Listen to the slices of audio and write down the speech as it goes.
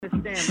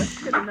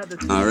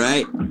All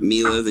right,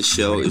 Mila, the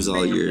show is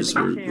all yours.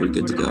 We're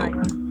good to go.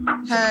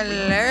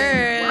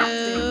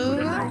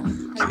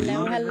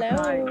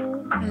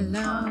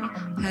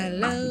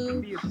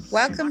 Hello.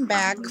 Welcome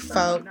back,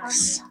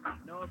 folks.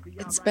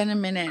 It's been a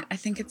minute. I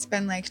think it's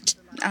been like,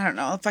 I don't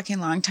know, a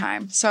fucking long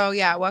time. So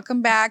yeah,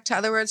 welcome back to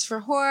Other Words for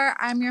Horror.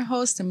 I'm your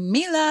host,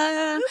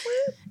 Mila.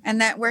 And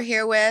that we're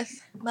here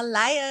with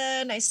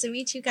Malaya. Nice to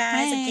meet you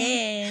guys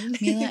again.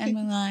 Mila and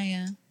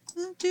Malaya.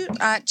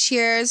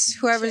 Cheers.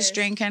 Whoever's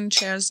drinking,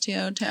 cheers to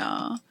you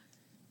too.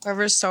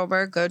 Whoever's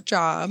sober, good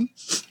job.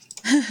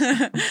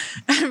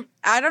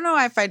 I don't know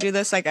if I do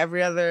this like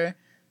every other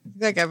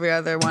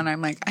one.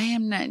 I'm like, I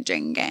am not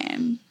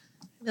drinking.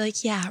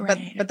 Like, yeah,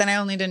 right. But then I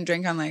only didn't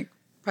drink on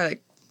probably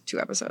 2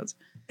 episodes.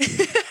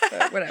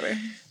 But whatever.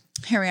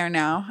 Here we are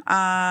now.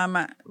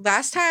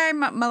 Last time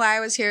Malaya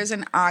was here was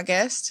in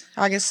August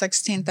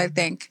 16th, I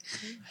think.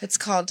 It's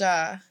called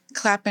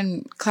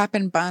clapping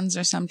buns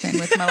or something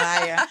with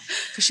Malaya,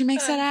 because she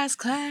makes that ass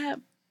clap.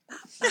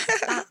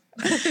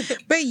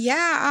 But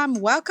yeah,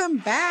 welcome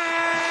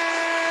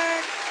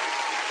back.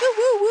 Woo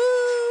woo woo.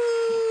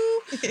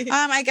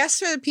 I guess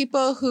for the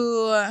people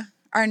who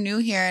are new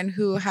here and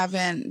who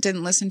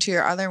didn't listen to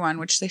your other one,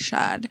 which they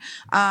should.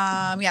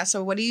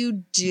 So what do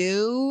you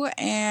do?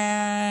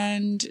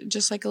 And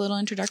just like a little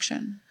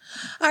introduction.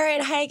 All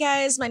right. Hi,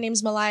 guys. My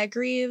name's Malaya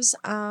Greaves.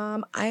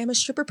 I am a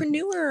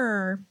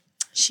stripperpreneur.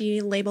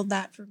 She labeled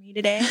that for me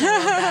today. I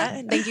love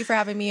that. Thank you for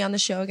having me on the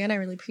show again. I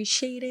really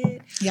appreciate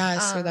it.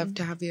 Yes, we'd love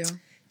to have you.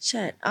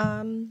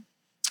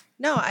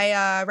 No,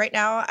 I right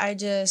now I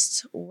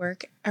just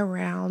work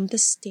around the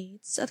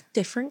states at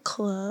different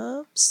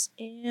clubs,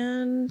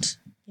 and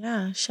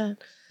yeah. So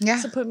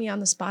put me on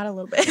the spot a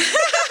little bit.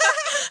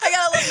 I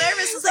got a little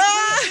nervous. It's like,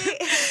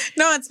 wait.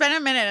 No, it's been a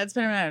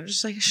minute.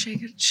 Just like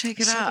shake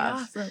it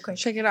off real quick.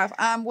 Shake it off.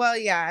 Well,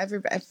 yeah.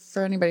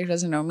 For anybody who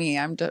doesn't know me,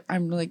 I'm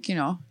like,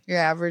 your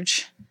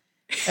average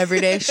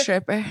everyday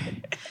stripper.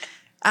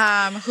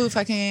 Who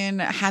fucking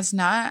has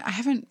not.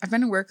 I've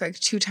been to work like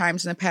 2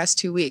 times in the past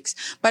 2 weeks.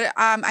 But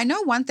I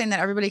know one thing that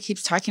everybody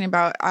keeps talking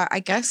about. I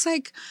guess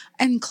like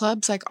in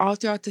clubs like all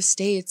throughout the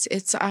States,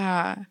 it's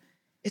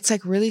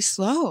like really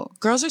slow.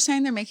 Girls are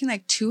saying they're making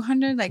like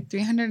 200, like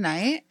 300 a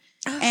night.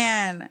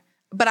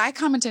 But I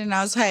commented and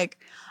I was like,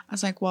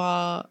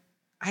 well,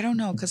 I don't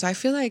know, because I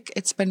feel like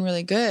it's been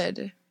really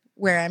good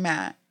where I'm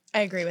at. I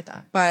agree with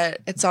that.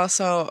 But it's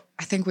also,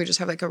 I think we just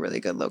have like a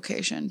really good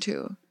location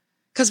too.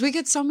 Because we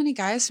get so many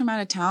guys from out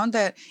of town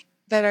that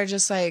are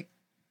just like,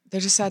 they're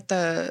at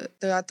the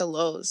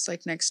Lowe's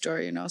like next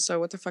door, So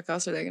what the fuck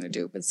else are they gonna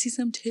do but see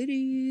some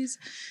titties?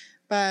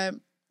 But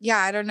yeah,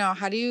 I don't know.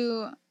 How do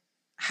you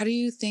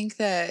think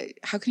that?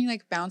 How can you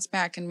like bounce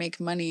back and make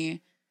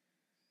money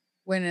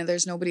when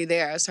there's nobody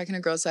there? I was talking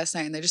to girls last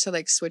night and they just said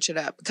like switch it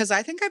up, because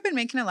I think I've been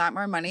making a lot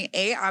more money.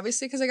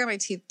 Obviously because I got my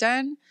teeth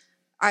done.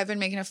 I've been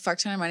making a fuck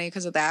ton of money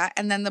because of that,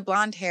 and then the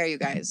blonde hair, you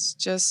guys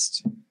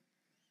just.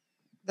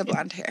 The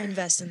blonde hair.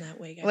 Invest in that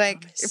wig. I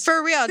promise.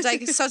 For real.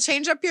 Like, so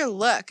change up your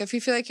look. If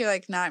you feel like you're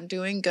like not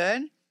doing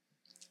good,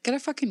 get a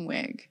fucking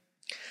wig.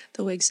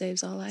 The wig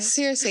saves all lives.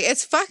 Seriously,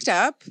 it's fucked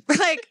up.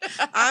 Like,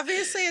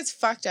 obviously it's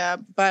fucked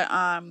up, but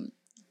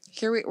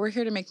we're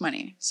here to make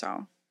money.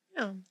 So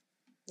yeah,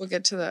 we'll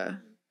get to the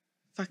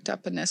fucked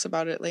upness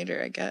about it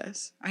later, I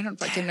guess. I don't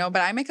fucking know,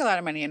 but I make a lot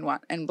of money in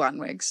blonde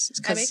wigs.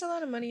 I make a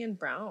lot of money in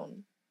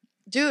brown.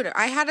 Dude,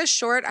 I had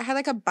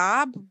like a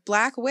bob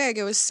black wig.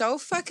 It was so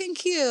fucking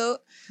cute.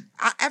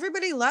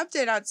 Everybody loved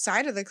it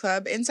outside of the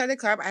club. Inside the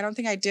club, I don't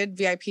think I did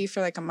VIP for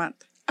like a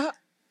month.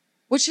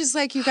 Which is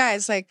like, you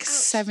guys, like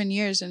 7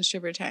 years in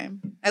stripper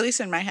time. At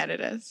least in my head it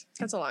is.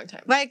 That's a long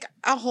time. Like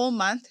a whole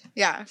month?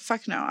 Yeah,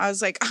 fuck no. I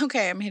was like,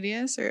 okay, I'm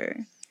hideous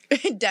or...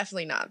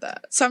 Definitely not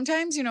that.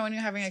 Sometimes, when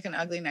you're having like an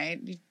ugly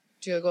night,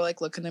 you go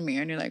like look in the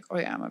mirror and you're like, oh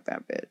yeah, I'm a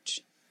bad bitch.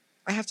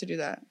 I have to do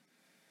that.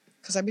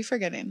 Because I'd be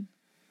forgetting.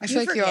 I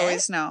feel like you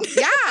always know.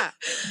 Yeah.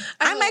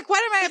 I'm like,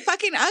 what am I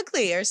fucking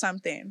ugly or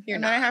something?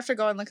 And then I have to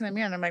go and look in the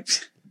mirror and I'm like,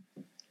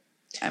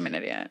 I'm an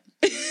idiot.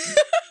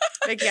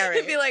 Like, yeah, right.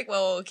 I'd be like,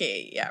 well,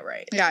 okay, yeah,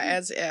 right. Yeah,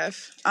 as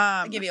if.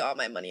 I give you all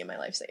my money and my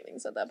life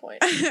savings at that point.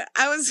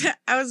 I was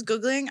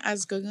Googling. I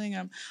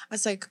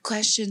was like,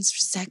 questions for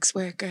sex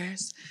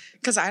workers.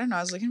 Because I don't know,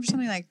 I was looking for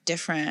something like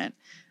different.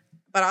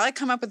 But I'll like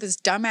come up with this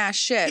dumbass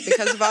shit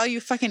because of all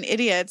you fucking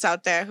idiots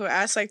out there who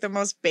ask like the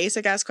most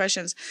basic ass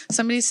questions.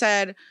 Somebody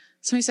said,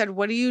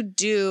 what do you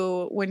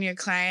do when your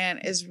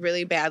client is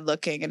really bad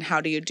looking and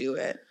how do you do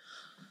it?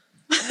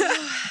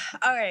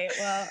 All right.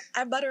 Well,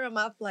 I butter them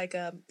up like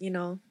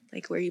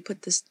like where you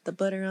put the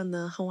butter on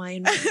the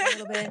Hawaiian bread a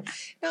little bit.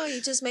 No, you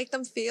just make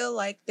them feel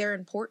like they're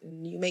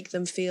important. You make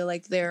them feel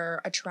like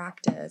they're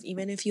attractive,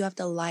 even if you have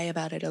to lie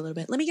about it a little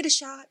bit. Let me get a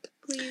shot,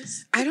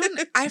 please. I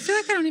feel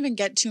like I don't even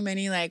get too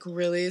many like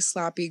really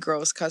sloppy,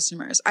 gross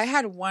customers. I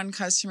had one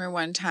customer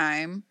one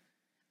time.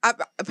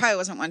 It probably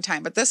wasn't one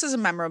time, but this is a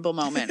memorable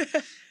moment.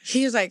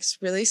 He was like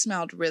really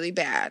smelled really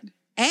bad.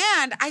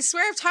 And I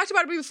swear I've talked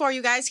about it before,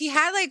 you guys. He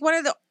had like one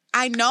of the,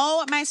 I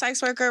know my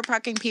sex worker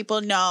fucking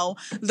people know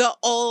the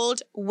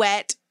old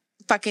wet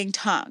fucking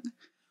tongue.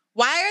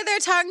 Why are their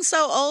tongues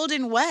so old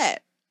and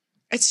wet?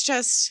 It's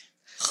just...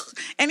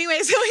 Anyway,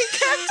 so he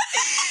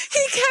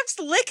kept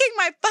licking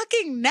my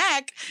fucking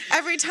neck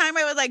every time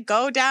I would like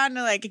go down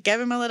to like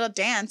give him a little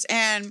dance.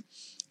 And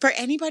for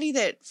anybody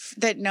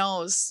that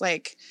knows,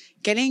 like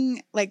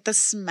getting like the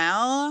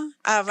smell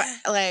of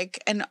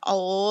like an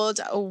old,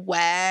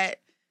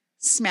 wet,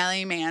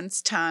 smelly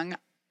man's tongue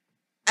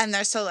and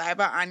their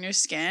saliva on your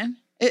skin,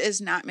 it is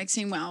not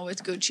mixing well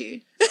with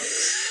Gucci.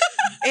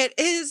 It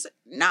is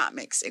not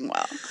mixing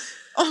well.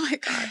 Oh my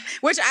God.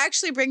 Which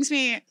actually brings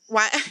me,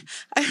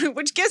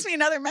 which gives me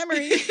another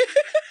memory.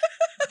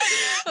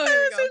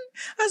 I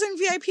was in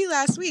VIP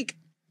last week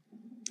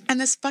and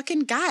this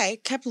fucking guy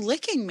kept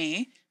licking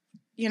me,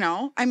 you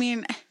know? I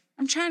mean,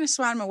 I'm trying to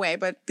swat him away,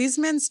 but these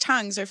men's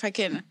tongues are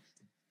fucking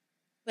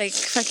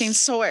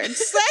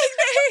swords. Like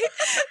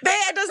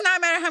it does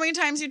not matter how many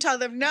times you tell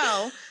them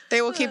no,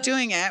 they will keep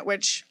doing it,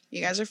 which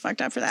you guys are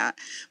fucked up for that.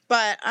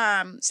 But,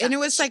 and it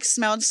was like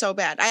smelled so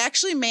bad. I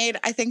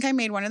think I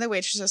made one of the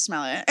waitresses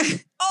smell it.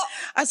 Oh,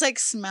 I was like,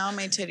 smell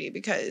my titty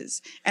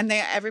and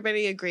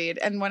everybody agreed.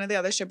 And one of the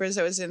other strippers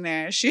that was in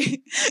there,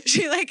 she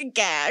like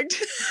gagged.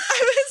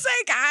 I was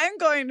like, I'm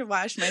going to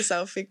wash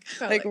myself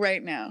like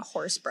right now.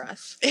 Horse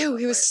breath. Ew,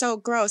 he was so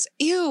gross.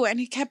 Ew. And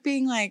he kept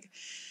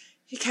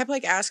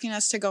asking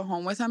us to go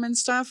home with him and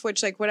stuff,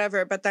 which like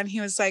whatever. But then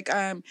he was like,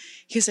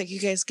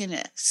 you guys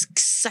gonna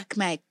suck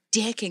my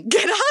dick and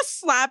get all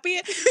sloppy?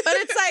 But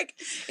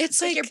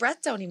it's like your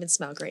breath don't even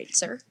smell great,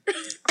 sir.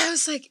 I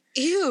was like,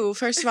 ew,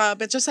 first of all,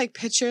 but just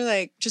picture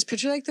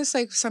this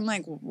like some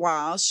like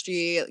Wall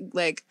Street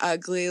like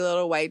ugly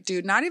little white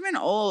dude, not even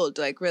old,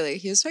 like really,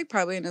 he's like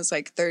probably in his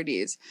like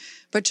 30s,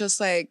 but just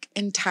like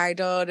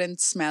entitled and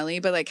smelly,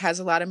 but like has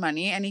a lot of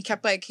money. And he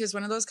was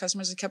one of those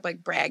customers that kept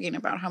like bragging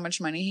about how much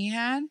money he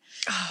had,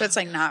 but it's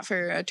like not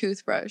for a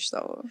toothbrush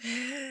though,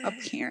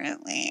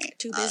 apparently.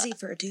 Too busy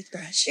for a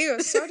toothbrush.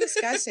 Ew, so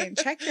disgusting.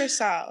 Check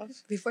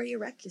yourself before you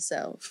wreck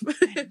yourself.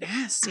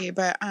 Nasty,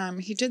 but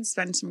he did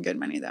spend some good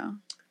money though.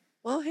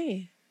 Well,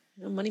 hey,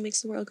 money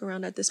makes the world go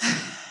round at this point.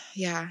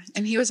 Yeah,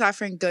 and he was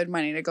offering good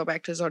money to go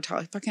back to his hotel.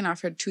 He fucking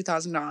offered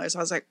 $2,000. I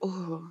was like,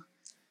 ooh.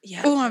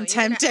 Yeah. Oh, I'm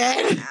tempted.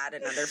 Add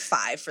another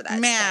 5 for that.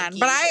 Man,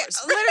 but I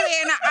literally,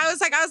 and I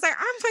was like, I'm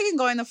fucking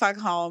going the fuck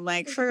home.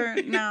 Like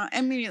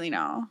immediately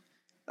no.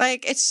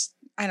 Like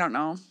I don't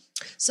know.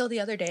 So the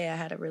other day I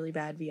had a really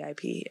bad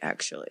VIP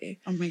actually.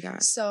 Oh my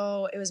God.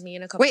 So it was me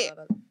and a couple of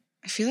other.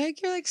 I feel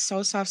like you're like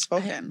so soft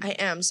spoken. I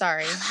am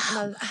sorry.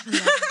 I'm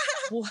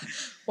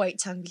white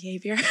tongue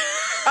behavior.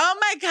 Oh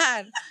my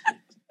God.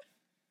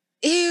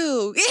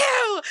 Ew.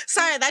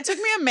 Sorry, that took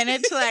me a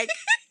minute to like.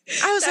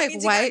 I was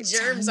like, white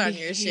germs on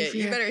your shit.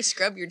 You better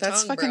scrub your tongue,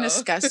 That's fucking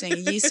disgusting.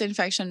 Yeast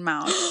infection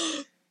mouth.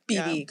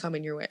 BB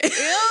coming your way.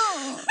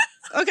 Ew.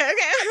 Okay.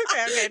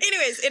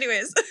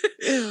 Anyways.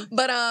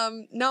 But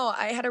no,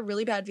 I had a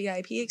really bad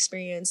VIP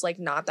experience like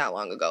not that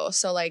long ago.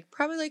 So like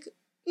probably like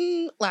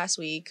last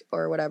week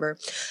or whatever.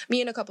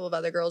 Me and a couple of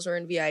other girls were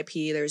in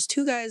VIP. There's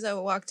 2 guys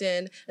that walked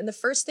in, and the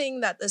first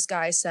thing that this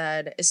guy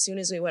said as soon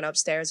as we went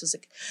upstairs was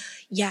like,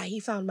 "Yeah, he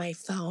found my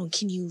phone.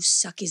 Can you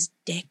suck his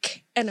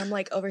dick?" And I'm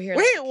like over here.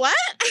 Wait, what?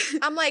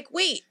 I'm like,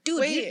 wait,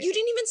 dude, you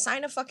didn't even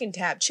sign a fucking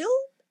tab. Chill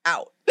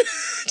out.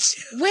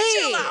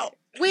 Chill out.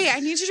 Wait, I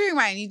need you to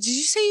remind me. Did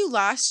you say you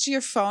lost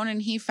your phone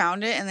and he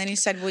found it and then he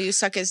said, "Will you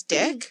suck his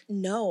dick?"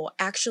 No,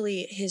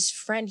 actually, his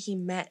friend he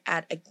met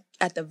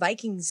at the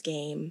Vikings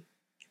game,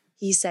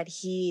 he said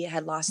he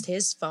had lost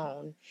his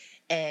phone,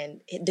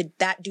 and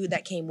that dude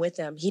that came with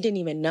him, he didn't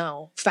even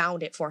know,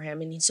 found it for him,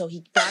 and so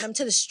he brought him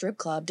to the strip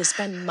club to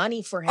spend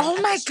money for him.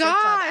 Oh my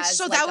gosh!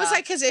 So that was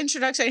like his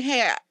introduction.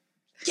 Hey,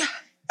 yeah.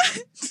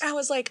 I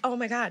was like, oh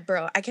my God,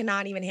 bro, I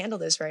cannot even handle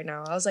this right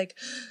now. I was like.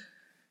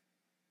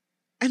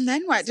 And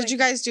then what? Did you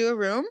guys do a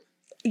room?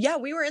 Yeah,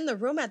 we were in the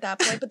room at that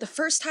point, but the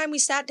first time we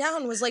sat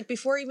down was like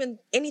before even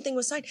anything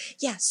was signed.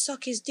 Yeah,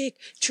 suck his dick,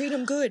 treat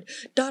him good,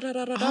 da da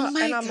da da da.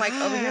 And I'm like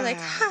over here like,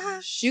 ha.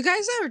 You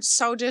guys are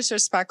so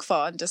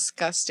disrespectful and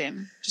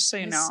disgusting. Just so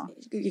you know,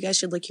 you guys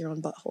should lick your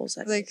own buttholes.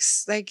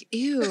 Like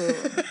ew.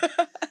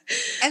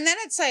 And then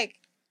it's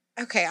like,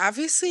 okay,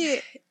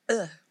 obviously.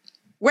 Ugh.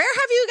 Where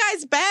have you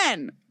guys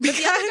been? But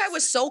the other guy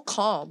was so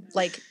calm,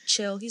 like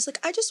chill. He's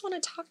like, I just want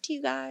to talk to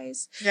you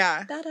guys.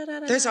 Yeah. Da, da, da,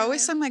 da, There's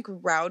always some like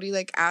rowdy,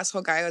 like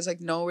asshole guy who has like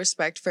no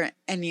respect for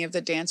any of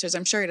the dancers.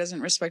 I'm sure he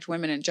doesn't respect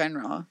women in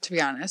general, to be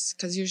honest,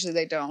 because usually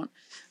they don't.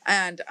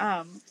 And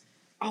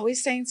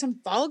always saying some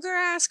vulgar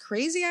ass,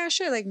 crazy ass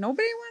shit. Like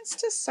nobody wants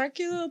to suck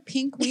your little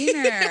pink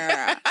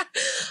wiener.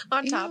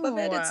 On top of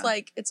it,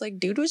 it's like,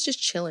 dude was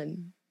just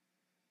chilling.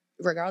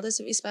 regardless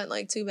if you spent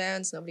like 2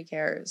 bands, nobody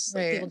cares.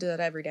 Like, Right. people do that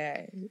every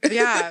day.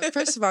 Yeah,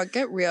 first of all,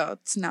 get real.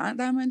 It's not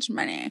that much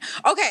money.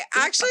 Okay,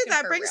 actually, fucking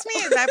that for brings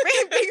real. me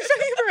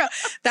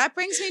that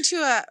brings me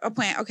to a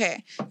point.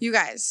 Okay, you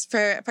guys,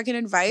 for fucking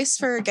advice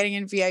for getting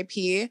in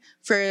VIP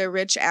for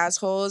rich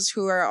assholes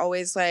who are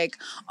always like,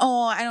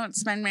 oh, I don't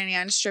spend money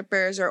on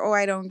strippers, or oh,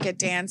 I don't get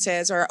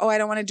dances, or oh, I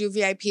don't want to do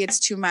VIP. It's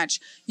too much.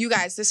 You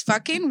guys, this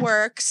fucking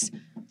works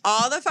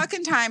all the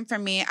fucking time for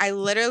me. I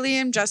literally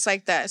am just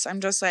like this.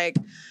 I'm just like,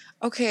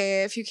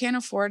 okay, if you can't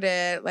afford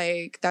it,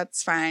 like,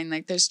 that's fine.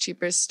 Like, there's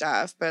cheaper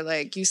stuff. But,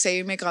 like, you say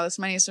you make all this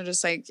money, so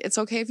just, like, it's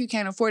okay if you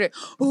can't afford it.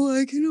 Oh,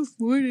 I can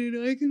afford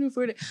it. I can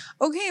afford it.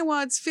 Okay,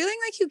 well, it's feeling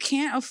like you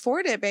can't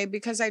afford it, babe,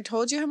 because I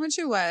told you how much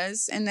it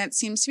was, and that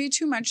seems to be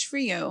too much for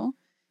you.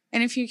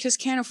 And if you just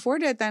can't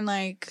afford it, then,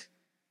 like,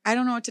 I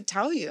don't know what to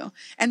tell you.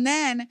 And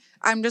then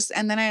I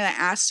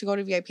asked to go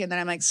to VIP, and then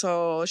I'm like,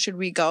 so should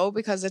we go?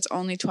 Because it's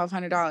only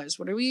 $1,200.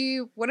 What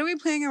are we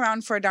playing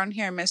around for down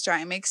here, mister?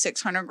 I make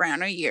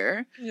 $600,000 a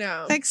year.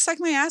 No. Like, suck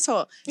my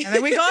asshole. And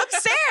then we go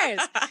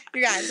upstairs.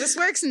 You guys, this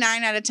works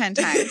 9 out of 10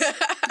 times.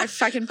 I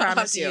fucking I'll have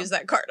promise to you. use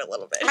that card a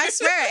little bit. I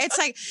swear, it's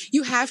like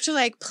you have to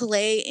like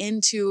play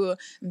into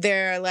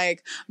their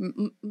like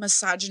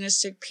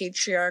misogynistic,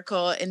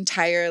 patriarchal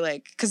entire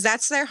like, because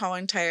that's their whole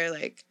entire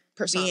like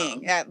Persona.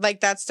 being. Yeah, like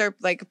that's their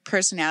like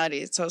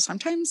personality. So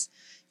sometimes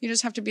you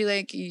just have to be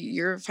like,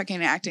 you're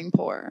fucking acting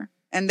poor,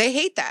 and they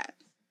hate that.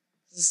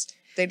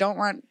 They don't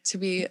want to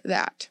be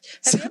that.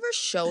 Have you ever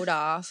showed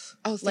off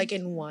thank like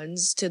in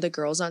ones to the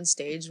girls on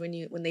stage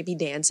when they be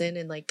dancing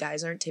and like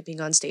guys aren't tipping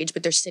on stage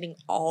but they're sitting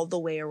all the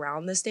way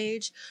around the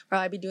stage? Bro,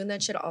 I be doing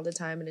that shit all the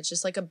time, and it's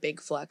just like a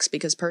big flex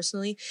because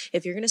personally,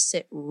 if you're gonna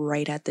sit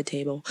right at the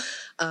table,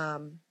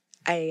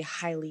 I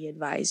highly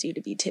advise you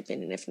to be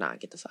tipping, and if not,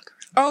 get the fuck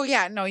around. Oh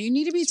yeah, no, you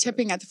need to be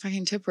tipping at the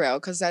fucking tip rail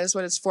because that is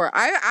what it's for.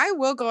 I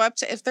will go up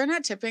to, if they're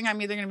not tipping,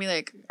 I'm either gonna be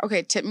like,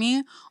 okay, tip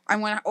me. I'm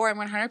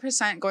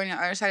 100% going to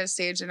the other side of the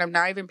stage and I'm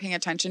not even paying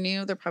attention to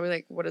you. They're probably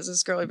like, what is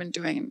this girl even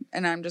doing?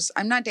 And I'm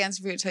not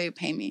dancing for you until you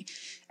pay me.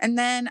 And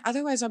then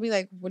otherwise I'll be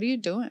like, what are you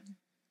doing?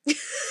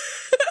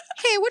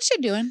 Hey, what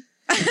you doing?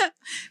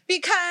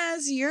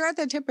 Because you're at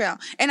the tip rail.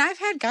 And I've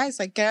had guys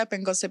like get up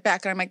and go sit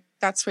back, and I'm like,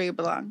 that's where you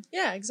belong.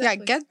 Yeah, exactly.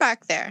 Yeah, get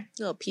back there.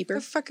 little peeper.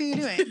 What the fuck are you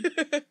doing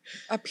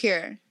up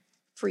here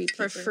Free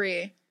for peeper.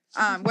 free?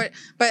 But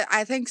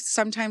I think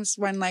sometimes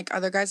when like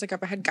other guys, like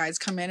I've had guys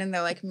come in and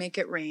they're like, make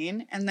it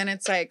rain, and then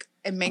it's like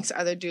it makes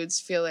other dudes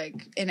feel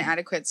like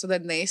inadequate, so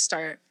then they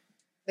start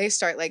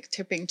like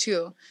tipping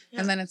too.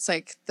 Yeah. And then it's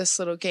like this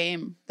little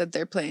game that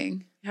they're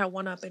playing. Yeah,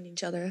 one up in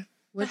each other.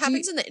 What What do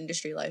happens in the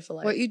industry life a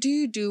lot. What do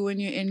you do when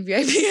you're in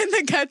VIP and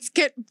the guts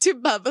get to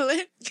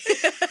bubbling?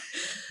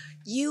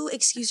 You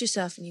excuse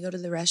yourself and you go to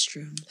the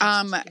restroom.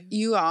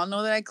 You all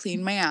know that I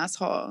clean my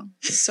asshole,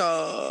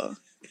 so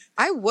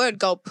I would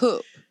go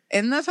poop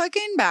in the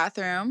fucking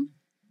bathroom,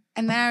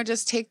 and then I would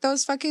just take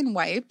those fucking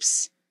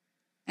wipes,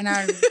 and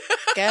I would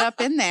get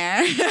up in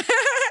there.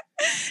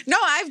 No,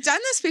 I've done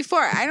this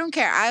before. I don't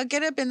care. I'll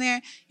get up in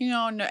there,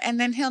 and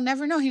then he'll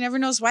never know. He never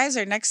knows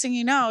wiser. Next thing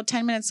you know,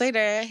 10 minutes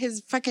later,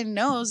 his fucking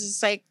nose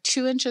is like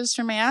 2 inches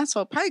from my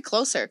asshole, probably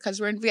closer because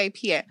we're in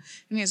VIP, and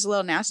he's a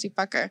little nasty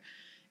fucker.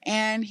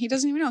 And he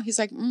doesn't even know. He's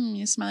like,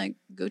 you smell like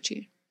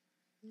Gucci.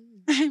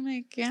 I'm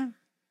like, yeah.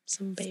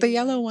 Some baby The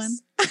yellow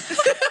wipes. one.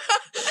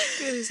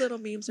 Dude, these little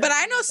memes. But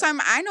I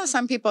know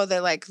some people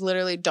that like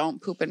literally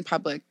don't poop in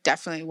public,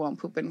 definitely won't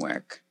poop in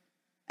work.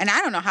 And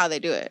I don't know how they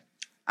do it.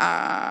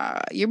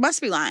 You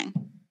must be lying.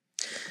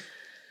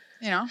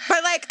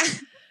 But like,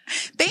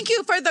 thank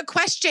you for the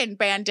question,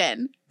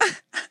 Brandon.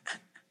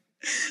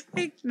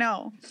 Like,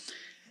 no.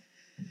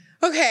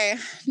 Okay,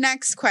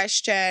 next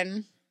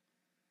question.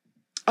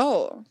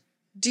 Oh,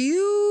 do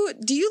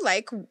you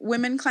like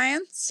women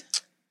clients?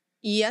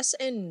 Yes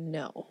and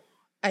no.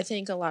 I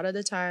think a lot of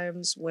the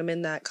times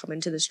women that come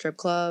into the strip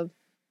club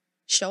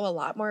show a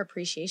lot more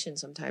appreciation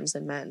sometimes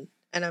than men.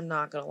 And I'm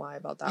not going to lie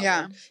about that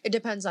Yeah. one. It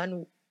depends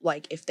on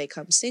like if they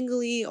come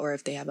singly or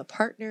if they have a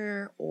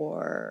partner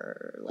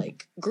or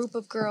like group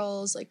of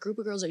girls. Like group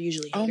of girls are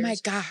usually haters. Oh my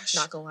gosh.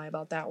 Not gonna lie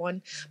about that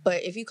one.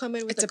 But if you come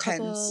in with It a depends.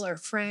 couple or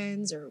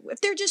friends, or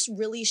if they're just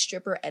really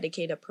stripper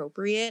etiquette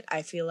appropriate,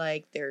 I feel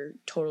like they're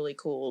totally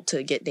cool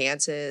to get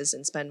dances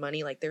and spend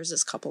money. Like there's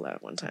this couple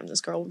at one time,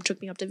 this girl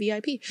took me up to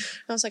VIP. And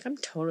I was like, I'm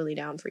totally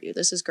down for you.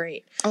 This is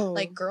great. Oh,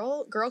 Like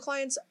girl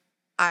clients,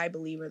 I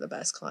believe are the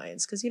best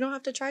clients because you don't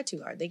have to try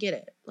too hard. They get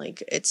it.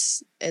 Like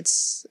it's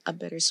a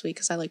bittersweet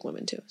because I like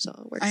women too. So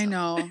it works I out.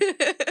 know.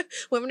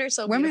 Women are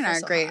so Women beautiful, are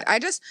so great.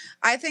 hot.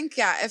 I think,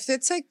 yeah, if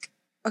it's like,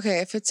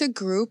 okay, if it's a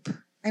group,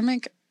 I'm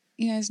like,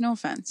 you guys, no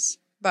offense,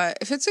 but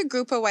if it's a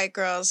group of white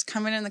girls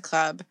coming in the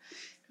club,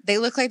 they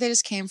look like they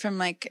just came from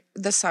like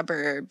the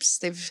suburbs.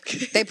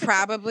 They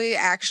probably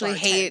actually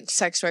hate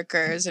sex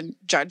workers and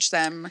judge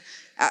them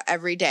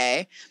every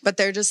day, but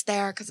they're just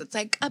there because it's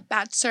like a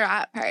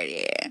bachelorette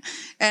party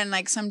and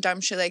like some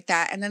dumb shit like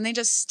that. And then they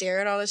just stare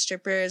at all the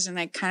strippers and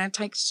like kind of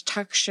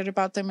talk shit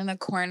about them in the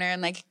corner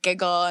and like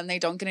giggle, and they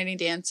don't get any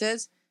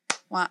dances.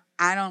 Well,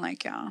 I don't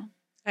like y'all.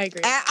 I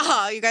agree. At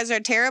all. You guys are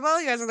terrible.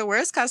 You guys are the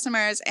worst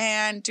customers,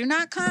 and do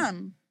not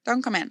come.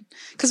 Don't come in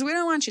because we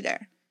don't want you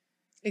there.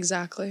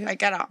 Exactly.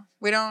 Like at all.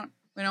 We don't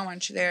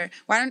want you there.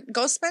 Why don't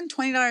go spend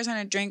 $20 on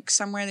a drink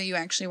somewhere that you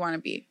actually want to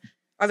be,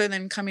 other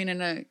than coming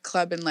in a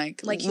club and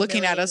like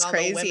looking at us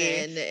humiliating all the crazy.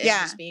 women and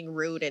Yeah. just being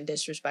rude and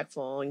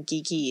disrespectful and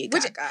geeky.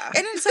 Which- gaga.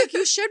 And it's like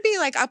you should be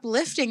like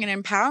uplifting and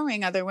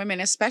empowering other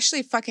women,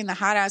 especially fucking the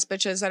hot ass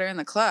bitches that are in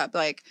the club.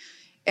 Like,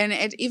 and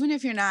even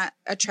if you're not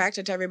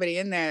attracted to everybody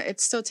in there,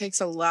 it still takes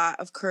a lot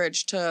of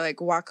courage to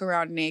like walk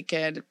around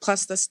naked,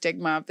 plus the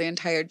stigma of the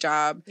entire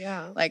job.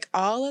 Yeah, Like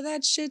all of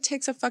that shit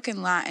takes a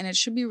fucking lot, and it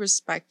should be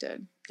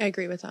respected. I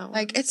agree with that one.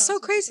 Like it's so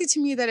crazy to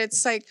me that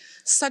it's like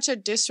such a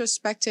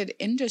disrespected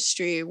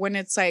industry when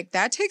it's like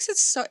that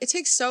it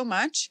takes so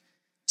much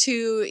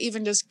to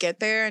even just get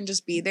there and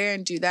just be there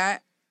and do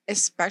that,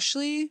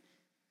 especially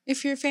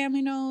if your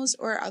family knows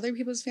or other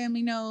people's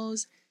family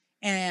knows,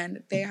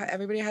 and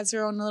everybody has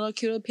their own little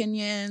cute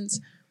opinions,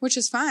 which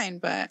is fine.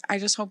 But I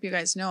just hope you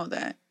guys know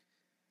that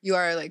you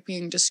are like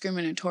being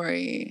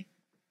discriminatory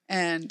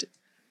and,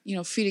 you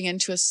know, feeding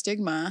into a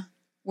stigma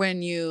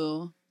when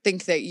you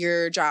think that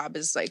your job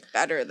is like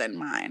better than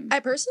mine.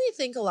 I personally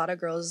think a lot of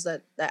girls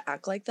that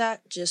act like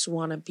that just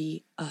want to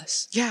be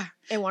us Yeah.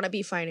 and want to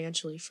be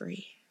financially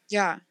free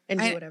Yeah. and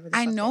do whatever. The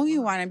I fuck know they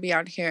you want. want to be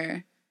out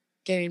here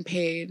getting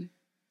paid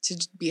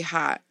to be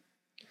hot.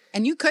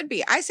 And you could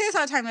be. I say this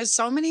all the time. There's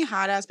so many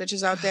hot ass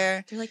bitches out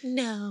there. They're like,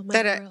 no, my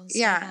that are, morals,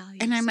 yeah. my values.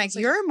 And I'm like, So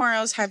it's your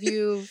morals have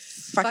you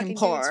fucking dudes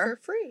poor. for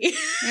free.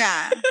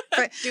 Yeah.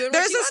 But Doing what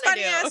there's you this wanna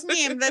funny do.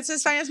 ass meme. That's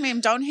this funny ass meme.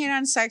 Don't hate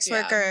on sex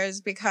Yeah.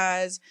 workers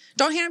because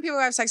don't hate on people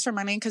who have sex for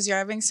money because you're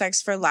having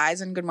sex for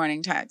lies and good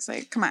morning texts.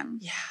 Like, come on.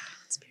 Yeah,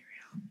 let's be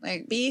real.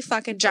 Like, Be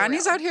fucking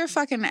Johnny's real. out here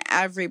fucking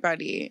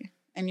everybody,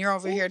 and you're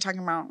over here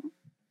talking about.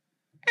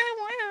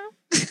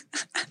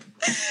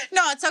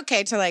 No, it's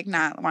okay to like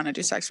not want to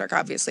do sex work,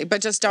 obviously, but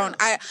just don't.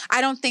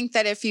 I don't think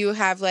that if you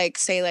have like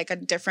say like a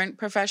different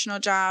professional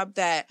job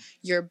that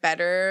you're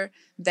better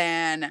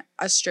than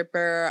a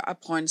stripper, a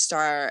porn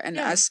star, an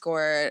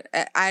escort.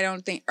 I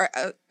don't think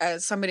or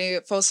somebody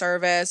full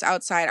service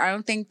outside. I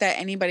don't think that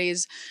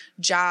anybody's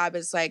job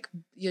is like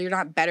you're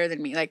not better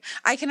than me. Like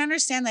I can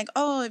understand like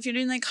oh if you're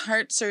doing like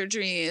heart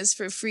surgeries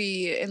for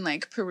free in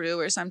like Peru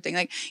or something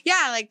like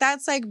yeah like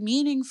that's like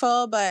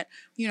meaningful, but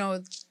you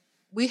know.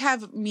 We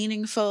have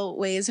meaningful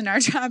ways in our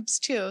jobs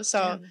too.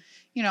 So,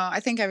 you know,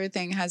 I think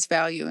everything has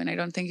value and I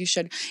don't think you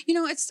should, you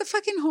know, it's the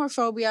fucking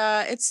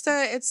whorephobia.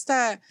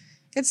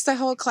 It's the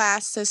whole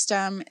class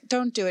system.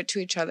 Don't do it to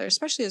each other,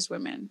 especially as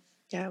women.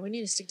 Yeah, we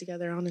need to stick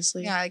together,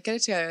 honestly. Yeah, like, get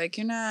it together. Like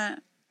you're not,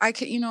 I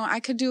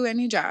could do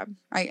any job.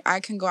 I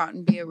can go out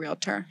and be a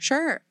realtor.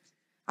 Sure.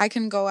 I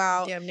can go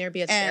out. Damn near be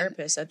a and-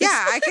 therapist at this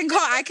Yeah, I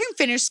can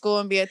finish school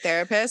and be a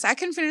therapist. I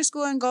can finish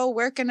school and go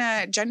work in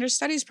a gender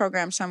studies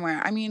program somewhere.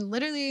 I mean,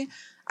 literally,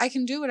 I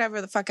can do whatever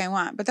the fuck I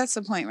want. But that's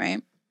the point,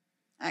 right?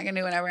 I can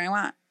do whatever I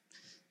want.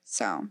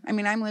 So, I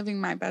mean, I'm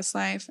living my best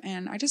life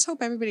and I just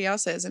hope everybody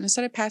else is. And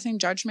instead of passing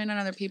judgment on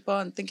other people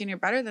and thinking you're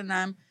better than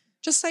them,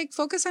 just like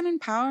focus on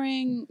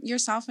empowering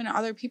yourself and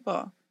other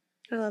people.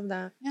 I love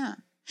that. Yeah.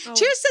 Oh,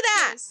 Cheers to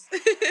that.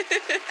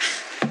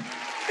 yes.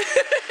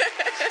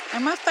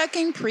 I'm a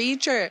fucking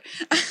preacher.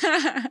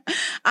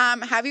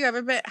 Have you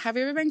ever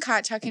been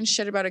caught talking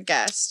shit about a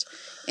guest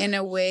in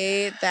a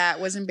way that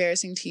was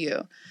embarrassing to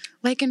you?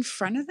 Like in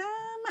front of them?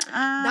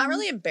 Not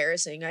really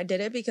embarrassing. I did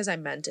it because I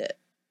meant it.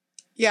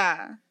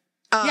 Yeah.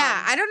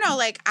 Yeah, I don't know.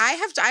 Like I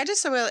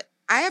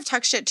have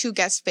talked shit to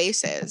guest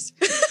faces.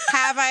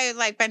 Have I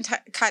like been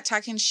caught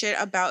talking shit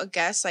about a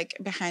guest like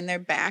behind their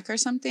back or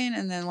something,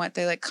 and then what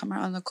they like come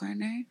around the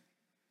corner?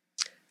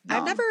 No.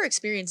 I've never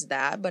experienced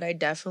that, but I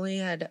definitely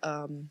had.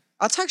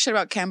 I'll talk shit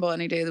about Campbell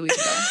any day of the week.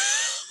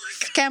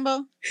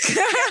 Campbell,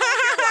 You're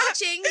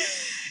watching.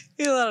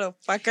 you little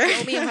fucker.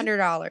 Owe me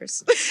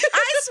 $100.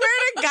 I swear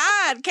to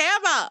God,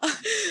 Campbell.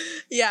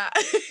 Yeah,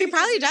 He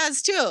probably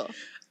does too.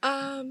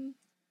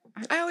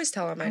 I always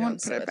tell him I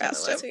won't don't put it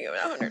past him. give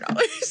him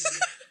 $100.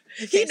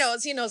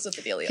 He knows what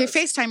the deal is. He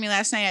FaceTimed me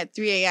last night at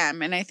 3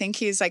 a.m. and I think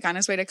he's like on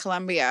his way to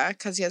Colombia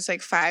because he has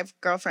like 5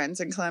 girlfriends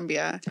in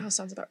Colombia. Oh,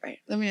 sounds about right.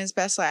 Living his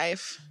best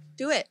life.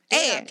 Do it.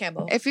 Hey, on,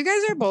 Campbell. If you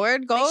guys are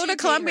bored, Make go sure to you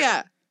pay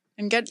Colombia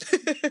and get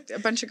a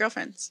bunch of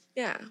girlfriends.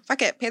 Yeah.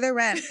 Fuck it. Pay their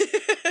rent.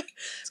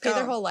 Let's pay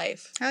their go. whole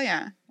life. Hell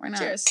yeah. Why not?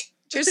 Cheers.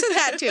 Cheers to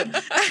that too.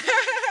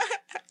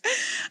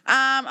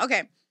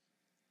 Okay.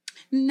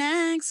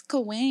 Next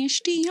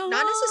question.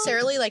 Not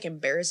necessarily like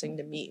embarrassing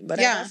to me, but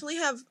Yeah. I definitely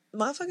have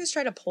motherfuckers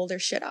try to pull their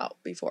shit out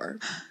before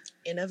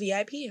in a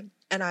VIP.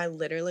 And I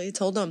literally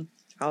told them,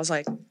 I was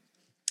like,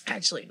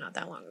 actually not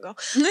that long ago.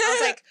 I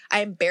was like,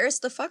 I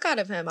embarrassed the fuck out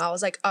of him. I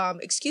was like,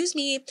 excuse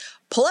me,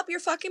 pull up your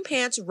fucking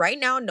pants right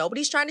now.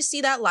 Nobody's trying to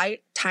see that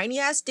light, tiny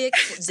ass dick.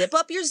 Zip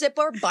up your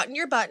zipper, button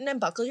your button, and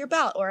buckle your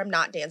belt, or I'm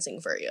not dancing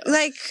for you.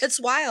 Like, It's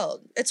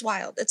wild. It's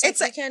wild.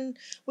 It's like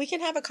we can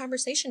have a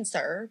conversation,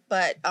 sir.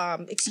 But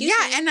excuse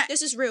me, and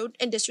this is rude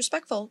and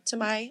disrespectful to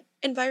my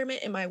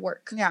environment in my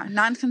work. Yeah, shit.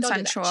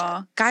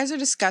 non-consensual. Guys are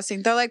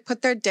disgusting. They'll like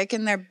put their dick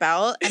in their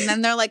belt and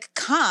then they're like,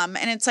 come,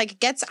 and it's like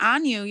gets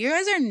on you. You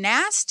guys are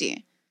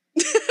nasty.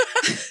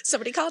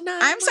 Somebody called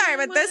 911. I'm sorry,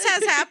 but this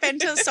has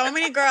happened to so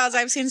many girls.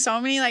 I've seen so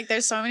many, like,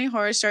 there's so many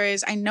horror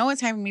stories. I know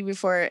it's happened to me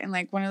before in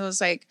like one of those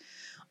like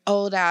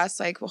old ass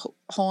like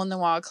hole in the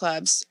wall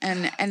clubs,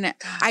 and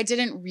I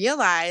didn't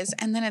realize.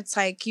 And then it's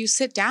like you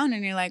sit down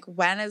and you're like,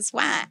 when is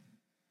wet?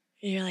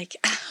 And you're like,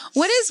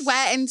 What is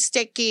wet and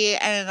sticky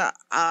and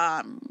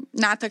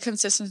not the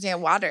consistency of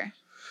water?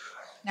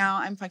 Now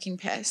I'm fucking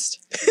pissed.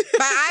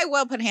 But I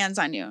will put hands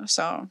on you,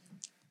 so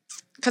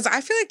because I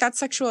feel like that's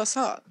sexual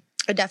assault.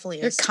 it definitely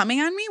You're is. coming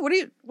on me? What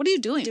are you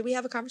doing? Did we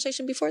have a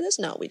conversation before this?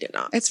 No, we did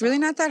not. It's really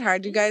not that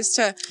hard, you guys,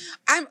 you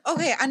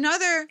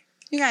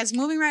guys,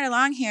 moving right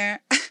along here.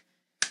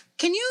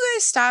 Can you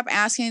guys stop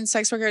asking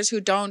sex workers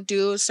who don't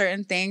do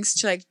certain things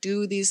to like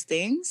do these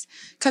things?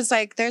 Because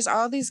like there's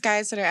all these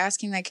guys that are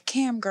asking like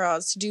cam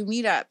girls to do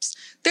meetups.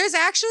 There's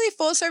actually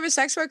full service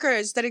sex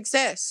workers that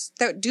exist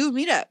that do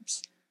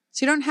meetups.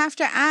 So you don't have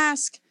to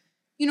ask,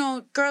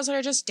 girls that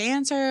are just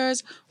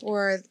dancers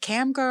or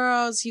cam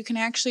girls. You can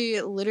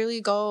actually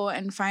literally go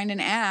and find an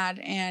ad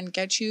and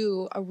get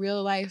you a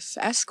real life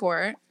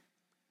escort.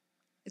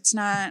 It's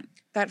not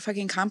that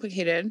fucking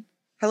complicated.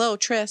 Hello,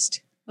 Trist.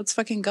 Let's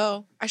fucking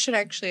go.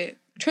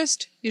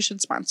 Trist, you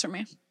should sponsor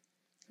me.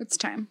 It's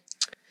time.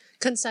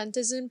 Consent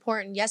is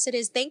important. Yes, it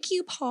is. Thank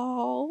you,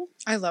 Paul.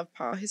 I love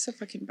Paul. He's the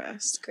fucking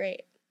best.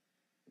 Great.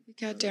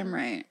 You're goddamn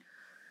right.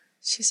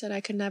 She said,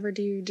 I could never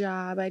do your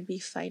job. I'd be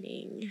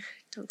fighting.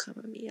 Don't come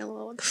at me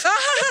alone.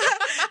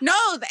 No,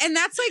 and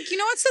that's like,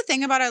 what's the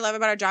thing I love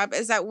about our job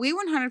is that we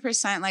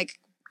 100% like,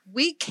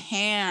 we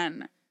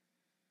can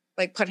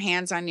like put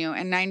hands on you,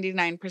 and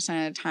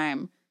 99% of the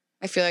time,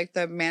 I feel like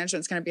the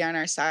management's going to be on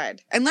our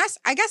side. Unless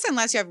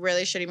you have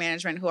really shitty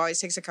management who always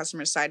takes the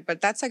customer's side, but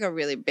that's like a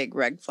really big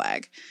red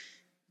flag.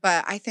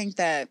 But I think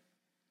that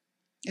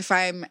if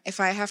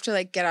I have to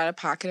like get out of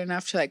pocket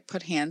enough to like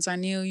put hands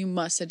on you, you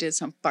must have did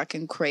some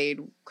fucking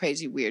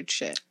crazy weird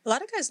shit. A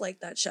lot of guys like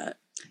that shit.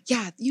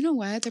 Yeah, you know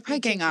what? They're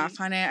probably getting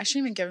off on it. I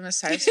shouldn't even give them the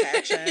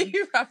satisfaction.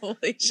 You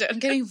probably should. I'm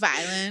getting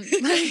violent.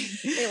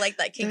 They like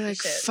that kinky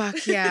like, shit.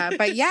 Fuck yeah.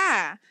 But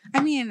yeah,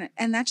 I mean,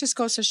 and that just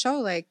goes to show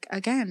like,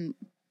 again,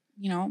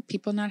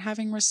 people not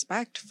having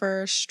respect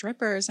for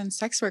strippers and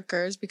sex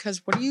workers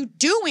because what are you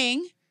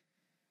doing?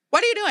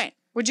 What are you doing?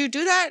 Would you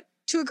do that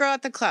to a girl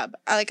at the club,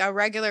 like a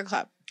regular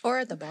club? Or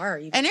at the bar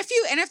even. And if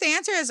the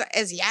answer is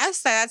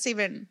yes, that's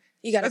even,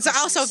 it's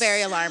also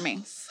very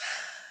alarming.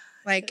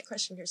 Like,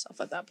 question yourself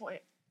at that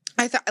point.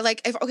 I thought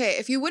like,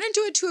 if you wouldn't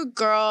do it to a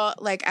girl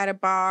like at a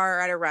bar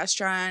or at a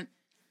restaurant,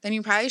 then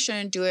you probably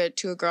shouldn't do it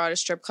to a girl at a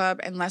strip club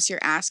unless you're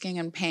asking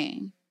and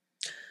paying.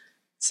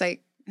 It's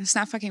like, it's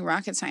not fucking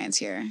rocket science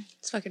here.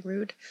 It's fucking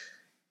rude.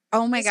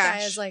 Oh my gosh.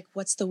 This guy is like,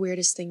 what's the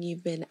weirdest thing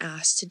you've been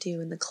asked to do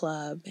in the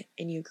club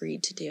and you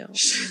agreed to do?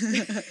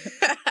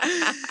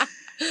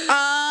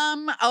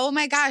 Oh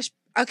my gosh.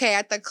 Okay,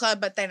 at the club,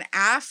 but then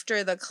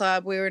after the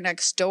club, we were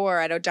next door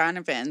at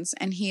O'Donovan's,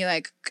 and he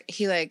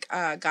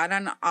got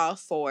on all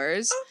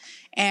fours,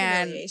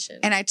 and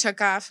I took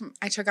off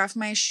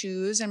my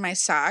shoes and my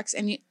socks,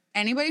 and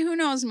anybody who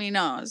knows me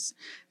knows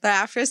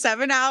that after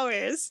 7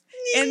 hours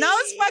in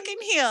those fucking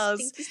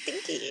heels,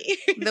 stinky.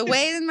 The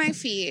way that my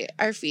feet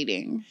are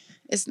feeding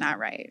is not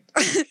right.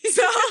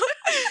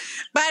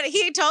 But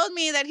he told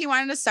me that he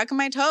wanted to suck on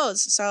my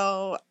toes.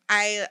 So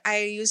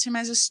I used him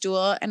as a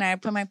stool and I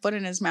put my foot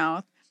in his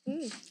mouth.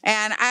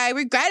 And I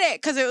regret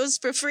it because it was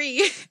for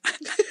free.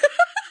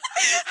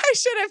 I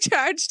should have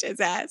charged his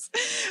ass.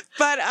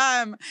 But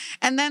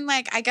and then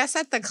like I guess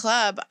at the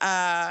club,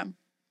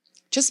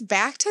 just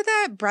back to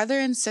that brother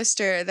and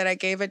sister that I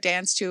gave a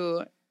dance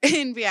to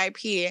in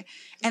VIP,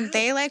 and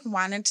they like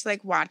wanted to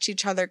like watch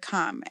each other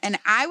come, and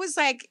I was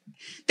like,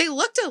 they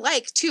looked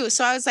alike too,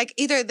 so I was like,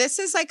 either this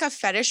is like a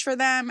fetish for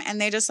them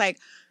and they just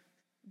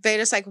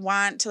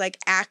want to like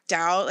act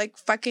out like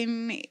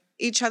fucking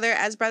each other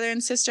as brother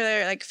and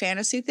sister, like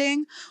fantasy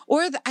thing,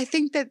 or I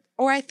think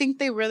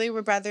they really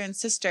were brother and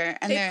sister,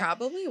 and they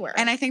probably were,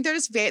 and I think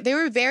they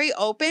were very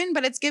open,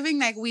 but it's giving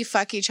like we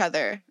fuck each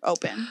other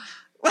open,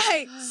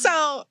 like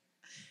so.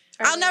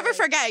 I'll never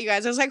forget, you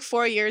guys. It was like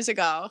 4 years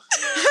ago.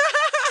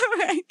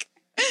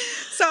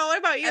 So what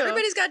about you?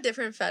 Everybody's got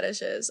different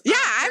fetishes. Yeah,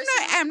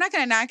 I'm not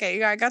gonna knock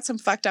it. I got some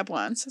fucked up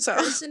ones. So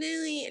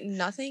personally,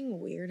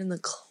 nothing weird in the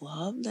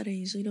club that I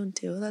usually don't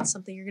do. That's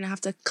something you're gonna have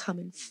to come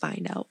and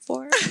find out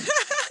for.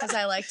 Because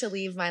I like to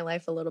leave my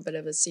life a little bit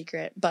of a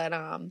secret. But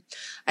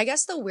I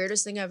guess the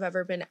weirdest thing I've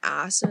ever been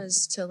asked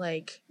is to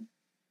like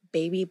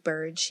baby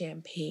bird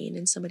champagne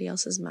in somebody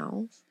else's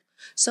mouth.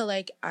 So,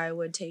 like, I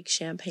would take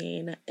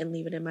champagne and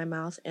leave it in my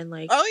mouth and,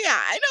 like... Oh, yeah.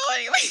 I know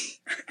what you mean.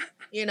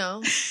 You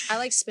know? I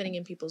like spitting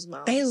in people's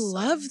mouths. They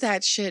love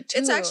that shit, too.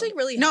 It's actually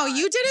really No, hot,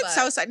 you did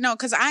it no,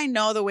 because I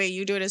know the way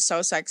you do it is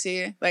so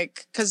sexy.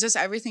 Like, because just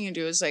everything you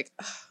do is, like...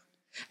 Ugh.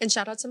 And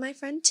shout out to my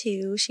friend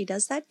too. She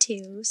does that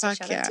too. So Fuck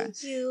shout yeah. out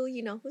to you.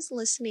 You know who's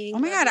listening. Oh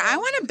my God, Love I you.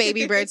 want to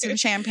baby bird some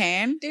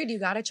champagne. Dude, you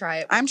gotta try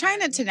it. I'm trying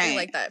it one time. tonight. I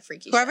like that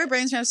freaky Whoever shit.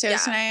 brings me upstairs Yeah.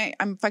 tonight,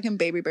 I'm fucking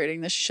baby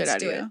birding this shit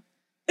Let's out of do you.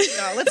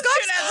 No, let's go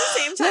do it at the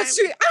same time. Let's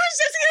do it. I was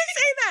just gonna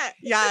say that.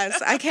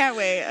 Yes, I can't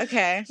wait.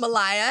 Okay,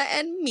 Malaya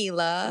and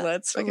Mila,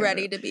 Let's fucking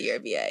ready do to be your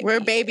VIP. we're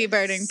baby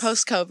birding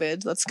post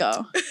COVID. Let's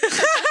go.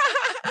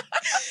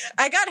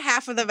 I got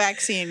half of the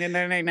vaccine and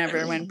then I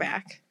never went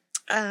back.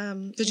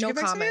 Did you no get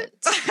vaccinated?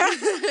 comment.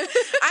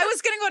 I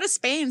was gonna go to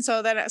Spain,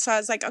 so I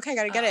was like, okay, I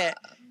gotta get it,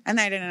 and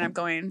then I didn't end up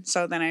going.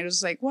 So then I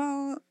was like,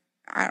 well,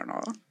 I don't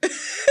know.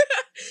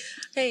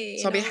 Hey,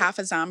 So I'll be half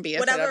a zombie if it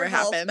whatever ever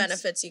health happens.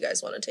 benefits you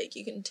guys want to take,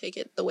 you can take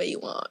it the way you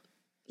want.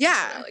 Yeah,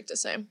 That's what I like to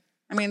say.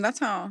 I mean that's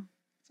how. I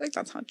feel like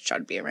that's how it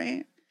should be,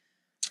 right?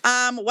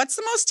 What's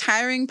the most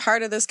tiring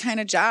part of this kind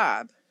of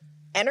job?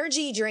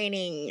 Energy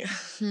draining.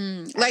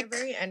 Like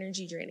very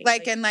energy draining.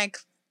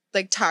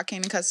 and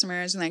talking to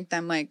customers and like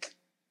them like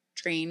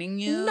draining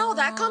you. No,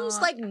 that comes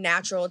like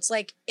natural. It's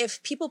like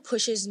if people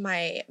pushes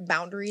my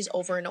boundaries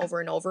over and over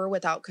and over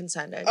without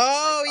consent. I'm just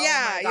Oh, like,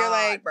 yeah, my you're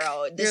God, like-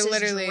 bro, this you're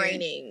is literally-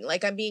 draining.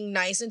 Like I'm being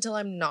nice until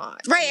I'm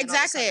not. Right, And then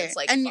all of a sudden exactly. It's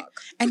like And-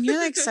 fuck. and you're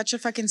like such a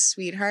fucking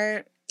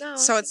sweetheart. No,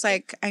 So it's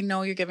like I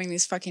know you're giving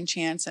these fucking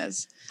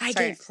chances. I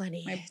sorry, gave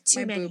plenty. My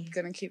Too many. boob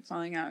gonna keep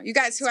falling out. You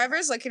guys,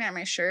 whoever's looking at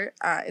my shirt,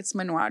 it's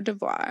Manoir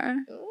Devoir.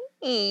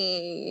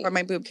 Mm. But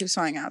my boob keeps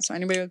falling out. So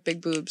anybody with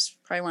big boobs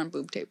probably want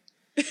boob tape.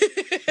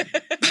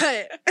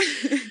 But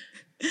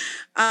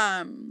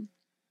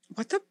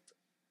what the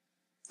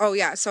oh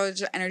yeah, so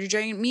it's energy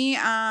draining. Me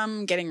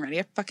getting ready.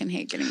 I fucking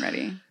hate getting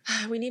ready.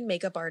 We need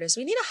makeup artists.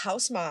 We need a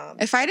house mom.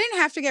 If I didn't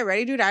have to get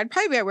ready, dude, I'd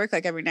probably be at work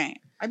like every night.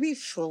 I'd be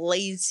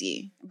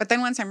lazy. But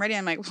then once I'm ready,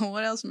 I'm like, well,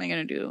 what else am I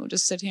gonna do?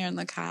 Just sit here and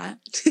look hot?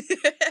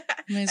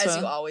 Might As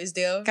you always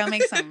do. Gotta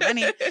make some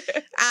money.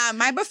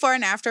 My before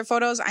and after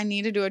photos, I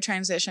need to do a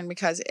transition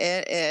because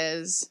it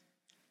is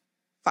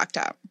fucked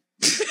up.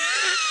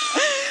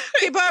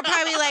 People are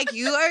probably like,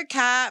 you are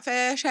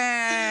catfishing.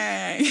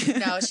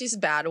 No, she's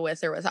bad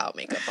with or without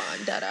makeup on,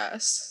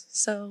 deadass.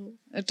 So,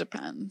 It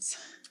depends.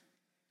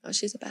 oh,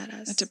 she's a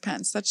badass. It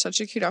depends. That's such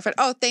a cute outfit.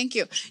 Oh, thank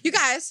you. You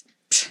guys.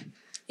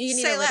 You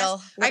need say a less.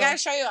 little, I gotta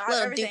show you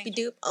little everything. doopy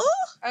doop. Oh,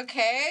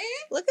 Okay.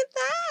 look at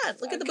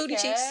that. Look at the booty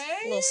cheeks. Okay.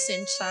 Little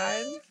cinch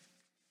side.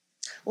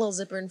 Little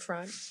zipper in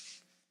front.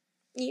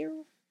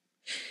 You.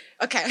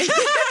 Okay.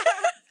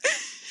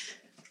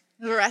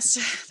 the rest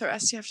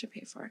you have to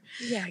pay for.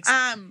 Yeah,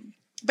 exactly.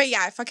 But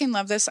yeah, I fucking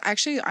love this.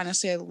 Actually,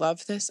 honestly, I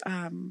love this.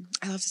 I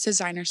love this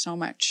designer so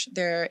much.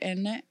 They're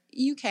in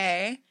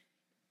UK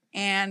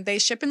and they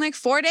ship in like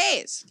 4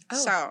 days. Oh.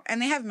 So, and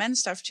they have men's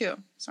stuff too.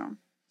 So,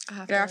 I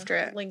have get to after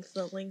it. Link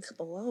the link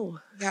below.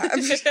 yeah.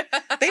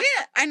 They need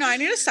I know, I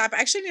need to stop. I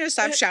actually need to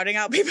stop shouting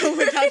out people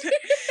without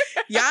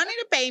y'all need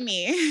to pay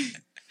me.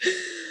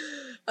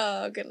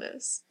 Oh,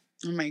 goodness.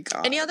 Oh my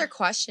god. Any other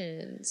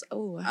questions?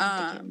 Oh,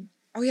 I'm thinking.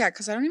 Oh yeah,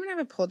 because I don't even have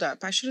it pulled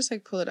up. I should just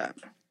like pull it up.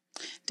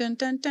 Dun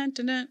dun dun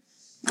dun dun.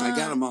 I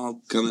got them all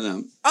coming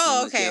up. Oh,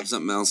 Unless you okay. have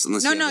something else.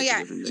 Unless No, you have no, like a yeah.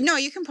 different day. No,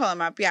 you can pull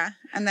them up, yeah.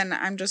 And then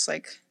I'm just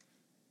like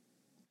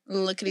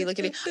lookity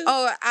lookity.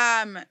 Oh,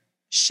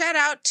 shout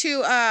out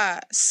to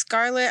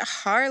Scarlet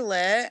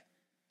Harlot,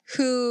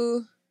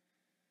 who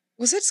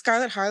was it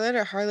Scarlet Harlot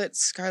or Harlot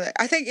Scarlet?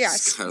 I think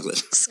Scarlet.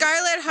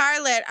 Scarlet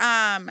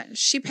Harlot,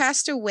 she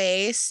passed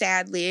away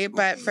sadly,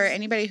 but for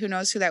anybody who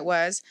knows who that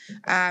was,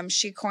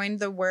 she coined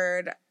the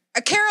word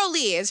Carol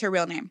Lee is her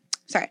real name.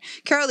 Sorry.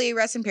 Carol Lee,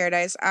 rest in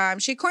paradise.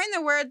 She coined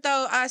the word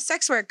though,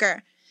 sex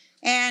worker.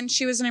 And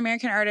she was an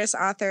American artist,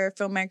 author,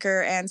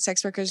 filmmaker, and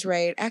sex workers'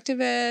 right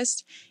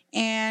activist.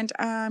 And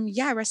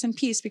yeah, rest in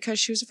peace because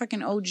she was a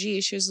fucking OG.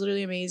 She was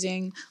literally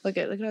amazing. Look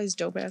at all these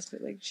dope ass,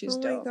 like she's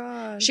dope. Oh my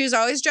god. She was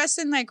always dressed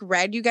in like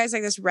red, you guys,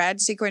 like this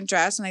red sequin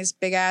dress and this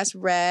big ass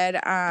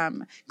red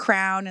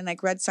crown and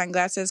like red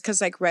sunglasses because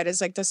like red is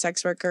like the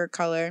sex worker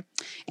color.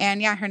 And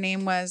yeah, her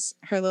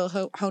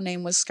little hoe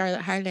name was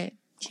Scarlet Harlot.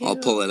 I'll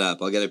pull it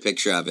up. I'll get a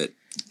picture of it.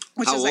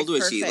 Which How is, old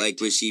was she? perfect.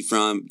 Like, was she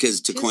from?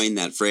 Because to coin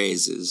that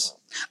phrase is.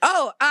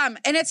 Oh, and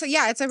it's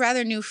a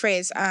rather new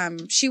phrase.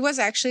 She was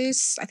actually,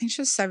 I think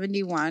she was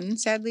 71,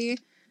 sadly.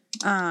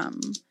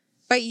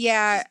 But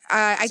yeah,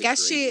 I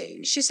guess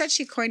she said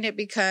she coined it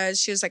because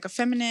she was like a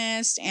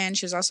feminist and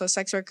she was also a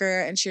sex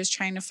worker and she was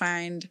trying to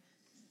find,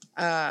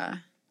 I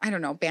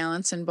don't know,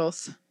 balance in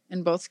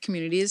both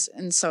communities.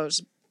 And so,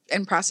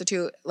 and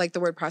prostitute, like the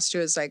word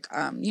prostitute is like,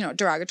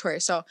 derogatory.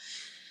 So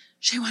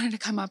she wanted to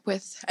come up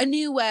with a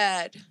new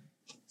word.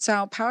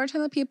 So power to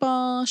the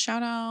people.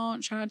 Shout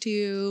out to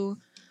you.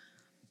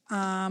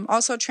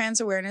 Also,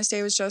 Trans Awareness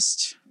Day was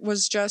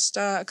just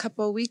a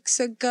couple of weeks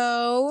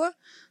ago.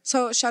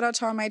 So shout out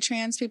to all my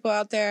trans people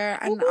out there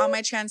and all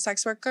my trans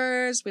sex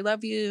workers. We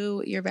love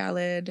you. You're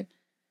valid.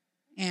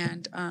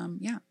 And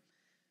yeah.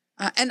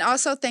 And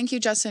also thank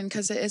you, Justin,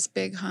 because it is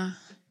big, huh?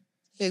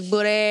 Big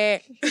booty.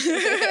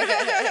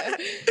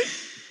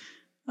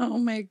 Oh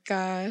my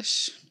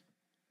gosh.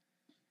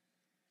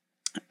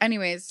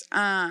 Anyways,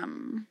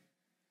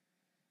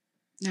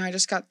 Now I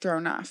just got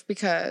thrown off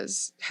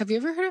because have you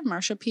ever heard of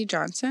Marsha P.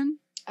 Johnson?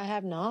 I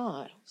have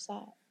not. What's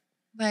that?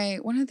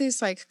 Like one of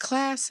these like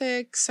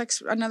classic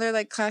sex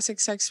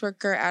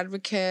worker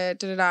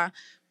advocate,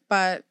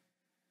 but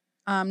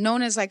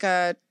known as like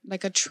a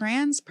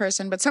trans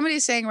person. But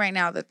somebody's saying right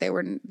now that they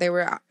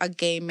were a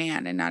gay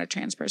man and not a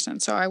trans person.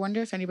 So I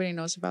wonder if anybody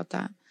knows about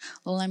that.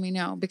 Let me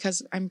know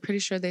because I'm pretty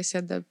sure they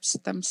said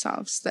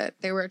themselves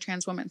that they were a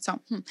trans woman.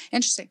 So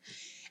interesting.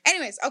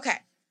 Anyways, okay.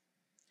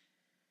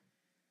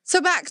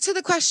 So back to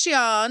the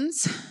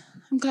questions.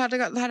 I'm glad I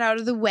got that out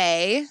of the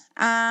way.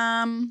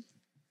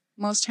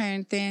 Most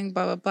hiring thing,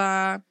 blah, blah,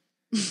 blah.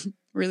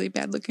 Really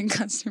bad looking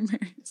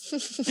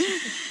customers.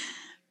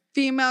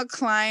 Female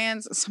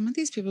clients. Some of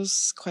these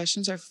people's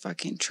questions are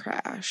fucking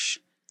trash.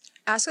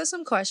 Ask us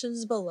some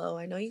questions below.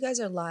 I know you guys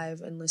are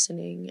live and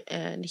listening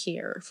and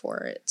here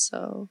for it.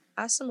 So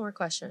ask some more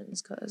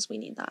questions because we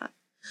need that.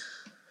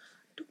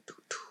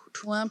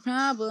 What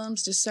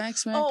problems do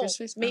sex workers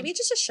face? Maybe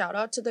just a shout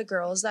out to the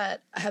girls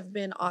that have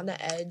been on the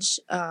edge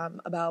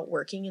about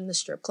working in the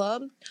strip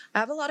club. I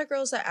have a lot of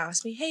girls that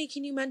ask me, "Hey,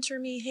 can you mentor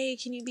me? Hey,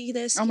 can you be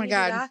this? Oh my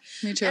God, that?"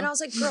 me too. And I was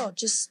like, "Girl,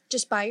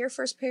 just buy your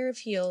first pair of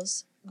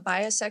heels,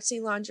 buy a sexy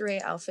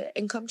lingerie outfit,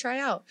 and come try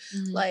out.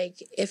 Mhm.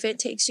 Like, if it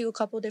takes you a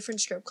couple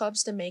different strip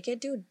clubs to make it,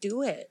 dude,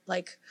 do it.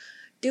 Like,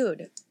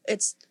 dude,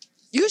 it's."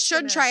 You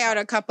should try out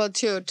a couple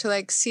too to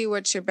like see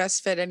what's your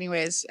best fit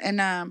anyways.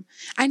 And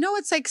I know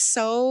it's like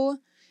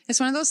it's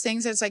one of those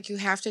things that's like you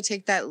have to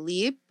take that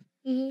leap,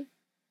 Mm-hmm.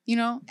 you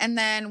know? And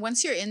then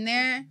once you're in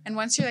there and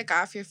once you're like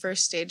off your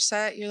first stage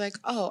set, you're like,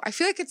 oh, I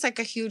feel like it's like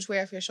a huge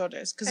weight off your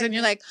shoulders. Cause then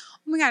you're like,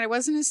 oh my God, it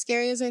wasn't as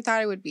scary as I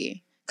thought it would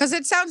be. Cause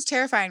it sounds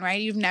terrifying,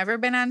 right? You've never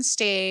been on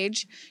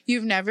stage.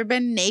 You've never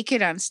been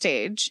naked on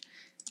stage,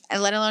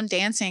 and let alone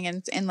dancing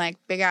in like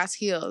big ass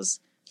heels.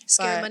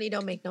 Scary money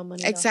don't make no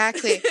money.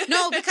 Exactly.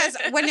 No, because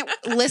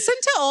listen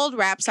to old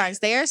rap songs,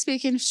 they are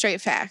speaking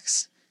straight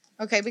facts.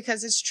 Okay,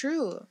 because it's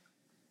true.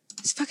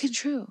 It's fucking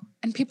true.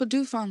 And people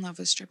do fall in love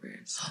with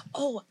strippers.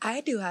 Oh,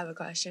 I do have a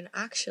question,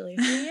 actually.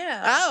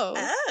 Yeah.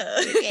 Oh.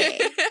 Okay.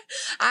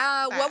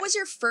 What was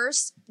your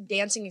first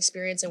dancing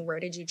experience and where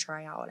did you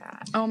try out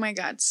at? Oh my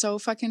God, so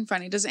fucking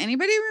funny. Does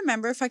anybody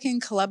remember fucking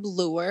Club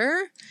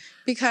Lure?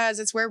 Because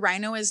it's where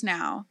Rhino is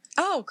now.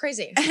 Oh,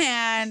 crazy.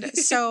 And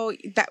so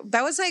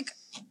that was like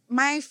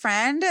my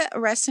friend,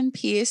 rest in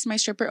peace, my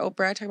stripper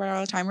Oprah, I talk about her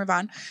all the time,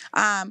 Ravon.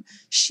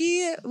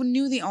 She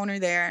knew the owner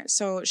there.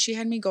 So she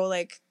had me go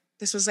like,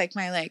 this was like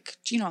my like,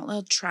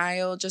 little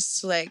trial just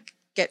to like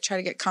try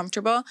to get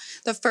comfortable.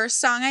 The first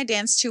song I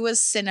danced to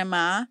was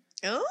Cinema.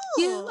 Oh.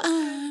 You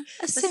are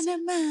a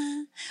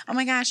cinema. Oh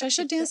my gosh, I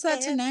should dance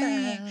that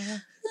tonight.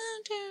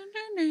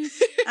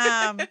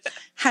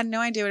 Had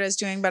no idea what I was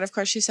doing, but of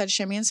course she said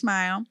shimmy and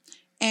smile.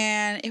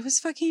 And it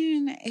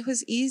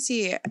was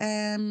easy.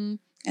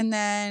 And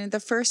then the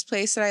first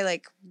place that I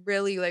like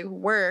really like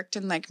worked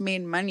and like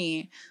made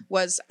money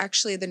was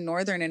actually the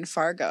Northern in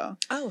Fargo.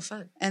 Oh,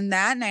 fun. And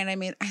that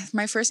night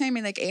my first night I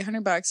made like $800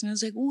 and I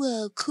was like,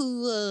 whoa,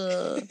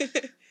 cool.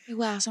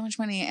 Wow, so much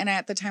money. And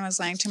at the time I was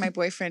lying to my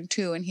boyfriend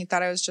too. And he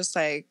thought I was just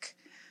like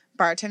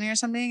bartending or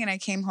something. And I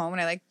came home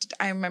and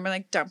I remember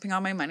like dumping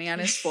all my money on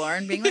his floor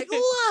and being like,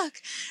 look.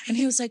 And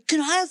he was like, can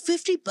I have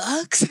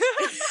 $50?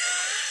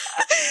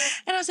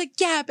 And I was like,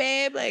 yeah,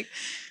 babe. Like,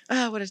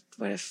 oh, what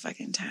a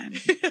fucking time.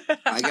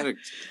 I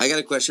got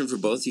a question for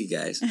both of you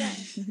guys.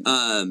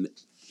 And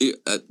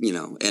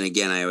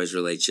again, I always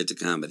relate shit to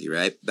comedy,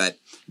 right? But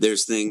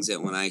there's things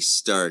that when I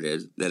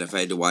started, that if I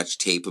had to watch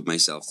tape of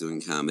myself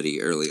doing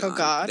comedy early on,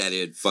 God. that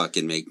it'd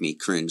fucking make me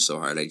cringe so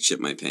hard I'd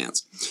shit my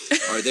pants.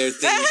 Are there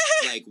things,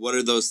 like, what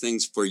are those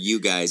things for you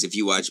guys? If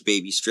you watch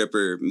Baby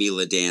Stripper,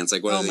 Mila dance,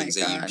 like, what are the things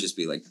that you'd just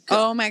be like,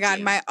 oh my God,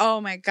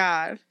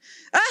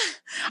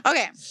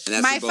 okay,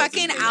 my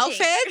fucking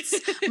outfits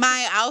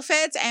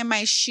and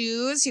my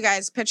shoes. You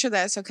guys picture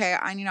this, okay?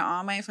 I need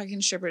all my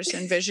fucking strippers to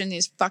envision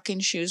these fucking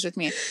shoes with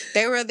me.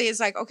 They were these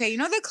like, okay,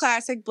 the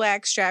classic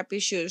black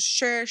strappy shoes.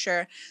 Sure.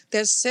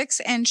 There's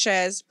 6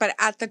 inches, but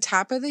at the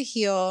top of the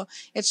heel,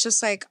 it's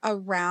just like a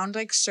round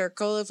like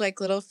circle of like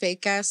little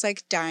fake ass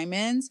like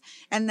diamonds.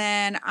 And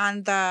then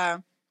on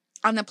the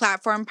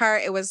platform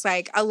part, it was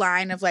like a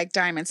line of like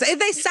diamonds.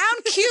 They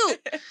sound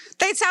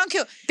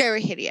cute. They were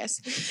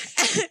hideous.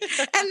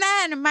 And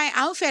then my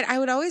outfit, I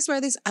would always wear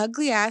these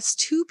ugly ass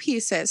 2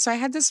 pieces. So I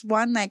had this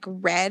one like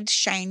red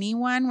shiny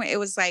one where it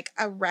was like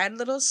a red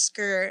little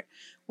skirt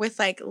with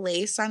like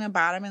lace on the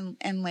bottom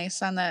and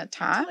lace on the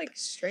top. Like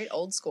straight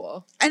old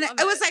school. And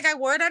it was like I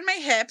wore it on my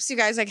hips, you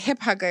guys, like hip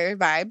hugger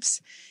vibes.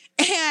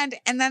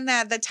 And then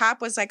the top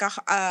was like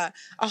a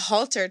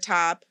halter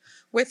top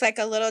with like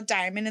a little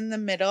diamond in the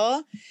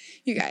middle.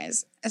 You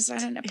guys, is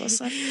that a nipple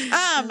slip?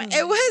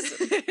 It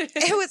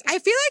was, I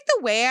feel like the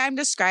way I'm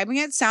describing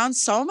it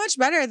sounds so much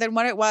better than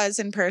what it was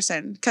in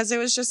person. Cause it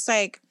was just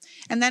like,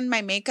 and then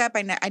my makeup,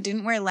 I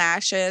didn't wear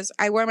lashes.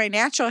 I wore my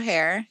natural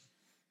hair.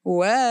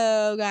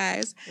 Whoa,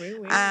 guys.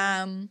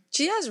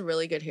 She has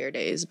really good hair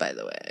days, by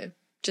the way.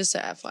 Just to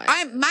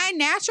FYI. My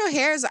natural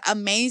hair is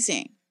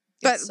amazing.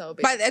 But it's so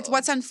but it's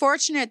what's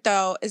unfortunate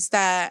though is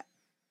that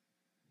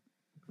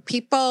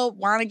people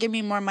want to give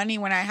me more money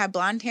when I have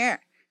blonde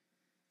hair.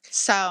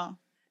 So,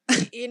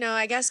 you know,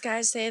 I guess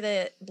guys say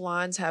that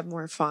blondes have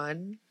more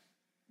fun.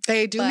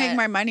 They do make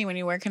more money when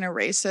you work in a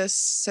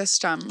racist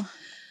system.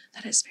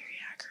 That is very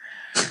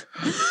accurate.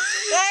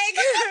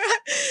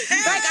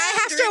 like I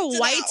have to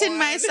whiten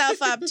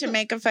myself up to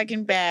make a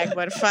fucking bag,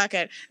 but fuck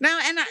it. No,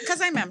 and because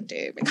I'm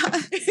empty.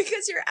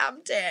 Because you're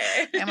empty.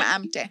 I'm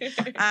empty.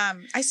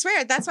 I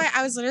swear, that's why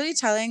I was literally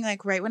telling,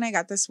 like, right when I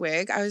got this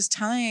wig, I was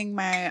telling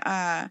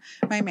my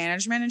my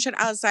management and shit,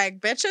 I was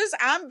like, bitches,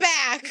 I'm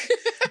back.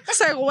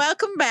 It's like,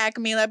 welcome back,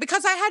 Mila.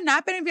 Because I had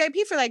not been in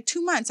VIP for like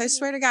 2 months. I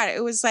swear to God.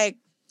 It was like,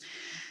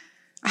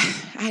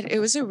 it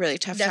was a really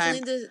tough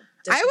time.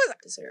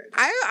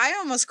 I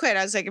almost quit.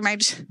 I was like, am I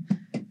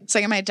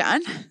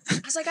done?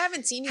 I was like, I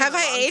haven't seen you. Have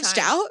I aged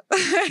out?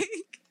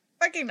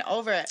 Fucking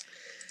over it.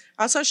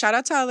 Also, shout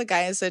out to all the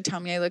guys that tell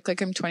me I look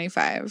like I'm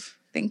 25.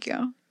 Thank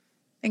you.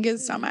 Thank you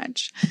so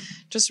much.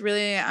 Just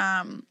really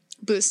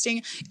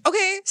boosting.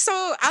 Okay,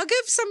 so I'll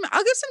give some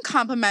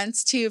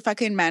compliments to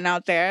fucking men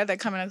out there that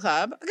come in a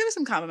club. I'll give you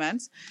some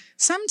compliments.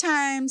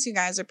 Sometimes you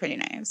guys are pretty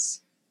nice.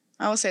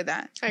 I will say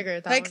that. I agree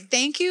with that. Like,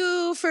 thank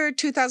you for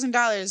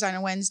 $2,000 on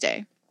a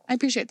Wednesday. I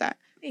appreciate that.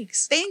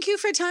 Thanks. Thank you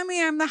for telling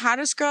me I'm the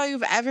hottest girl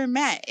you've ever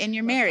met and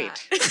you're married.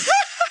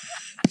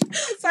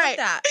 Right.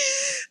 That.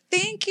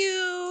 Thank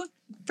you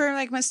for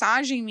like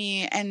massaging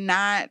me and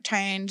not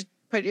trying to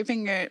put your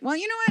finger. Well,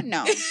 you know what? No.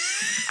 I'm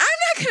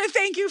not going to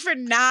thank you for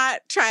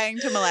not trying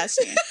to molest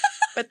me.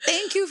 But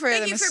thank you for the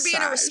massage. Thank you for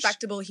being a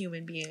respectable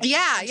human being.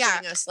 Yeah.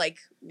 Treating us like.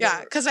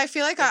 Yeah, because I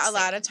feel like a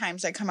lot of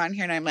times I come on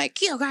here and I'm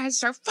like, you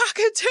guys are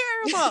fucking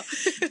terrible.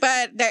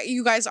 But that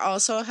you guys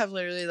also have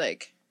literally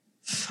like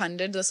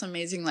funded this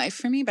amazing life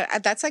for me.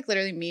 But that's like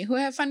literally me who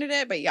have funded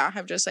it. But y'all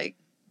have just like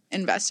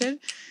invested,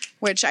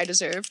 which I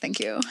deserve. Thank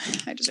you.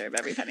 I deserve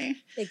every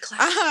penny. Big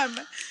clap.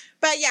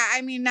 But yeah,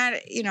 I mean, not,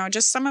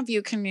 just some of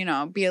you can,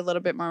 be a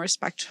little bit more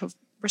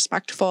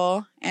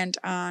respectful and,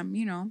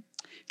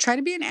 try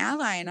to be an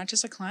ally, not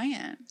just a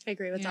client. I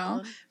agree with that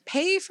one.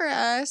 Pay for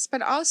us,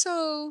 but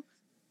also,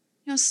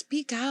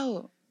 speak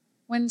out.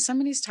 When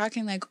somebody's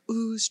talking like,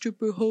 ooh,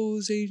 stripper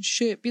hoes ain't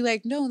shit, be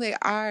like, no, they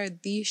are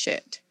the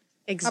shit.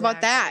 Exactly. How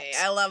about that?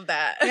 I love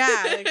that.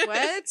 Yeah, like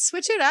what?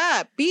 Switch it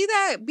up. Be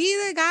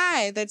the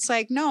guy that's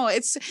like, no,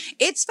 it's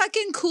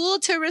fucking cool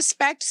to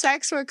respect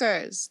sex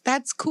workers.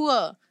 That's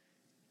cool.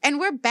 And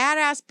we're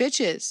badass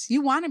bitches.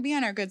 You want to be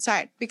on our good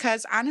side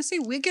because honestly,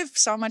 we give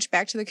so much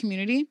back to the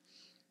community.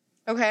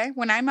 Okay?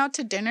 When I'm out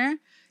to dinner,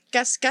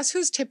 guess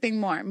who's tipping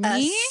more?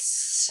 Me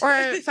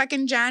or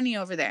fucking Johnny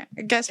over there?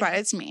 Guess what?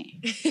 It's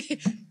me.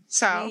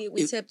 So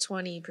we tip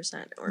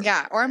 20% or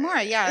or more.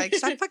 Yeah, like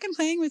stop fucking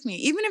playing with me.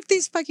 Even if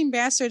these fucking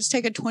bastards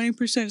take a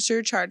 20%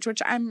 surcharge,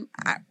 which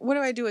what do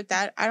I do with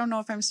that? I don't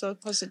know if I'm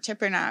supposed to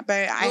tip or not,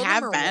 but I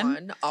have been.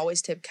 One,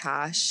 always tip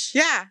cash.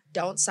 Yeah.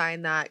 Don't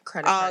sign that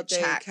credit card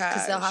check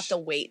because they'll have to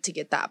wait to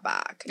get that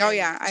back. Oh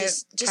yeah,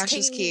 just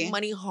taking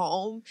money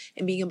home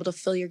and being able to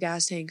fill your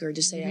gas tank or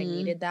just say I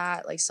needed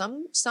that. Like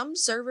some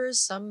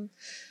servers,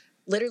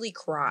 literally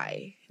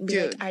cry and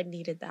be like, I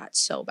needed that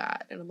so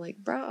bad. And I'm like,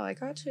 bro, I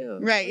got you.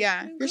 Right,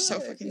 yeah. You're so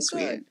fucking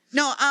sweet. Good.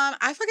 No,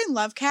 I fucking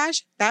love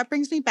cash. That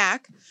brings me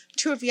back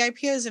to a VIP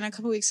I was in a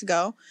couple weeks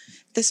ago.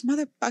 This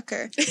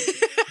motherfucker.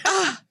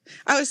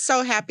 I was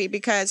so happy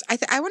because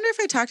I wonder if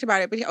I talked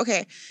about it, but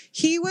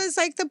he was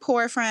like the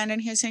poor friend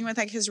and he was sitting with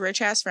like his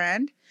rich ass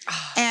friend.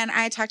 And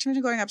I talked him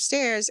into going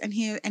upstairs and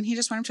he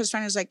just went up to his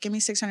friend and was like, give me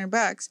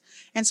 $600.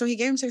 And so he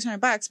gave him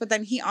 $600, but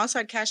then he also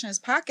had cash in his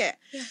pocket.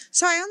 Yeah.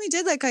 So I only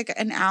did like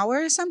an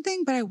hour or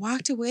something, but I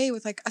walked away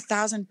with like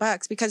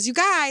 $1,000 because you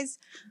guys,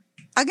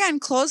 again,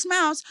 closed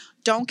mouths,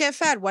 don't get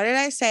fed. What did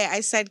I say?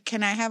 I said,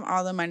 can I have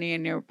all the money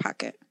in your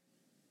pocket?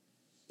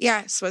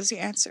 Yes, was the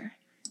answer.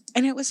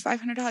 And it was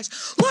 $500.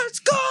 Let's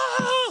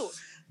go!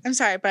 I'm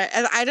sorry, but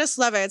I just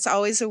love it. It's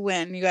always a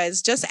win. You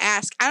guys just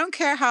ask. I don't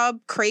care how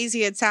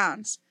crazy it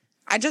sounds.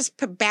 I just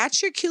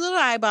batch your cute little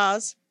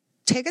eyeballs,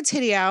 take a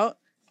titty out,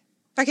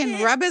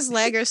 fucking rub his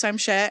leg or some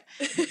shit.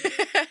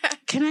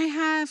 Can I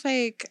have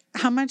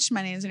how much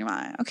money is in your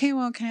wallet? Okay,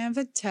 well, can I have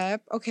a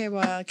tip? Okay,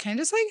 well, can I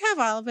just have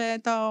all of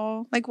it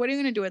though? Like, what are you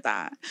going to do with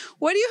that?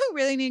 What do you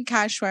really need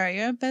cash for?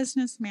 You're a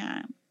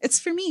businessman. It's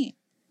for me.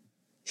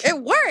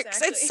 It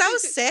works. Exactly. It's so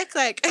sick.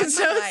 It's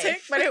so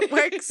sick, but it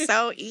works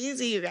so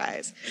easy, you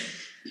guys.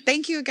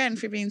 Thank you again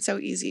for being so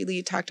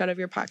easily talked out of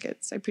your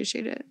pockets. I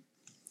appreciate it.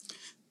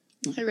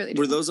 I really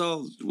do.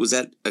 Was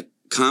that a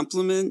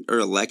compliment or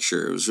a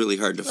lecture? It was really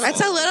hard to follow.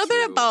 It's a little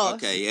bit of both.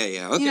 Okay,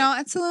 yeah. Okay.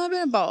 It's a little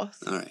bit of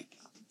both. All right.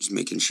 Just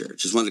making sure.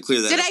 Just wanted to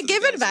clear that up. Did I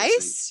give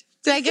advice?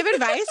 Did I give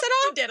advice at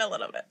all? You did a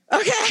little bit.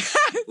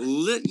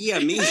 Okay. Yeah,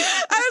 me. I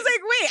was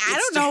like, wait, I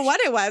don't know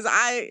what it was.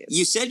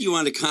 You said you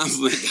wanted to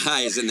compliment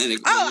guys, and then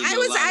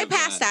I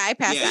passed that. I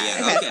passed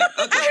that.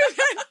 Okay.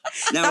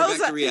 Now we're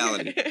back to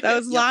reality. That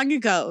was long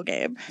ago,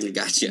 Gabe.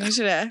 Gotcha. You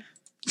should have.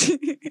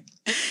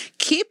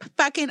 Keep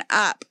fucking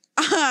up.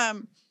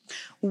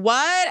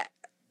 What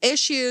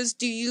issues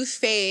do you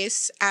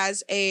face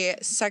as a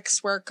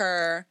sex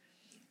worker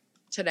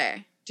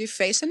today? Do you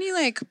face any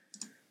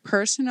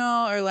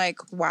personal or like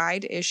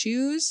wide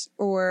issues,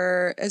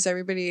 or is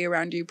everybody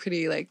around you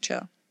pretty like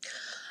chill?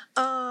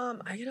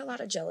 I get a lot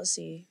of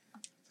jealousy.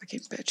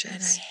 Fucking bitches.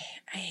 And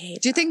I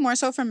hate Do you think more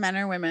so from men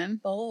or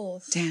women?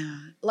 both?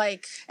 Damn.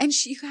 Like, and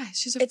you guys,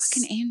 she's a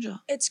fucking angel.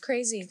 It's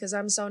crazy because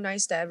I'm so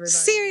nice to everybody.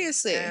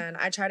 Seriously. And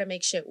I try to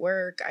make shit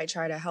work. I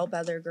try to help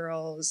other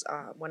girls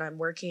when I'm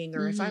working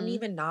or if I'm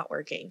even not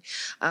working.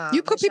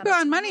 You put people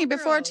on money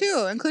before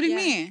too, including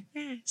me.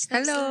 Yeah,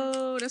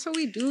 hello. That's what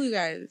we do, you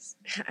guys.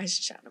 I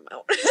should shout them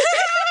out.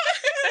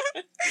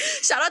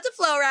 Shout out to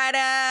Flow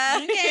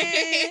Rider.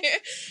 Okay.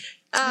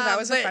 That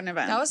was a fun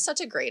event. That was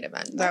such a great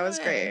event. That was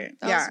great.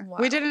 That was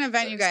we did an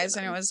event, you guys,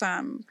 and it was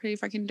pretty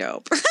fucking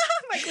dope.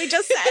 Like we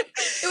just said.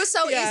 It was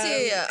so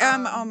easy.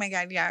 Oh my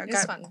God, yeah. It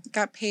was fun.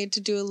 Got paid to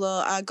do a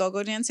little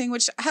go-go dancing,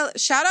 which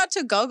shout out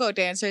to go-go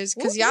dancers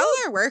because y'all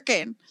are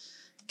working.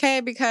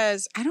 Okay,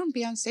 because I don't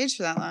be on stage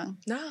for that long.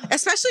 No.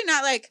 Especially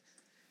not like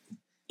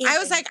I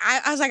was like,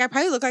 I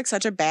probably look like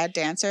such a bad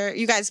dancer.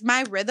 You guys,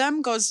 my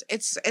rhythm goes,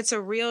 it's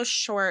a real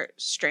short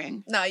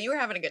string. No, you were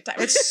having a good time.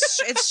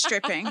 It's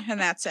stripping, and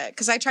that's it.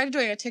 Because I tried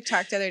doing a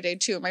TikTok the other day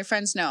too. My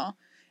friends know.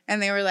 And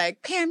they were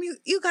like, Pam,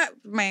 you got,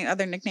 my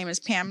other nickname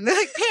is Pam. They're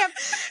like, Pam,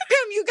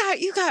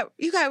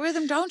 you got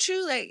rhythm, don't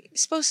you? Like, you're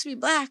supposed to be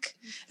black.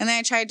 And then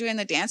I tried doing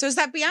the dance. It was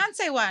that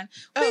Beyonce one.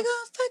 We gonna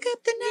fuck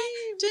up the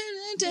night. Dun,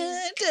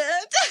 dun,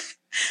 dun, dun.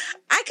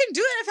 I can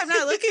do it if I'm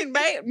not looking,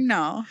 right?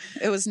 No,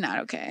 it was not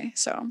okay.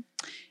 So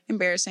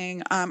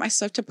embarrassing. I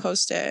still have to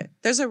post it.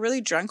 There's a really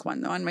drunk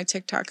one though on my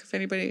TikTok. If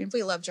anybody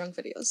we love drunk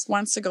videos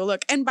wants to go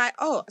look. And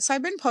so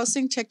I've been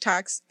posting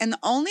TikToks, and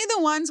only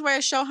the ones where I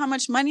show how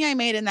much money I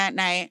made in that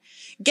night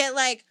get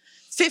like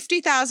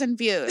 50,000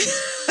 views.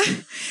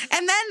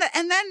 and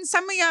then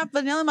some of y'all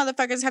vanilla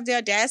motherfuckers have the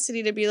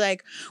audacity to be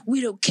like,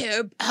 we don't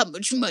care how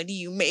much money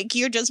you make.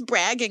 You're just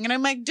bragging. And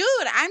I'm like, dude,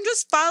 I'm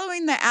just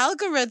following the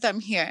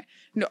algorithm here.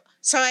 No.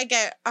 So I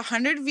get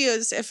 100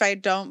 views if I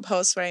don't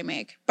post what I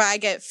make, but I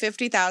get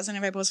 50,000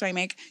 if I post what I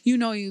make. You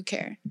know you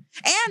care.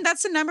 And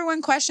that's the number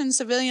one question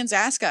civilians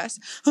ask us.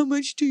 How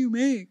much do you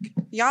make?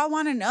 Y'all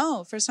want to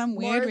know for some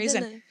weird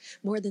reason.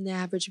 More than the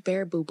average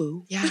bear,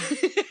 boo-boo. Yeah.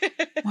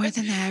 More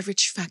than the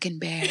average fucking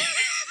bear.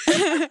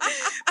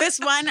 This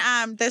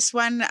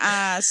one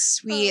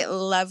sweet,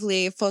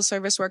 lovely full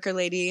service worker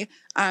lady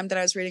that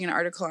I was reading an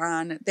article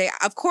on.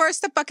 Of course,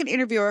 the fucking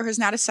interviewer, who's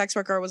not a sex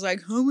worker, was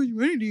like, "How much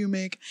money do you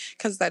make?"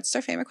 Because that's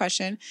their favorite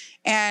question.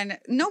 And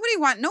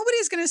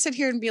nobody's gonna sit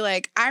here and be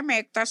like, "I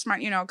make that's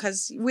smart,"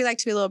 because we like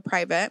to be a little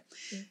private.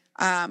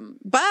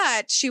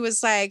 But she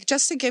was like,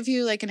 just to give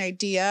you like an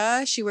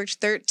idea, she worked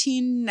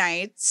 13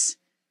 nights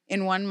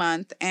in 1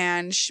 month,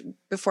 and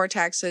before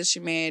taxes, she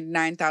made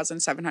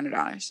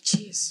 $9,700.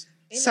 Jeez.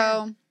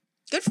 So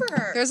good for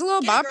her. There's a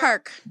little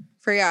ballpark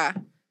for 9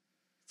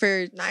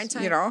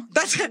 times.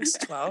 That's times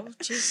 12.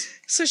 Jeez.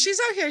 So she's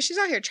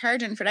out here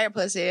charging for that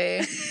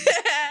pussy.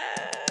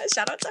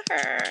 Shout out to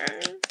her.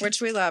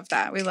 Which we love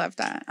that. We love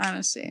that,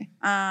 honestly.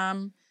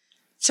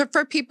 So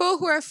for people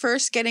who are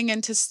first getting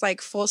into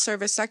like full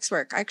service sex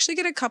work, I actually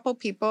get a couple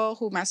people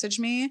who message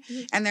me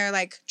and they're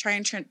like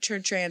trying to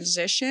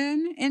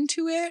transition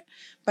into it,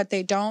 but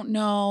they don't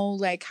know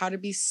like how to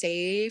be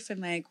safe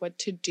and like what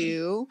to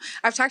do.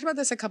 I've talked about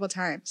this a couple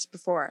times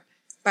before,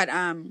 but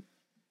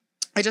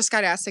I just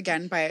got asked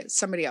again by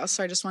somebody else,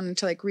 so I just wanted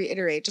to like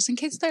reiterate, just in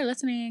case they're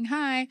listening.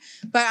 Hi,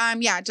 but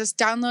just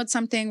download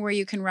something where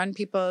you can run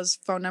people's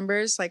phone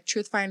numbers, like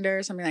Truthfinder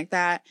or something like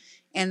that,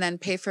 and then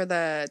pay for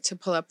to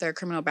pull up their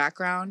criminal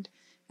background.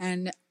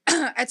 And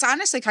it's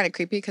honestly kind of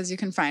creepy because you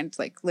can find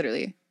like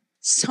literally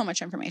so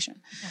much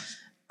information,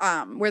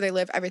 where they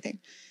live, everything.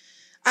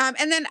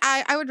 And then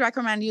I would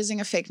recommend using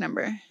a fake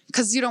number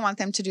because you don't want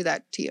them to do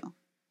that to you.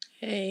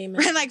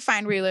 Amen. And like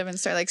find where you live and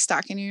start like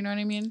stalking you, you know what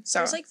I mean? So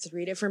there's like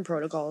 3 different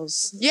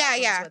protocols.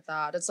 Yeah. With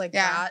that. It's like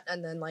that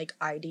and then like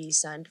ID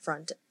send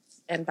front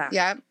and back.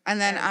 Yeah.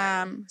 And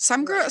then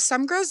some girls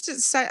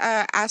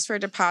ask for a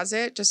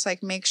deposit, just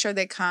like make sure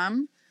they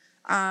come.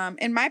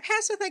 In my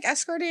past with like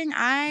escorting,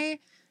 I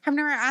have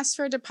never asked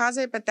for a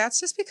deposit, but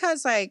that's just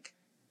because like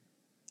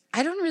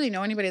I don't really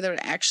know anybody that would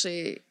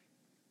actually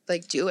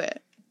like do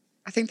it.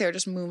 I think they would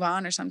just move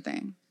on or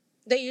something.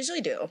 They usually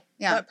do.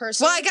 Yeah. But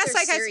personally, well, I guess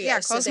like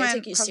serious, they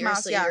take you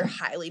seriously. Yeah. You're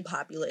highly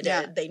populated.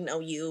 Yeah. They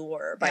know you,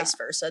 or vice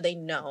versa. They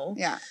know.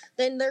 Yeah.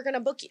 Then they're gonna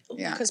book you.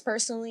 Yeah. Because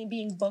personally,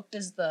 being booked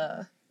is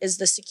the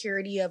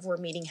security of we're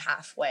meeting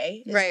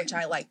halfway. Right. Which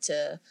I like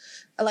to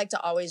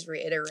always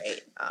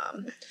reiterate.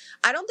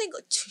 I don't think.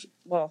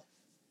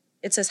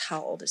 It says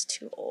how old is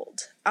too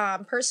old.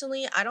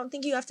 Personally, I don't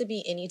think you have to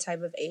be any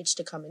type of age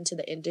to come into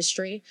the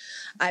industry.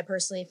 I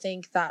personally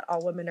think that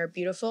all women are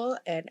beautiful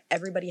and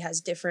everybody has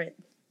different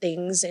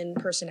things and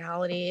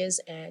personalities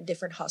and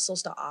different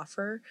hustles to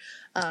offer.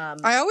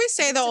 I always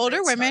say the older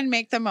women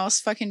make the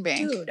most fucking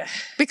bank. Dude.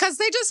 Because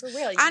they just, For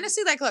real,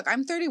 honestly, like, look,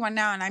 I'm 31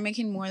 now and I'm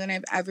making more than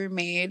I've ever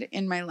made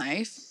in my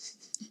life.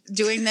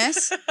 doing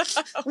this.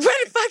 What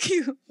the fuck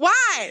you?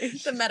 Why?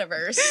 The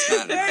metaverse.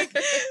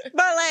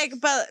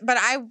 but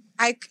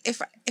I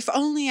if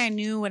only I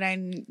knew what I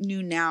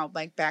knew now,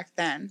 like back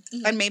then,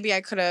 and maybe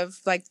I could have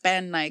like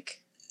been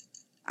like,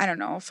 I don't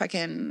know,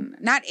 fucking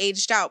not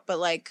aged out, but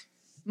like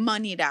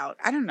moneyed out.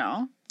 I don't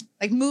know.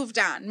 Like moved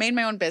on, made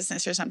my own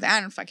business or something.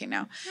 I don't fucking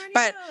know.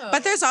 But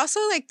there's also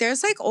like,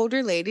 there's like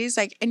older ladies,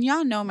 like, and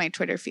y'all know my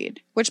Twitter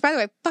feed, which by the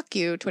way, fuck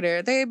you,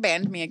 Twitter. They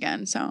banned me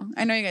again. So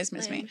I know you guys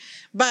miss me.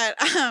 But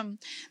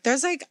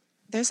there's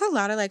a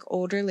lot of like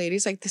older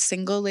ladies, like the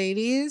single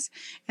ladies,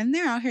 and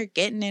they're out here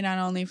getting it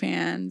on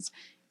OnlyFans.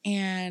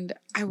 And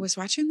I was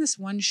watching this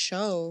one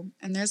show,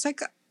 and there's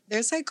like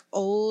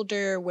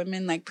older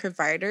women like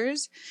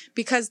providers,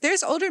 because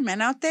there's older men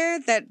out there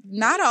that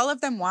not all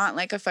of them want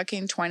like a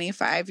fucking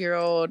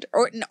 25-year-old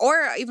or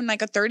even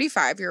like a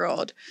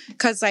 35-year-old,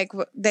 because like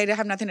they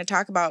have nothing to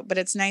talk about. But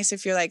it's nice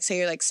if you're like, say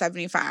you're like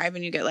 75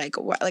 and you get like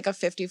a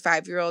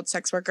 55-year-old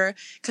sex worker,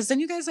 because then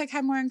you guys like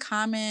have more in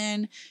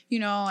common, you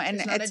know. And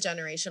it's not a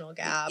generational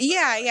gap.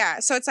 Yeah.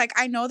 So it's like,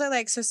 I know that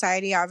like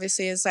society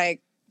obviously is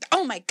like,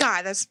 oh my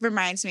God, this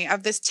reminds me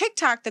of this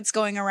TikTok that's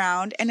going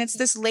around. And it's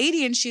this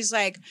lady, and she's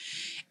like,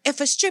 if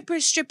a stripper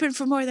is stripping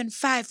for more than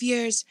 5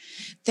 years,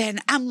 then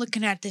I'm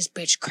looking at this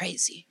bitch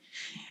crazy.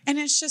 And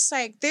it's just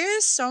like,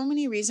 there's so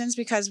many reasons,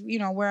 because, you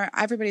know,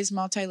 everybody's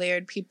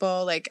multi-layered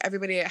people. Like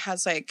everybody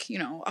has like, you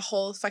know, a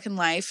whole fucking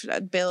life,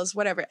 bills,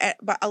 whatever.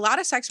 But a lot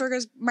of sex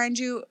workers, mind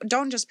you,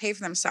 don't just pay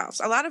for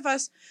themselves. A lot of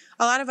us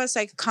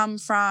like come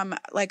from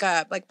like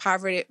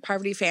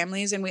poverty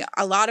families, and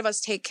a lot of us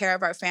take care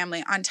of our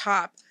family on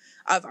top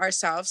of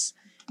ourselves.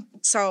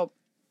 So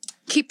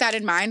keep that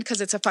in mind,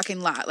 because it's a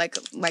fucking lot, like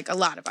a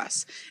lot of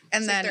us.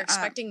 And then they're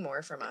expecting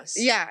more from us.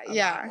 Yeah.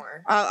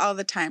 All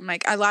the time.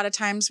 Like a lot of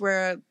times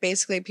we're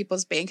basically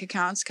people's bank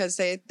accounts, because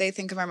they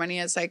think of our money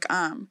as like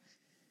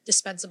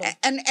dispensable.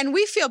 And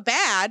we feel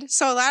bad.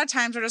 So a lot of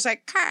times we're just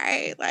like,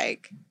 okay,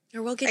 like,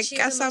 or we'll get you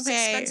the most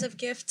expensive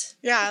gift.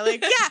 Yeah,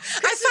 like, yeah.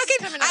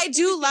 I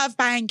do love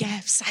buying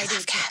gifts. I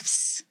love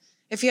gifts.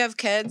 If you have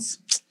kids,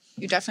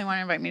 you definitely want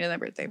to invite me to the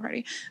birthday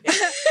party. I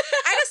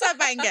just love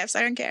buying gifts.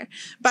 I don't care.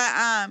 But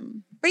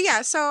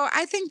yeah, so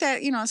I think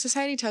that, you know,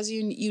 society tells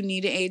you you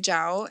need to age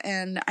out.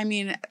 And I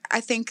mean, I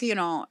think you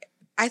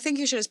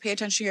should just pay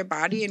attention to your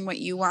body and what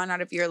you want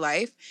out of your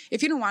life.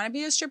 If you don't want to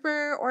be a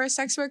stripper or a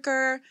sex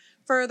worker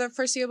for the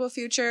foreseeable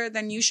future,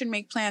 then you should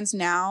make plans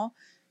now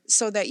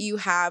so that you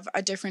have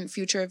a different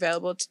future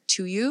available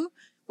to you.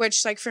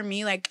 Which, like, for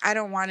me, like, I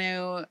don't want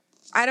to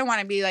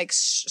be like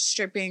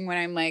stripping when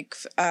I'm like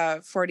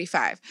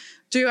 45.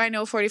 Do I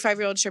know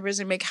 45-year-old strippers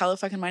and make hella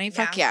fucking money?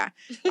 Fuck yeah.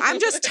 I'm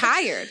just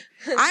tired.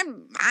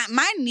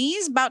 My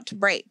knee's about to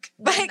break.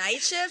 The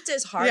night shift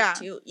is hard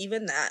too.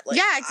 Even that. Like,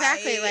 yeah,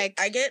 exactly.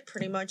 I get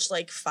pretty much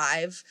like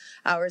 5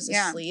 hours of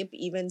sleep,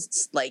 even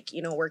like,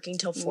 you know, working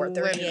till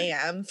 4:30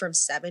 a.m. from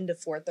 7 to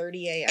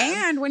 4:30 a.m.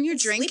 And when you're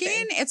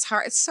drinking, it's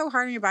hard. It's so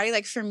hard on your body.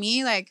 Like for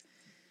me,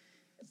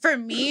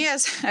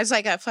 as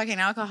like a fucking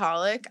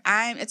alcoholic,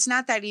 it's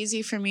not that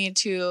easy for me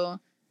to,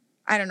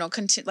 I don't know,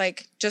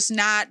 just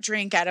not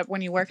drink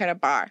when you work at a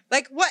bar.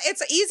 Like, what?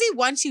 It's easy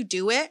once you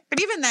do it,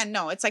 but even then,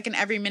 no, it's like an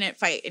every minute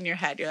fight in your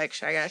head. You're like,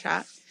 should I get a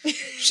shot?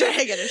 Should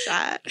I get a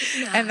shot?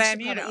 Nah, and then,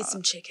 you know, eat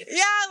some chicken.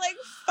 Yeah, like,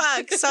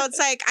 fuck. So it's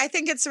like, I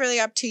think it's really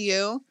up to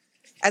you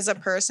as a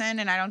person,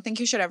 and I don't think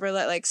you should ever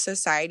let like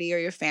society or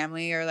your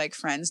family or like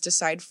friends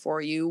decide for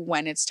you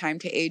when it's time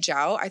to age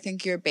out. I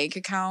think your bank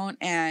account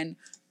and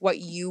what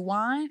you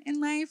want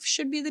in life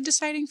should be the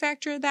deciding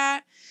factor of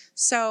that.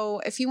 So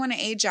if you want to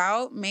age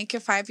out, make a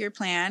 5-year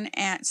plan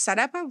and set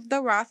up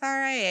the Roth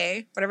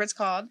IRA, whatever it's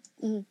called.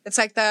 Mm-hmm. It's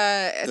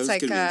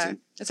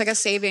like a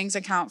savings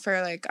account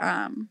for like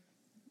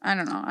I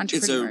don't know,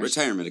 entrepreneurs. It's a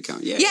retirement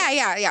account.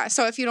 Yeah.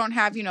 So if you don't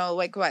have, you know,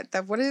 like what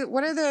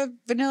are the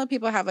vanilla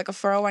people have, like a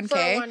 401k?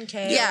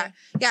 401k.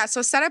 Yeah.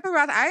 So set up a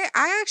Roth.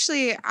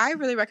 I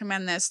really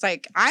recommend this.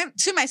 Like, I'm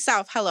to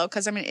myself,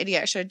 because I'm an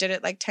idiot. I should have did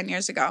it like 10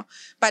 years ago.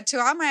 But to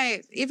all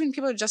even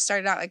people who just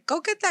started out, like,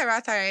 go get that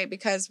Roth IRA,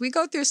 because we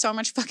go through so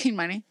much fucking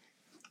money.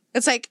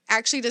 It's like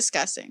actually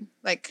disgusting.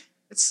 Like,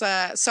 it's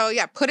so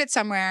yeah, put it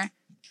somewhere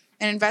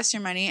and invest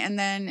your money, and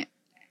then,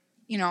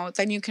 you know,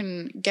 then you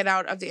can get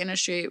out of the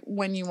industry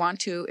when you want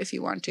to, if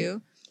you want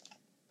to.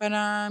 But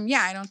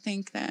yeah, I don't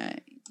think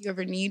that you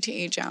ever need to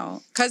age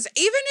out. Because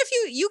even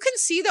if you can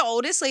see the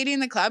oldest lady in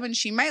the club, and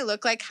she might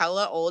look like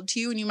hella old to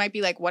you, and you might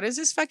be like, what is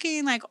this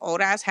fucking like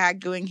old ass hag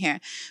doing here?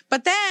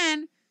 But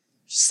then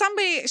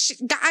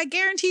I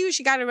guarantee you,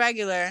 she got a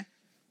regular,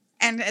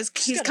 and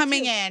he's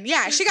coming in.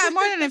 Yeah, she got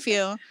more than a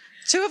few.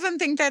 2 of them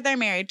think that they're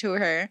married to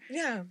her.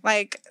 Yeah.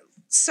 Like,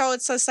 so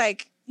it's just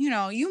like, you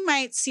know, you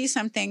might see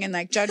something and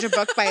like judge a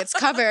book by its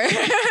cover.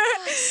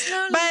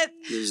 But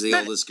there's the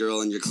oldest girl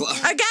in your club.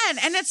 Again,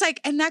 and it's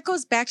like, and that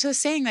goes back to the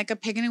saying, like, a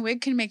pig in a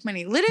wig can make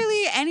money.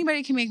 Literally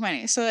anybody can make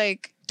money. So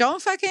like,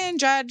 don't fucking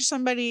judge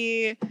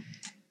somebody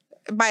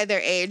by their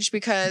age,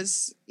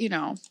 because, you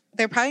know,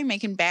 they're probably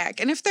making back.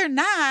 And if they're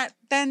not,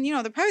 then, you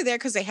know, they're probably there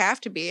because they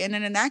have to be. And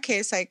then in that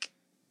case, like,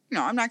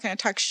 I'm not going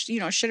to talk,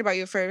 shit about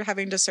you for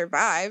having to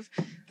survive.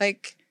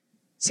 Like,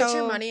 so get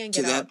your money and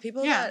get out.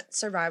 People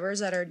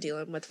survivors that are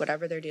dealing with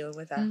whatever they're dealing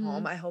with at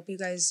home, I hope you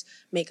guys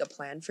make a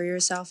plan for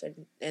yourself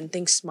and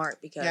think smart,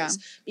 because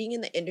being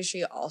in the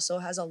industry also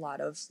has a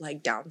lot of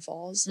like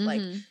downfalls,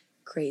 like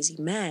crazy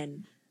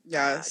men,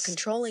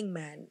 controlling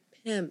men,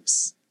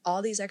 pimps,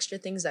 all these extra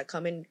things that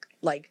come in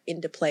like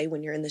into play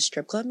when you're in the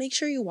strip club. Make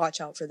sure you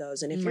watch out for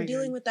those. And if you're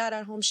dealing with that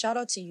at home, shout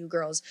out to you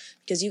girls,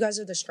 because you guys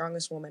are the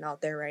strongest women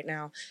out there right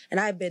now. And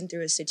I've been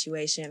through a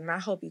situation, and I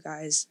hope you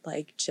guys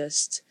like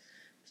just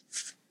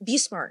be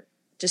smart.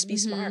 Just be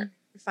smart.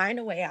 Find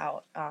a way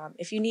out.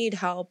 If you need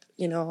help,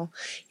 y'all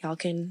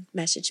can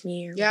message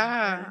me.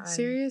 Or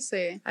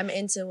seriously. I'm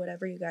into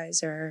whatever you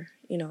guys are,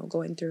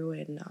 going through.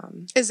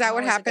 And is that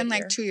what happened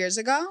like 2 years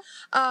ago?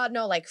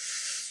 No, like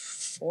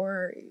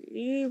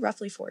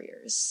roughly 4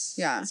 years.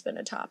 Yeah, it's been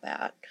a top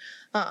at.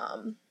 Do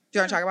you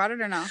want to talk about it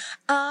or no?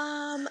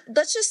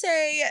 Let's just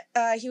say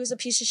he was a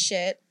piece of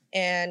shit.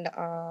 And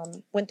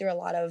went through a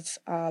lot of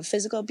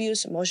physical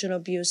abuse, emotional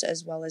abuse,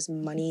 as well as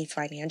money,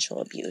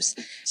 financial abuse.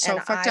 So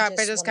and fucked up.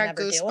 I just got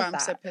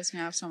goosebumps. It pissed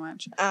me off so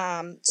much.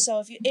 So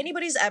if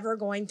anybody's ever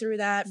going through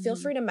that, feel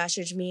free to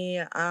message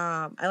me.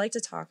 I like to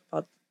talk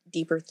about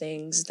deeper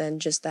things than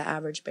just the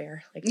average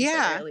bear, like you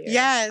said earlier.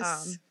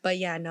 Yes. But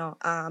yeah, no.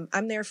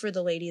 I'm there for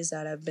the ladies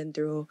that have been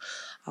through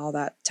all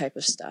that type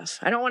of stuff.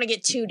 I don't want to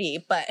get too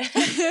deep, but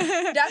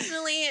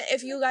definitely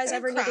if you guys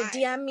ever need to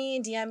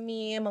DM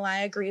me,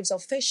 Malaya Greaves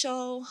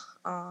Official.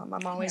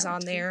 I'm always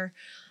on there.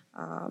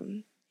 I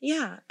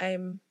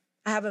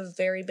have a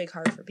very big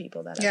heart for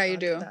people that have gone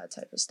through that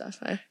type of stuff.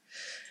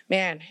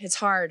 Man, it's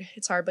hard.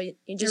 It's hard, but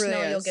you just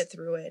know you'll get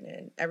through it,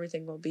 and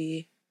everything will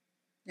be.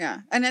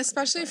 Yeah. And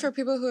especially for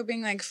people who are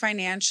being like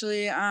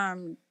financially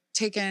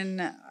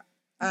taken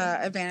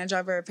advantage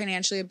of or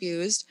financially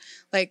abused,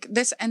 like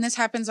this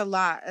happens a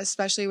lot,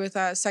 especially with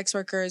sex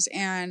workers,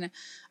 and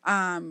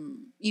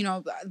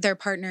their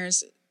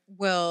partners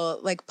will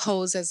like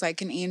pose as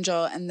like an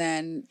angel and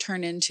then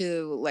turn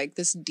into like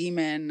this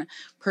demon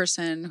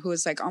person who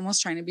is like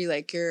almost trying to be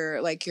like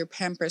your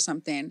pimp or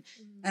something.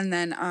 And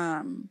then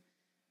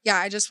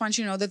I just want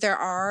you to know that there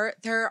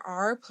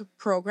are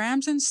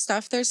programs and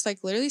stuff. There's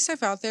like literally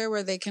stuff out there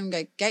where they can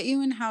like get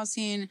you in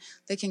housing,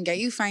 they can get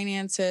you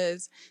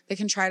finances, they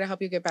can try to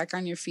help you get back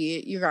on your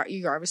feet. You're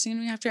obviously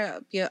going to have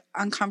to be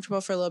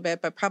uncomfortable for a little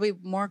bit, but probably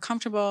more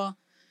comfortable,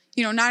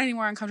 not any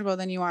more uncomfortable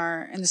than you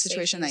are in the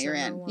situation that you're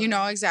in.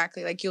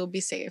 Exactly. Like you'll be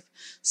safe.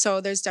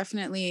 So there's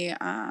definitely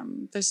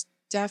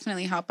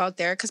help out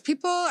there, because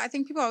I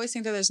think people always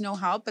think that there's no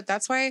help, but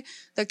that's why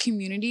the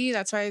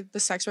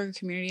sex worker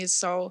community is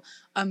so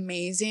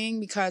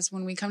amazing, because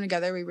when we come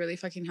together, we really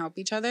fucking help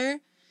each other.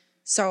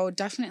 So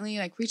definitely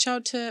like reach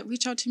out to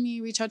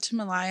me, reach out to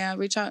Malaya,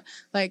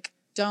 like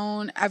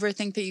don't ever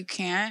think that you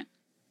can't,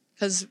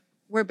 because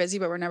we're busy,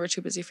 but we're never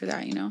too busy for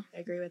that, I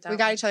agree with that. We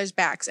got each other's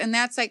backs. And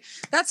that's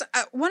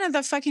one of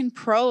the fucking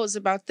pros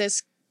about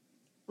this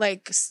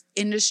like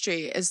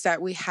industry, is that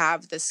we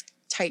have this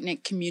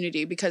tight-knit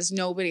community, because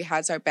nobody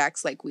has our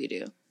backs like we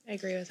do. I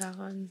agree with that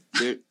one.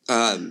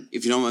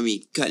 If you don't mind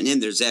me cutting in,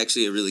 there's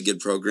actually a really good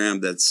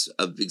program that's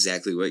of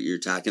exactly what you're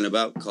talking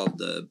about, called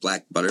the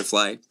Black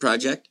Butterfly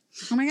Project.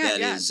 Oh my God,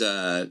 That is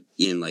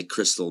in like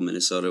Crystal,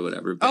 Minnesota,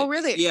 whatever. But, oh,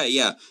 really?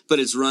 Yeah. But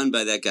it's run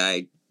by that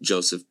guy,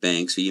 Joseph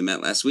Banks, who you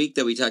met last week,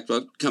 that we talked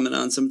about coming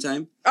on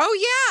sometime.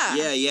 Oh,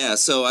 yeah. Yeah.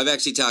 So I've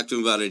actually talked to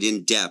him about it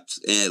in depth,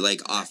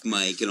 like off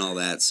mic and all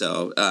that.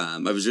 So I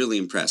was really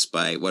impressed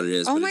by what it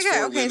is. Oh, my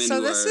God. Okay, so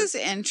this is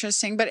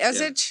interesting. But is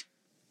it...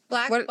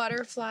 Black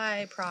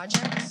Butterfly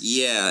Project?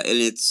 Yeah, and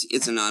it's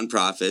a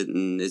nonprofit,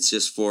 and it's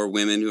just for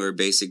women who are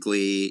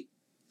basically,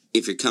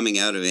 if you're coming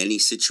out of any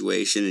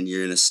situation and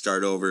you're in a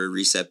start over,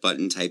 reset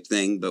button type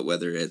thing, but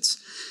whether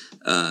it's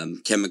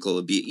chemical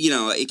abuse,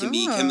 it can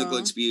be chemical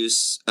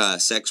abuse,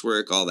 sex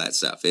work, all that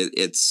stuff.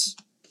 This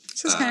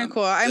is kind of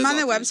cool. I'm on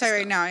the website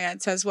right now. Yeah,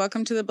 it says,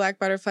 "Welcome to the Black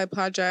Butterfly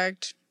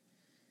Project."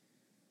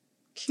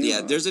 Cute.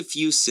 Yeah, there's a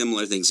few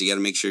similar things. You got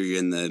to make sure you're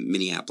in the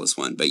Minneapolis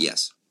one, but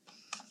yes.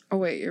 Oh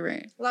wait, you're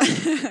right.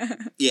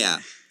 Yeah,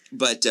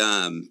 but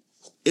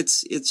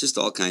it's just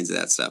all kinds of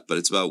that stuff. But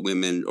it's about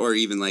women, or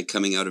even like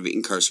coming out of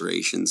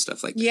incarceration,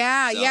 stuff like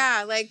that.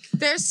 Yeah. Like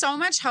there's so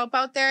much help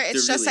out there.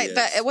 It's just really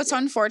like what's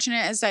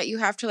unfortunate is that you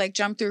have to like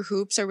jump through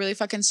hoops or really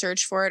fucking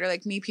search for it, or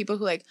like meet people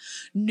who like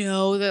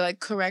know the like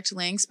correct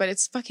links. But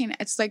it's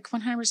like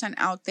 100%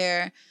 out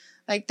there.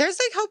 Like there's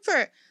help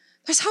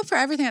for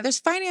everything. There's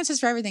finances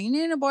for everything. You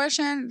need an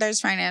abortion, there's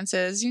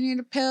finances. You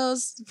need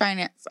pills,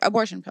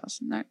 abortion pills,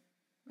 not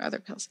other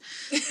pills,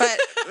 but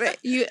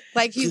you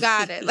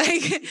got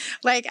it.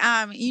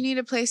 You need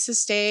a place to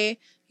stay,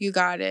 you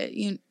got it.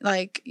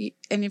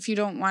 And if you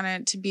don't want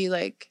it to be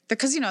like,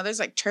 because there's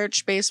like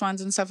church-based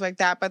ones and stuff like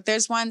that, but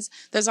there's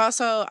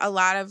also a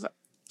lot of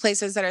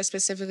places that are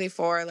specifically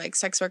for like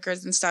sex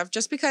workers and stuff,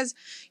 just because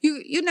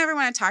you never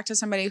want to talk to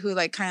somebody who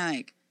like kind of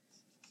like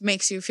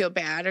makes you feel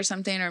bad or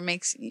something, or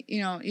makes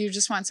you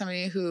just want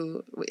somebody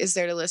who is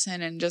there to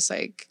listen and just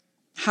like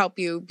help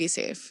you be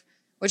safe.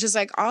 which is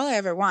like all I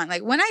ever want.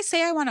 Like when I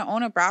say I want to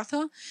own a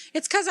brothel,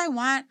 it's because I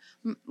want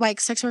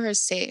like sex workers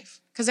safe.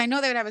 Because I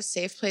know they would have a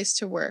safe place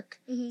to work,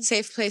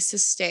 safe place to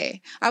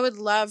stay. I would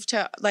love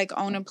to like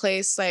own a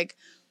place like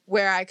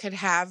where I could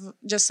have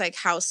just like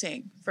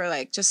housing for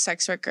like just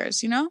sex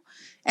workers, you know?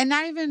 And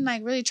not even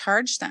like really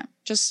charge them.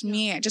 Just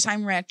me. Just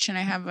I'm rich and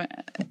I have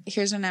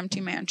here's an empty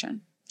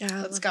mansion.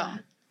 Yeah, Let's go.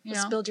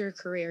 Let's build your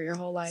career, your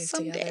whole life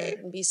together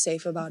and be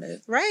safe about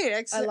it.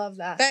 Right. I love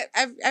that.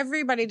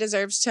 Everybody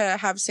deserves to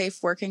have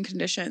safe working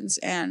conditions,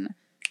 and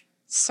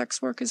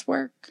sex work is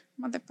work,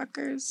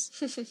 motherfuckers.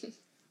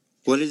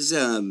 What is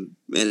and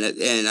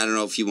I don't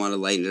know if you want to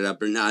lighten it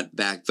up or not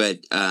back, but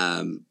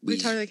we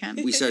totally can.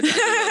 We started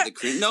talking about the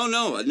cringe.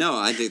 No.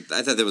 I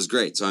thought that was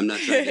great, so I'm not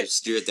trying to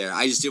steer it there.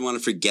 I just didn't want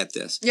to forget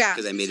this. Yeah,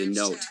 because I made a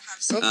note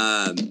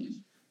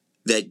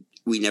that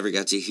we never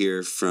got to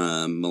hear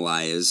from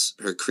Malaya's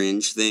her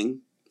cringe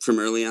thing from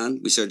early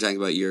on. We started talking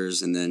about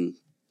yours, and then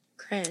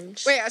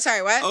cringe. Wait,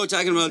 sorry, what? Oh,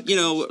 talking about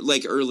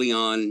like early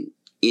on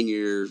in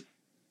your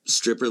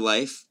stripper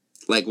life,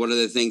 like what are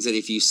the things that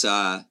if you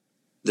saw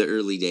the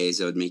early days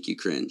that would make you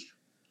cringe?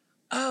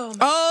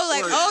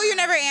 You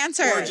never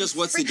answered. Or just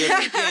what's the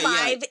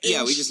difference?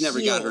 Yeah, we just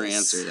never got her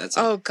answer. That's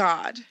all. Oh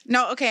God,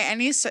 no. Okay,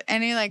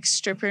 any like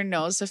stripper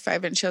knows the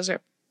 5-inch heels are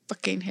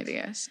fucking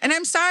hideous, and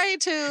I'm sorry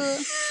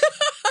to.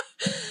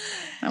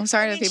 I'm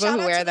sorry to the people who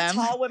wear them.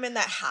 Tall women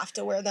that have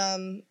to wear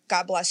them.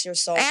 God bless your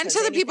soul. And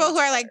to the people who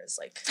are like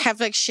have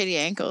like shitty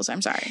ankles.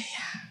 I'm sorry.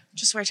 Yeah.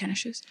 Just wear tennis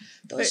shoes.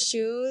 Those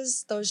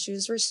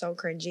shoes were so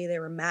cringy. They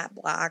were matte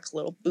black,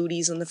 little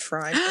booties in the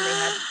front, and they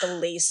had the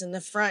lace in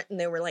the front, and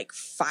they were like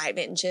 5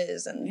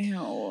 inches. And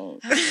ew.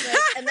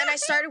 And then I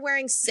started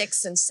wearing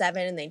 6 and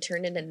 7, and they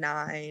turned into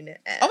 9.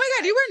 Oh my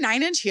God, you wear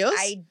 9-inch heels?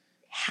 I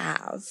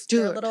have.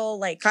 Dude, they're a little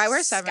like I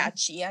wear 7.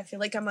 sketchy. I feel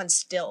like I'm on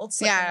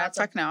stilts. Like yeah, I'm about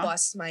fuck to no.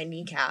 bust my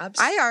kneecaps.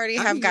 I already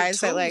have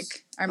guys that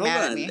like are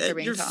mad at me for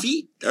being your tall. Your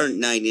feet are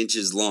 9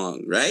 inches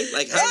long, right?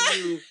 Like how do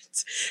you?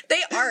 They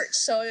arch,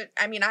 so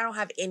I mean, I don't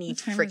have any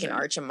freaking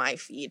arch in my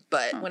feet,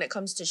 but when it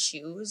comes to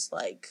shoes,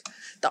 like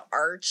the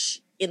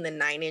arch in the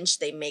 9-inch,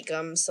 they make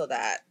them so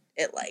that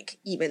it like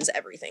evens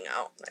everything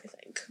out. I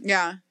think.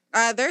 Yeah,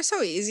 they're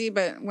so easy,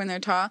 but when they're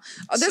tall,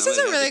 this is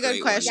a really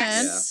good question.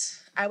 Yes.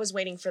 I was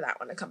waiting for that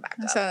one to come back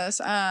up. Says,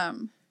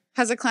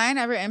 has a client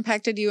ever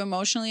impacted you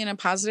emotionally in a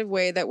positive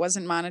way that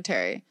wasn't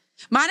monetary?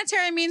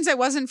 Monetary means it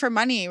wasn't for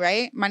money,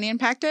 right? Money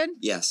impacted?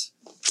 Yes.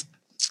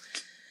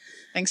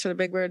 Thanks for the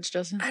big words,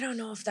 Justin. I don't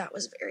know if that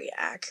was very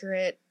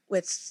accurate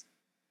with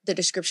the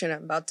description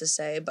I'm about to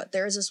say, but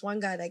there was this one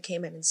guy that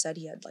came in and said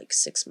he had like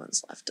 6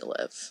 months left to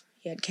live.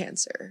 He had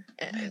cancer,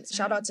 and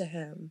shout out to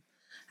him.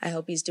 I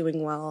hope he's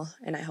doing well,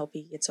 and I hope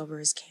he gets over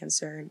his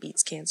cancer and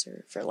beats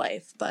cancer for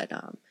life. But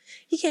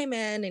he came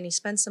in and he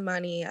spent some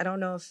money. I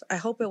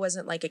hope it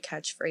wasn't like a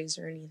catchphrase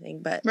or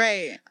anything, but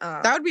right.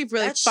 That would be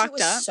really fucked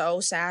up. So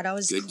sad. I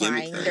was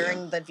crying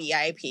during the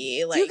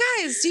VIP. Like, you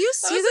guys, do you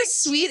see the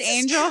sweet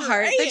angel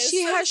heart that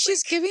she has?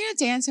 She's giving a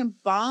dance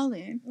and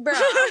bawling. Bro,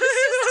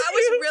 I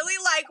was really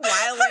like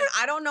wilding.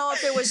 I don't know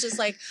if it was just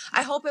like,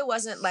 I hope it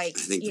wasn't like,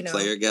 I think the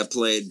player got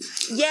played.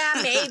 Yeah,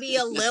 maybe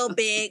a little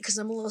bit, because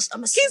I'm a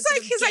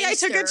He's like, I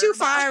took it too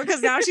far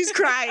because now she's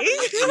crying. And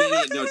he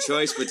had no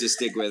choice but to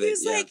stick with it.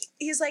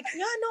 He's like,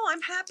 yeah, no,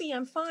 I'm happy.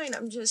 I'm fine.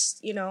 I'm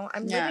just,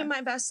 I'm living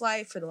my best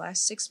life for the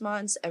last 6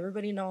 months.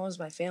 Everybody knows.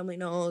 My family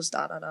knows.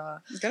 Da da da.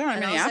 Get on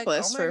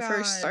Minneapolis for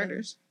first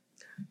starters.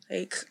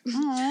 Like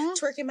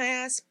twerking my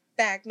ass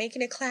back,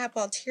 making it clap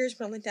while tears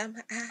rolling down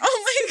my ass.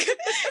 Oh my God.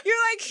 You're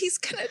like, he's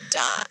gonna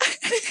die.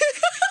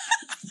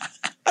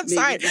 I'm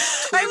sorry.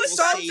 I was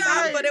so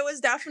sad, but it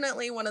was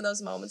definitely one of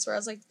those moments where I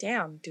was like,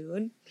 damn,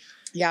 dude.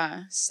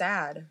 Yeah.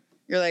 Sad.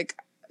 You're like,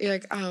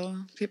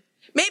 oh,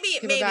 maybe.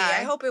 Die.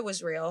 I hope it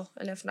was real,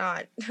 and if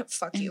not,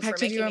 fuck you for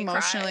making you me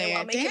emotionally. cry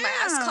while making my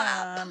ass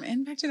clap.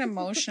 Impacted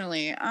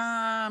emotionally.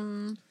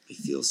 I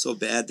feel so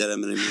bad that I'm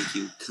gonna make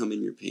you come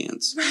in your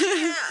pants.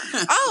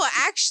 Oh,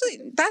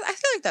 actually, I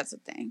feel like that's a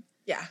thing.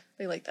 Yeah,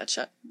 they like that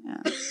shit.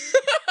 Yeah.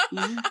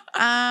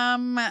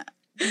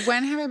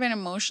 When have I been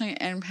emotionally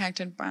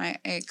impacted by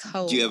a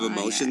client? Do you have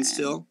emotions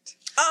still?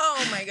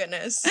 Oh my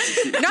goodness.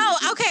 No,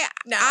 okay.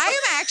 No. I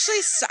am actually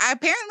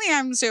apparently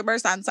I'm super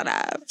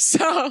sensitive.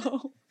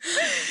 So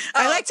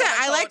I like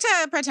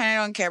to pretend I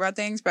don't care about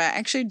things, but I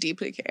actually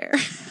deeply care.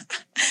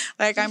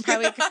 Like I'm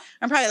probably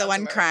the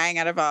one crying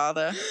out of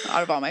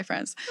all my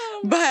friends.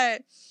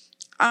 But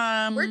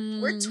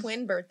we're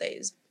twin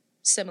birthdays,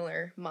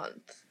 similar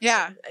month.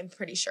 Yeah. I'm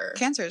pretty sure.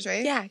 Cancers,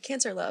 right? Yeah,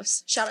 Cancer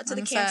loves. Shout out to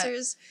the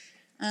Cancers.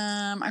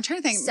 I'm trying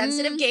to think.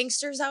 Sensitive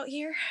gangsters out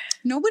here.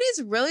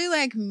 Nobody's really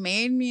like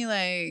made me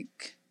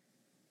like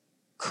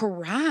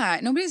cry.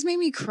 Nobody's made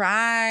me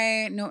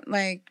cry.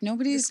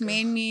 Nobody's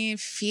made me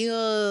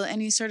feel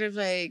any sort of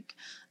like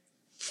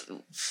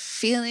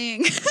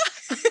feeling.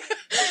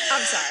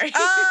 I'm sorry.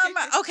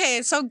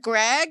 Okay, so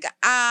Greg,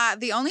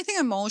 the only thing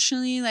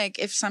emotionally, like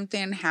if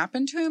something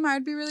happened to him,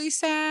 I'd be really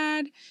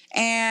sad.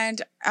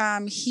 And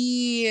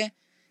he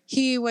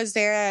was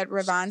there at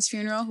Ravon's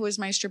funeral, who was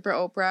my stripper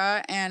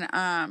Oprah,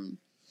 and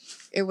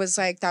it was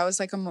like that was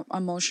like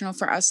emotional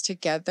for us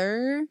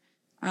together.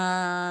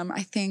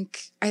 I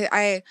think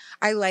I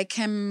like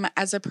him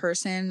as a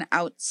person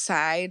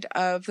outside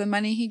of the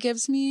money he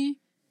gives me.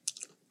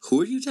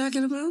 Who are you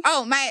talking about?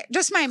 Oh,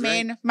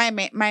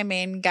 my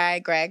main guy,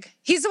 Greg.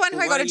 He's the one who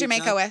I go to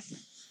Jamaica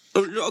with.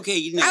 Oh, okay,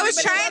 you know. I was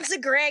trying. Loves a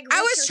Greg.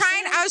 I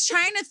was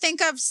trying to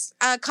think of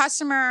a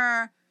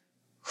customer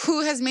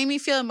who has made me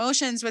feel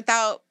emotions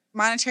without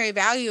monetary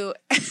value.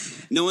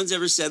 No one's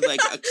ever said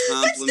like a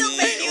compliment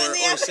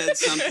or said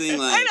something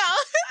like. I know.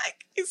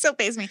 He still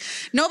pays me.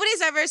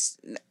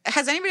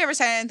 Has anybody ever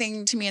said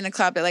anything to me in the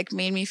club that like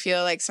made me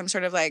feel like some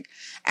sort of like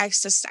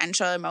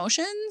existential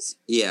emotions?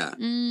 Yeah.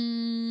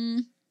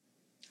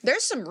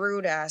 There's some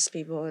rude ass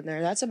people in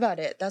there. That's about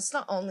it. That's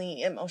the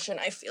only emotion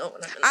I feel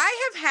when I'm in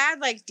I have had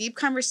like deep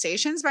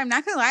conversations, but I'm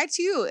not gonna lie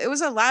to you. It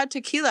was a loud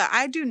tequila.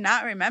 I do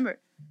not remember.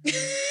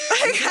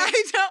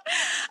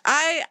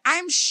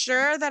 I'm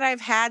sure that I've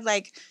had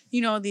like,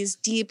 you know,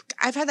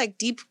 I've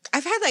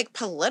had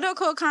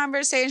political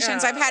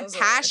conversations. I've had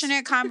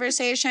passionate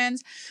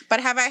conversations, but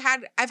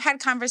I've had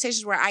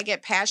conversations where I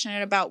get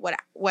passionate about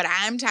what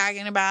I'm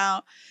talking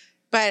about.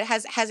 But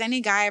has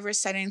any guy ever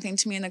said anything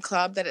to me in the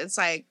club that it's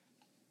like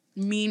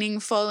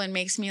meaningful and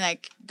makes me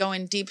like go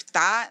in deep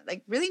thought?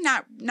 Like really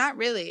not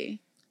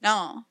really.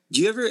 No.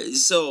 Do you ever,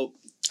 so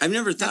I've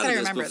never thought of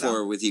this before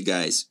though. With you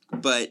guys,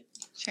 but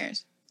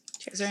Cheers.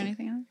 Is there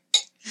anything else?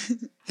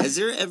 has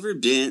there ever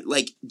been,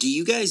 like, do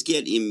you guys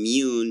get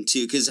immune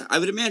to, because I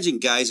would imagine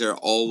guys are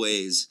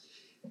always,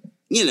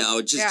 you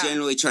know, just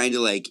generally trying to,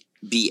 like,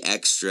 be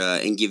extra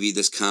and give you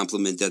this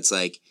compliment that's,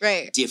 like,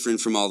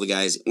 different from all the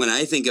guys. When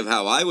I think of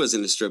how I was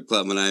in a strip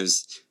club when I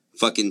was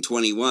fucking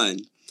 21,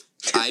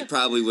 I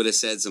probably would have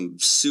said some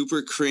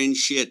super cringe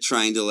shit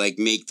trying to, like,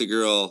 make the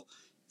girl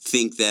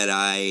think that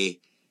I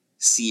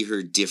see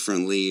her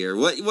differently or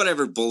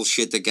whatever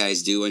bullshit that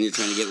guys do when you're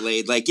trying to get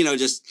laid. Like, you know,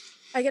 just...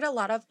 I get a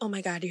lot of, oh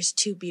my God, you're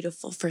too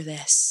beautiful for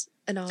this.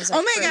 And I was like,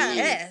 oh my God.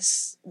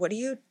 Yes. What do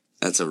you...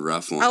 That's a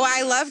rough one. Oh,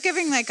 I love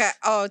giving like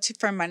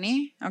for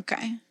money?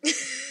 Okay.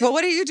 Well,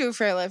 what do you do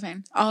for a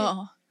living?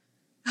 Oh.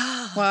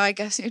 Well, I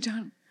guess you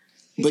don't.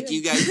 But do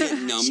you guys get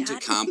numb to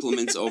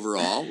compliments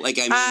overall? Like,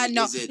 I mean,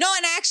 no. is it... No,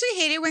 and I actually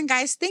hate it when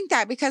guys think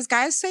that because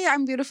guys say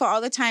I'm beautiful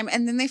all the time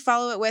and then they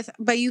follow it with,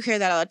 but you hear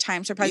that all the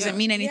time, so it probably doesn't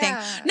mean anything.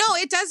 Yeah. No,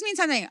 it does mean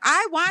something.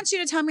 I want you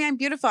to tell me I'm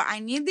beautiful. I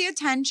need the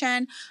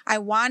attention. I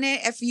want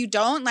it. If you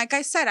don't, like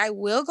I said, I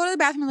will go to the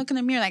bathroom and look in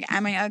the mirror like,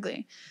 am I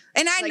ugly?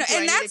 And I know, like,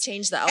 and I that's need to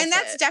change the outfit. And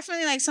that's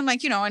definitely like some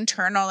like, you know,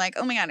 internal like,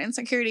 oh my God,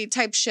 insecurity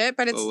type shit.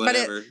 But it's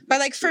but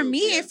like for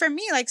me,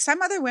 like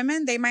some other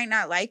women, they might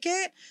not like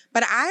it,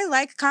 but I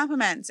like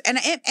compliments. And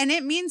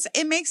it means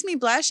it makes me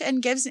blush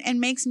and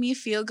makes me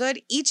feel good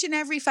each and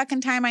every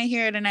fucking time I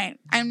hear it. And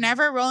I'm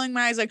never rolling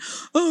my eyes like,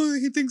 oh,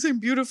 he thinks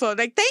I'm beautiful.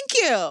 Like, thank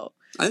you.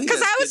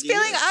 Because I was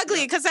feeling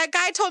ugly because that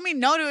guy told me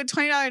no to a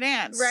 $20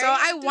 dance. Right? So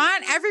I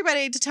want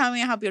everybody to tell me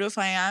how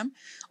beautiful I am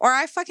or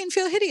I fucking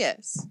feel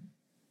hideous.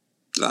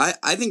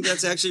 I think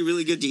that's actually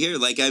really good to hear.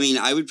 Like, I mean,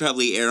 I would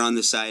probably err on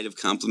the side of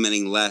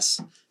complimenting less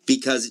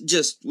because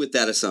just with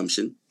that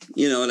assumption,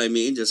 you know what I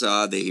mean? Just,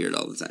 they hear it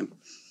all the time.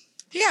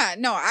 Yeah,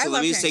 no, I love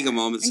let me just take a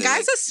moment and say, guys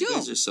like, assume. You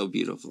guys are so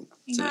beautiful.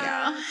 So,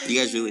 yeah. You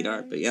guys really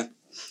are, but yeah.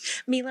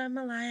 Mila and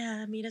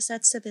Malaya, meet us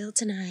at Seville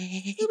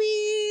tonight.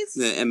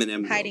 The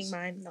Eminem hiding girls.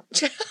 mine.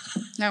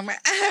 No,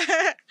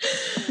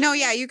 no,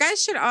 yeah, you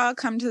guys should all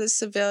come to the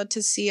Seville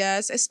to see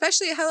us,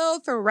 especially Hello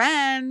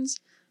Friends.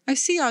 I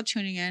see y'all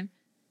tuning in.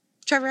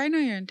 Trevor, I know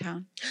you're in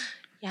town.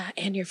 Yeah,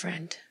 and your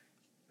friend.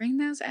 Bring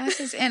those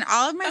asses in.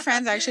 All of my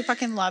friends actually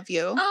fucking love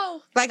you.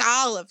 Oh. Like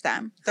all of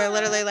them. They're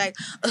literally like,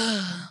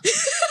 ugh.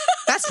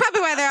 That's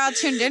probably why they're all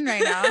tuned in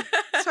right now.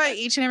 That's why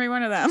each and every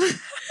one of them.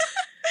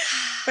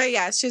 But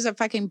yeah, she's a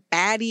fucking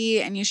baddie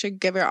and you should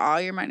give her all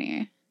your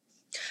money.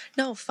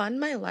 No, fund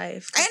my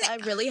life. And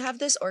I really have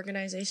this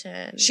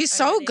organization. She's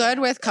so good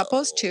with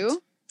couples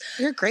too.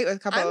 You're great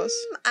with couples.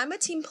 I'm a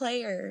team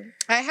player.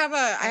 I have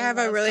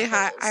a really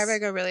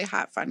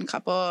hot fun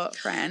couple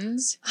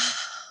friends,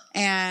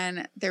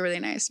 and they're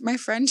really nice. My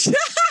friend, oh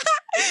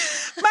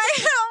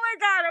my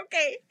God,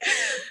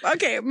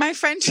 okay, my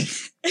friend,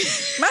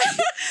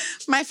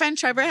 my friend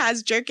Trevor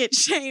has jerk it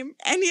shame.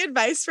 Any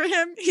advice for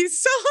him?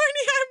 He's so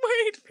horny. I'm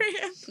worried for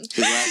him. His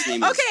last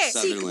name is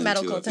Sutherland. Seek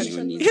medical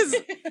attention.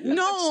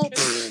 No.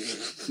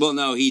 Well,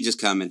 no, he just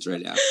comments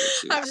right after.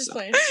 Too, I'm just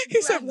playing.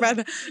 He's a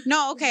brother.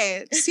 No,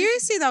 okay.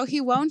 Seriously though,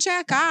 he won't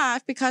jack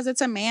off because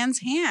it's a man's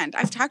hand.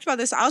 I've talked about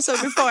this also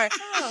before. And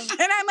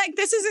I'm like,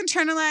 this is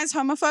internalized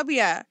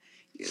homophobia.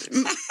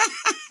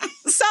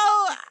 So,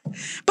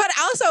 but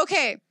also,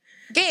 okay,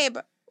 Gabe,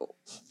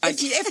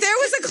 if there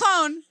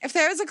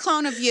was a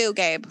clone of you,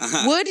 Gabe,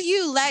 would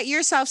you let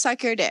yourself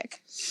suck your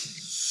dick?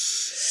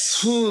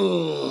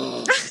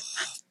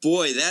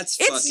 Boy, that's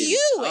it's fucking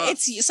you. tough.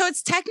 It's you. So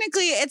it's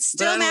technically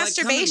still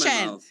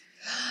masturbation.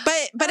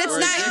 But it's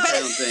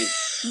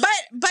not.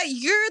 But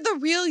you're the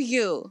real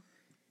you.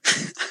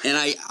 And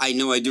I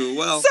know I do it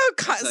well.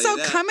 So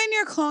come in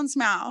your clone's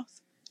mouth.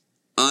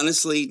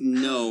 Honestly,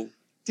 no.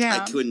 Yeah. I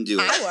couldn't do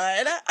it.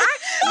 I would.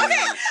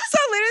 Okay, so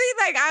literally,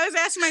 like, I was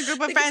asking my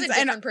group of friends,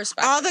 and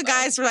all the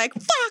guys were like,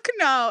 "Fuck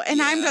no,"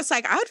 and I'm just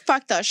like, I would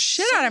fuck the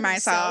shit out of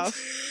myself.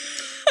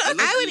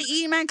 I would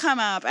eat my cum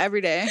up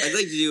every day. I'd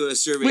like to do a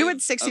survey. We would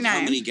of 69.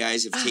 how many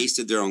guys have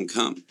tasted their own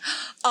cum.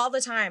 All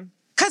the time.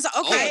 Cause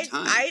okay,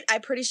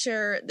 I'm pretty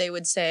sure they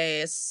would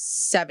say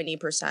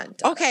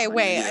 70%. Okay,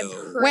 wait.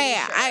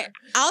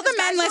 All the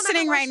men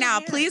listening right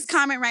now, please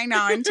comment right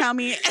now and tell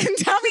me,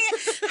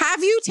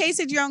 have you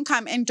tasted your own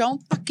cum? And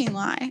don't fucking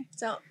lie.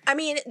 So I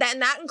mean,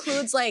 that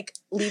includes like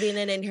leaving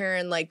it in her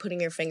and like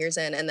putting your fingers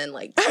in and then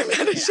like. I'm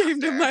not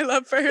ashamed of my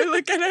love for her.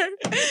 Look at her.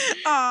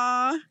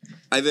 Aww.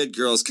 I've had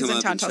girls come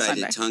up and try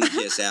to tongue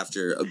kiss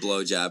after a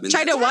blowjob.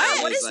 Try to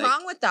what? What is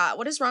wrong with that?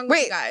 What is wrong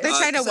with you guys? They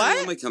try to what? I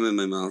don't want my cum in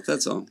my mouth.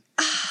 That's all.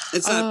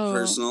 It's not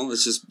personal.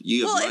 It's just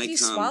you have my cum. Well, if you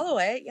swallow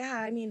it, yeah,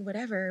 I mean,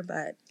 whatever,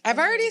 but... I've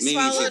already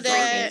swallowed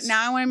it.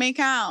 Now I want to make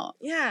out.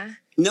 Yeah.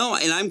 No,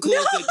 and I'm cool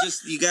with it.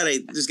 Just,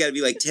 there's got to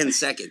be like 10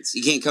 seconds.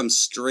 You can't come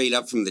straight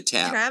up from the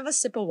tap. Can I have a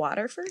sip of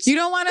water first? You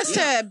don't want us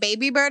to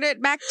baby bird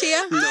it back to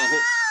you? No.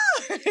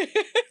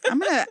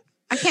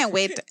 I can't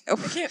wait. I don't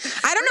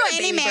know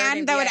any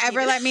man that would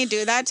ever let me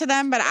do that to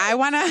them, but I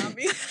want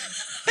to...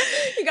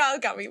 You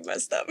got me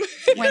messed up.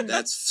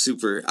 That's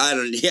super.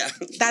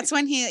 That's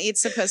when he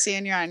eats the pussy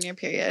and you're on your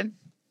period.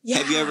 Yeah.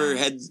 Have you ever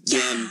had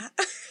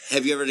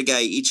a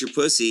guy eat your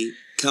pussy,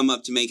 come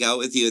up to make out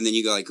with you, and then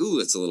you go like, ooh,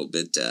 it's a little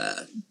bit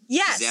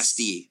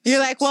zesty. You're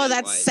like, whoa,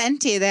 that's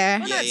scenty there.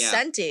 Well, not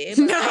scenty.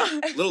 No.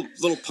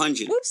 little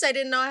pungent. Oops, I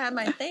didn't know I had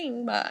my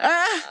thing, but...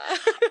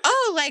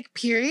 Oh, like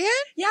period?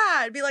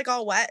 Yeah, it'd be like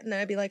all wet, and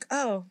then I'd be like,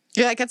 oh.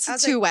 You're like, it's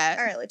too wet.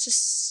 All right, let's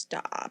just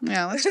stop.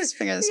 Yeah, let's just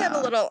figure this out. You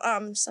have a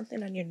little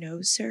something on your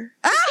nose, sir.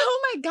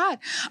 Oh my God.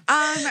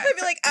 I'd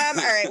be like, all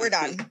right, we're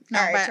done.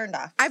 All right, turned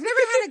off. I've never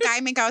had a guy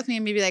make out with me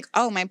and be like,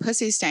 oh, my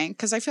pussy stank,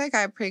 because I feel like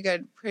I have pretty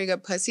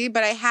good pussy,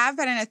 but I have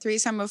been in a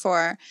threesome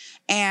before,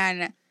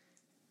 and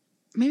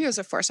maybe it was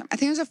a foursome. I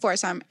think it was a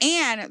foursome.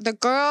 And the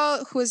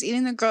girl who was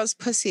eating the girl's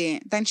pussy,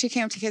 then she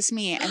came to kiss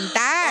me, and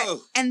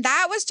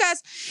that was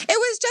just a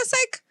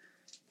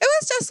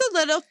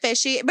little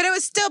fishy, but it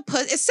was still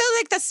pussy. It's still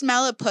like the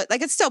smell of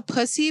like it's still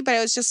pussy, but it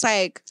was just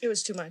like it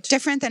was too much,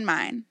 different than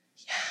mine.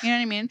 Yeah. You know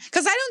what I mean?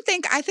 Because I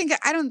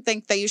don't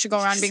think that you should go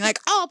around being like,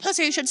 oh,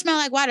 pussy should smell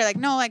like water. Like,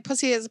 no, like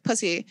pussy is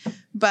pussy,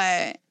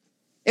 but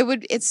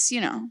it's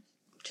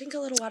drink a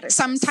little water.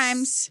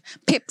 Sometimes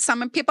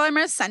some people are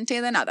more scenty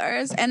than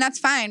others, and that's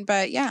fine.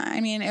 But yeah, I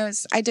mean,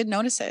 I did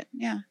notice it.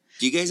 Yeah.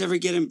 Do you guys ever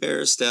get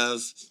embarrassed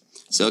of?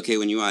 So, okay,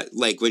 when you're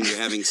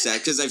having sex,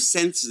 because I've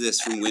sensed this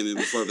from women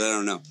before, but I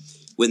don't know.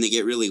 When they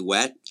get really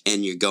wet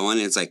and you're going,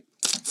 and it's like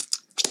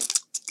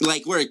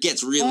where it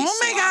gets really oh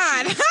my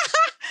God.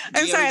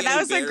 I'm sorry, that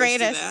was the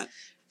greatest.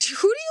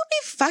 Who do you be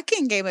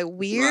fucking gay? Like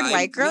weird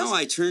white girls? No,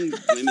 I turn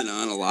women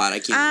on a lot. I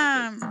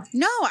can't.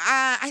 No,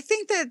 I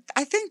think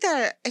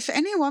that if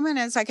any woman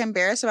is like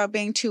embarrassed about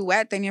being too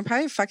wet, then you're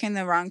probably fucking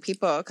the wrong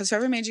people. Because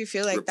whoever made you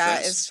feel like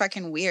that is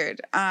fucking weird.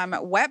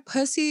 Wet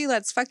pussy,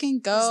 let's fucking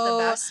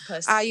go. It's the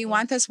best pussy. You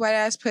want this wet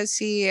ass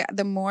pussy?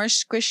 The more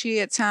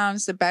squishy it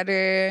sounds, the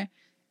better.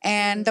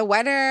 And the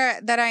wetter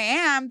that I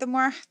am, the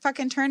more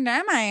fucking turned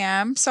on I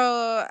am.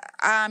 So,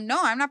 no,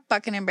 I'm not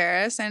fucking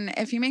embarrassed. And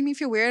if you make me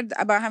feel weird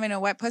about having a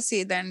wet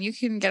pussy, then you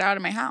can get out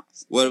of my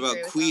house. What about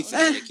queef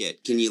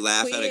etiquette? Can you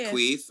laugh at a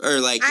queef? Or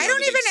like I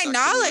don't even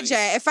acknowledge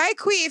it. If I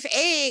queef,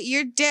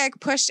 your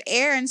dick pushed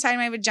air inside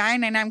my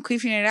vagina and I'm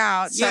queefing it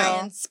out.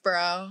 Science,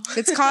 bro.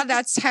 It's called,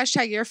 that's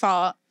hashtag your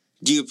fault.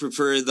 Do you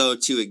prefer, though,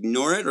 to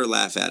ignore it or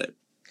laugh at it?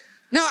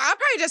 No, I'll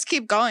probably just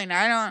keep going.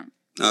 I don't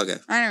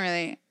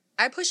really...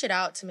 I push it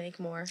out to make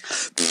more. I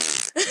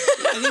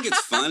think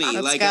it's funny.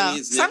 I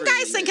mean, some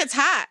guys think it's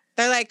hot.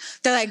 They're like,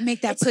 make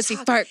that pussy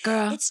fart,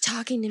 girl. It's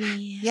talking to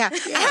me. Yeah.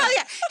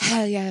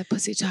 Hell yeah,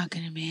 pussy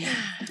talking to me.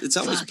 It's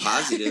always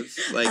positive.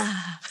 Like,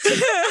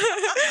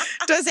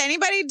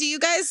 do you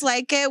guys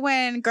like it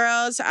when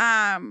girls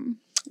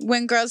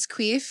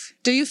queef?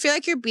 Do you feel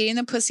like you're beating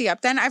the pussy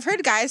up then? I've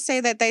heard guys say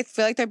that they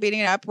feel like they're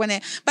beating it up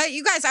but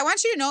you guys, I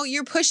want you to know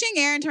you're pushing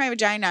air into my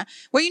vagina.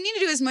 What you need to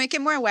do is make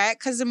it more wet,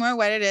 because the more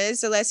wet it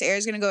is, the less air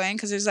is going to go in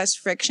because there's less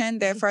friction.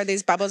 Therefore,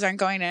 these bubbles aren't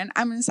going in.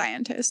 I'm a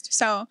scientist,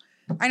 so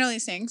I know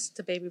these things. It's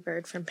a baby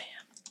bird from Pam.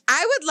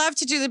 I would love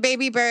to do the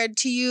baby bird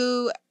to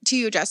you,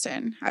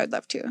 Justin. I would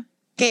love to.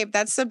 Gabe,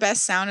 that's the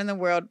best sound in the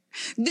world.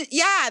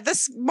 Yeah,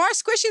 the more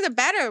squishy, the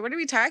better. What are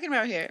we talking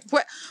about here?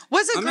 What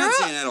was a girl? I'm not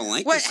saying I don't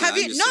like this sound.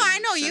 No, I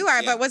know you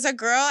are, but was a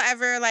girl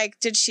ever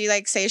did she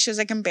say she was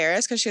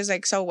embarrassed because she was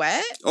so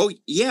wet? Oh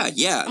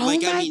yeah. Oh my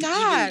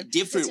God. Even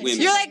different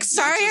women. You're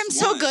sorry, I'm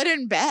so good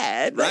in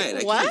bed.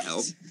 Right, what? I can't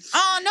help.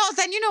 Oh no,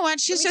 then you know what?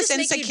 She's just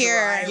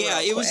insecure.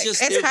 Yeah, it was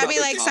just. It's probably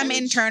some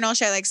internal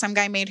shit. Some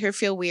guy made her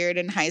feel weird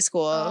in high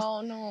school.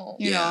 Oh no.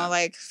 You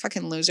know,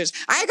 fucking losers.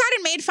 I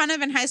got made fun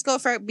of in high school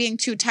for being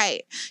too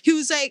tight. He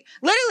was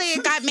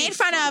literally got made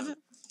fun of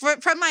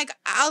from a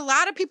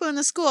lot of people in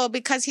the school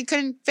because he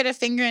couldn't fit a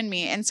finger in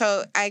me, and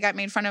so I got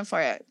made fun of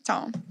for it.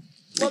 So.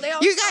 Well,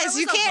 you guys,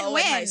 you can't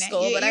win. High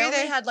school, but I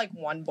only had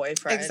one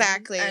boyfriend.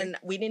 Exactly. And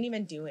we didn't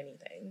even do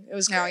anything. It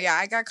was No, great. yeah,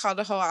 I got called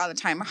a hoe all the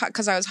time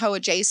because I was hoe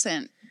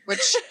adjacent,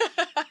 which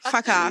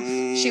fuck off.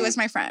 She was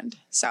my friend,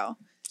 so.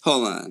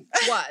 Hold on.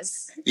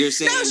 Was. You're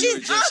saying No, you were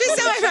just she's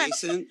still my friend.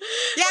 adjacent?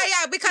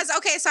 Yeah, because,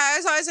 okay, so I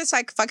was always just,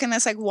 like, fucking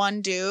this, like,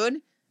 one dude.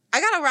 I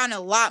got around a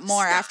lot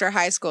more after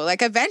high school.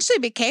 Like, eventually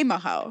became a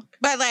hoe.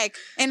 But, like,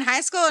 in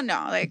high school,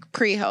 no, like,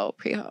 pre-hoe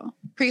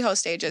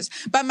stages.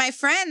 But my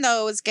friend,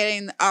 though, was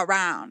getting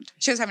around.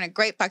 She was having a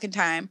great fucking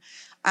time.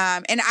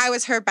 And I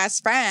was her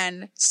best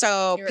friend.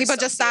 So You were people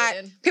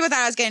thought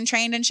I was getting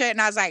trained and shit. And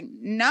I was like,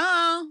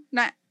 no,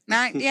 not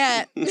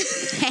yet.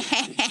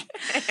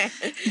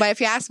 But if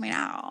you ask me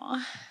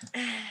now,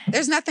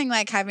 there's nothing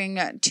like having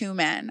two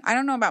men. I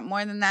don't know about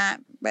more than that,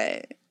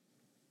 but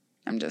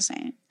I'm just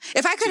saying.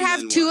 If I could Two have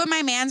men, two one. of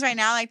my mans right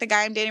now, like the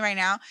guy I'm dating right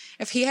now,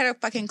 if he had a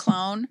fucking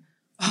clone,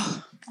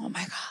 oh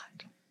my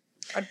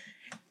God.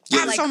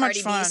 Have Like so much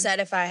Cardi fun. B said,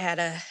 if I had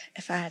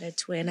a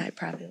twin, I'd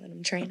probably let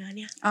him train on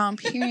you.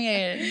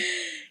 Period.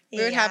 We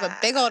would have a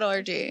big old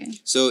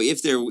orgy. So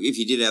if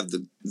you did have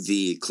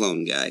the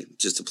clone guy,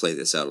 just to play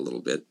this out a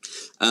little bit,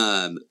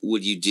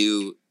 would you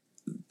do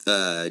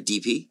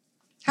DP?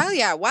 Hell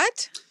yeah.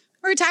 What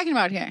are we talking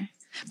about here?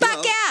 Fuck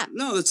Well, yeah.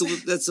 No, that's a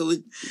legit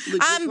But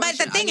question.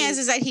 the thing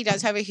is that he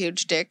does have a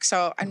huge dick,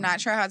 so I'm not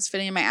sure how it's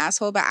fitting in my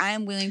asshole, but I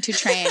am willing to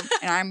train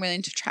and I'm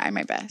willing to try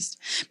my best.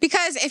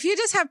 Because if you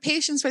just have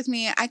patience with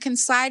me, I can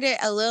slide it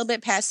a little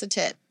bit past the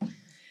tip. So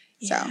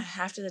Yeah,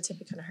 after the tip,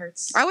 it kind of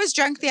hurts. I was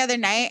drunk the other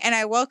night and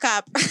I woke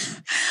up.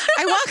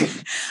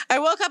 I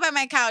woke up at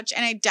my couch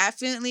and I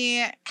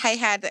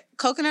had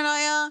coconut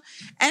oil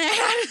and I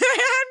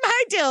had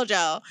my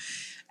dildo.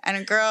 And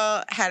a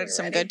girl had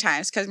some good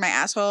times because my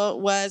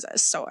asshole was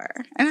sore.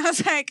 And I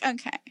was like,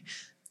 okay.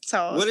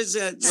 So what is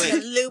that? Like,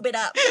 Like, lube it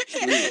up.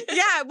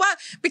 yeah, well,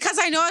 because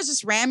I know I was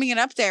just ramming it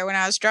up there when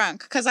I was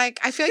drunk. Because like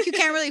I feel like you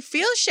can't really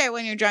feel shit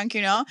when you're drunk,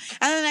 you know? And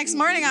then the next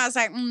morning I was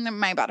like,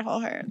 my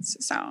butthole hurts.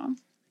 So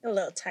A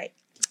little tight.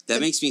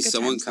 that makes me good so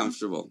times, though.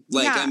 uncomfortable.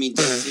 Like, Yeah. I mean,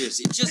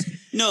 seriously, just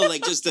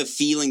the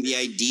feeling, the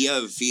idea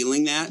of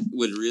feeling that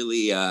would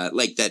really,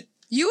 like that.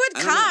 you would I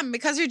don't know. come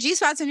because your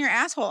G-spot's in your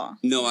asshole.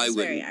 No, I It's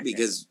very wouldn't accurate.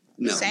 because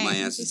no, Same. my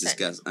ass is He's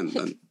saying.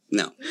 disgusting.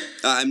 No,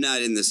 I'm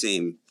not in the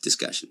same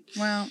discussion.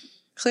 Well,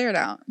 clear it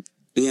out.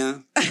 Yeah,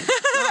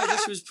 no,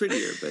 this was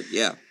prettier, but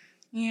yeah.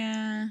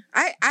 Yeah.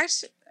 I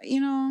actually,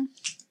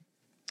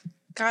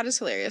 God is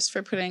hilarious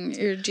for putting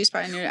your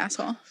G-spot in your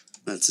asshole.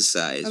 That's the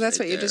size. Oh, that's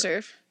right what you there.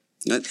 deserve.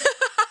 That-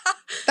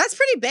 That's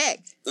pretty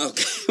big.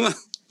 okay,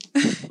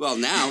 well,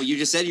 now you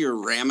just said you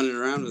were ramming it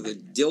around with a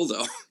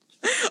dildo.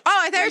 Oh,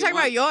 I thought you were talking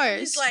about yours.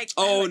 He's like,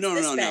 Oh it's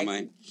this no, big. not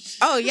mine.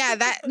 Oh, yeah,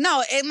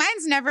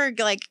 mine's never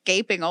like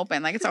gaping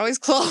open. Like it's always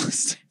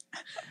closed.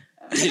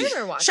 Have you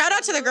ever watched Shout one out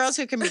of to the those? girls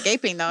who can be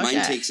gaping though. Mine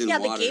Shit. takes in Yeah,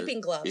 water. the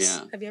gaping gloves.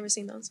 Yeah. Have you ever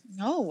seen those?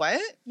 No,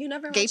 what? You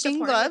never watched Gaping a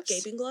porn gloves?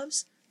 with gaping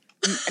gloves?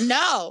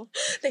 No.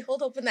 They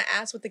hold open the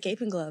ass with the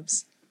gaping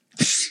gloves.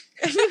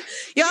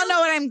 Y'all know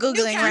what I'm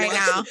Googling can't right watch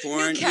now. the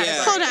porn, can't.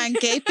 yeah. Hold on.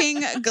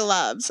 Gaping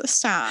gloves.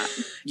 Stop.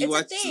 You It's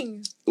watch a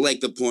thing.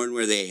 like the porn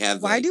where they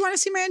have. Why like, do you want to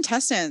see my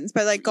intestines?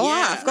 But like, go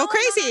Yeah. off. Go No,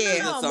 crazy. the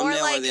no, more thumbnail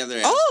or like- the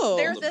other? Oh.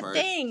 They're pulled the apart?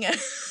 thing.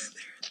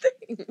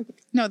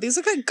 No, these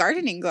look like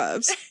gardening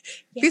gloves.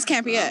 These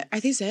can't be Wow. it. Are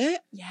these it?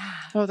 Yeah.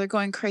 Oh, they're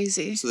going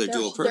crazy. So they're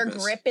dual They're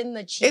purpose. gripping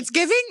the cheek. It's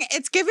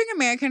giving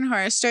American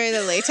Horror Story,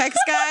 the latex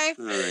guy.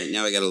 All right,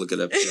 now I got to look it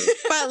up.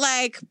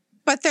 Too.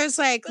 But there's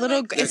like They're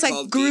little, like- it's They're like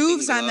called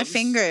grooves gaping on the gloves?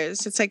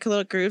 fingers. It's like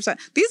little grooves on.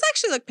 These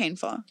actually look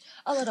painful.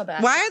 a little bit.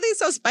 Why are they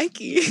so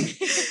spiky?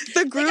 The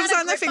They grooves gotta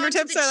on the grip onto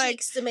fingertips the are like,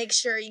 cheeks to make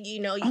sure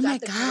you Oh my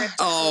got the God. grip. To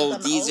Oh, hold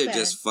them these are open.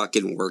 just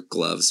fucking work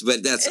gloves,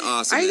 but that's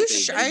awesome. are that you they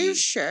sure? Are you re-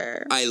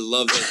 sure? I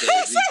love that they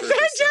They're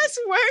repurpose them. just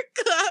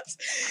work gloves.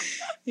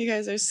 You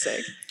guys are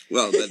sick.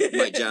 Well, but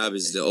my job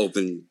is to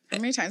open. How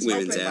many times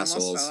Women's my almost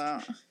assholes. fell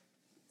out?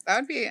 That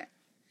would be.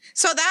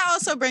 So that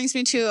also brings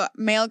me to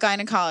male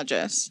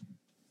gynecologists.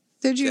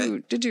 Did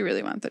you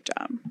really want the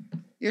job?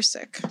 You're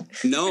sick.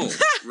 No,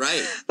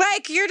 right.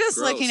 Like you're just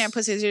Gross. looking at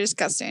pussies. You're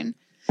disgusting.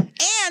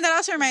 And that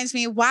also reminds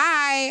me,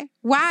 why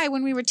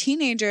when we were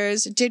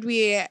teenagers did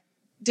we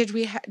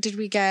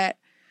get?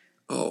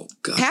 Oh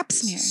God, Pap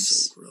this is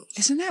smears. So gross.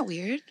 Isn't that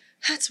weird?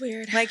 That's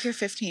weird. Like you're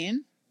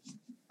 15.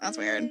 That's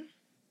weird.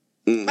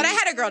 Mm. But I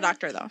had a girl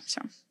doctor though,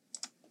 so.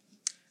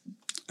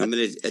 I'm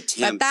gonna But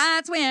attempt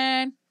that's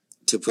weird.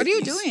 to put. What are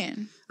you these-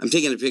 doing? I'm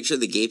taking a picture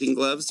of the gaping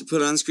gloves to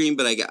put on screen,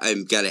 but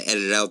I've got to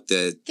edit out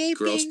the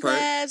gross Gaping part.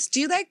 gloves. Do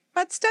you like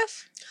butt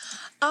stuff?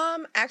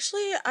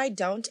 Actually, I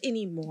don't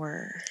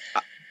anymore.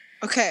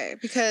 Okay,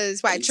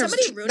 because why?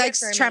 Somebody ruined like it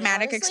for me.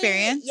 traumatic honestly.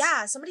 experience.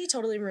 Yeah, somebody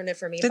totally ruined it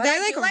for me. Did but they, I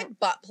like, do like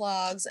butt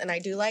plugs and I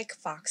do like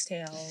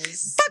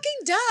foxtails. Fucking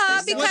duh,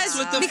 What's because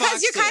with the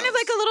because you're kind of foxtails?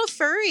 like a little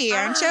furry,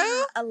 aren't you?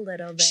 Ah, a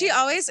little bit. She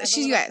always, I have a she's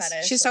little yes,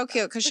 fetish she's so with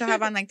cute them. because she'll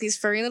have on like these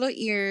furry little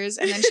ears,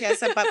 and then she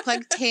has a butt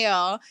plug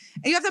tail,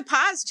 and you have the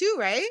paws too,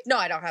 right? No,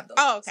 I don't have those.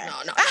 Oh, okay. No,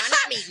 not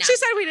me. Not She me.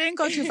 said we didn't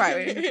go too far.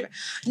 We didn't go too far.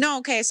 No,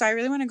 okay. So I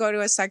really want to go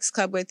to a sex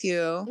club with you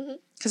Mhm.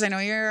 because I know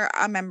you're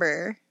a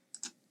member,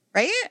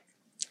 right?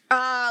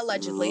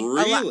 Allegedly.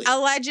 Really?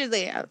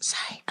 Allegedly. Oh,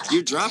 sorry.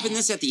 You're dropping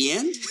this at the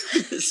end?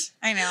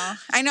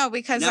 I know,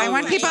 because No, I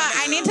want people. right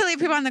I need to leave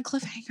people on the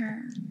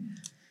cliffhanger.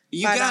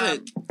 You But,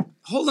 gotta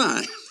hold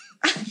on.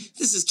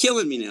 This is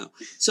killing me now.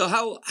 So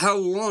how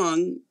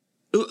long?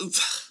 I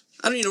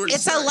don't even know where to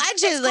It's start.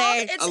 allegedly.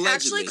 It's Allegedly.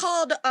 actually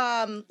called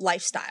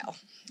Lifestyle.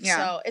 Yeah.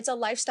 So it's a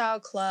lifestyle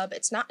club.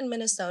 It's not in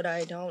Minnesota.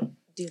 I don't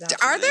do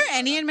that. Are there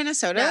any in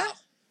Minnesota?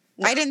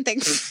 No. I didn't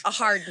think. A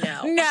hard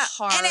no. No, A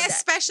hard and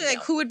especially like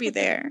no. who would be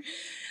there?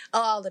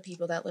 All the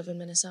people that live in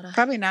Minnesota.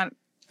 Probably not.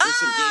 There's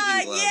some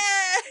gaming gloves.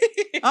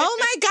 Yeah. Oh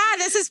my God,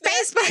 this is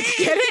Facebook.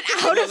 Get it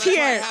out Well, of that's why I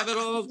here. have it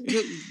all.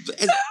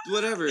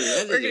 Whatever.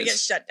 We're gonna get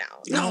shut down.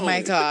 No. Oh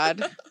my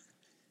God.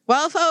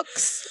 Well,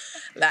 folks,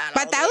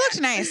 but that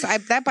looked nice.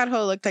 That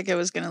butthole looked like it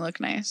was gonna look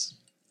nice.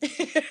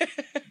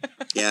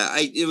 Yeah,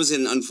 it was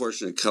an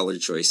unfortunate color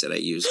choice that I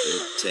used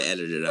to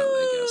edit it out,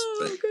 I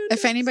guess. But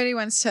If anybody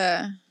wants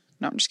to,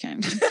 no, I'm just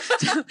kidding.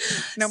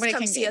 Nobody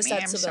Come can see get us me.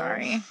 at I'm Seville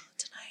sorry. tonight.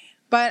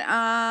 But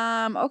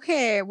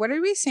okay, what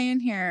are we saying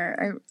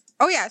here?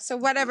 Oh yeah, so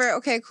whatever.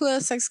 Okay, cool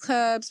sex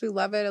clubs. We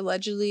love it.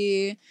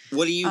 Allegedly.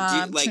 what do you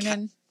do? Like, tune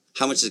in.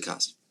 how much does it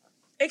cost?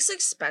 It's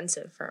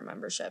expensive for a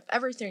membership.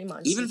 Every 3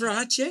 months. Even for a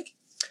hot chick?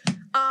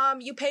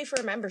 you pay for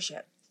a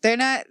membership. They're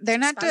not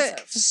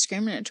expensive.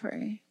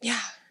 discriminatory Yeah.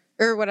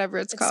 or whatever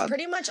it's It's called.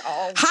 pretty much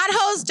all. Hot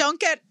hoes don't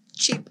get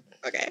cheap.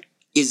 Okay.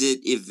 Is it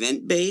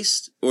event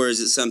based or is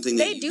it something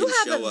that They you do can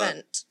have show up?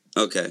 event.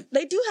 Okay.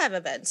 They do have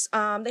events.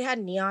 They had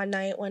neon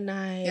night one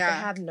night. Yeah.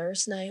 They have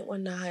nurse night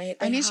one night.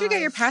 I need you to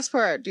get your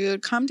passport,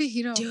 dude. Come to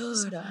Hito.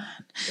 Dude.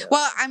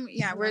 Well,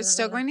 we're La,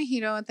 still la, la. going to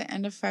Hito at the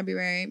end of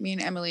February. Me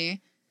and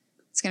Emily.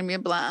 It's gonna be a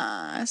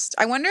blast.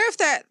 I wonder if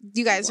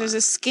you guys, there's a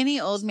skinny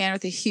old man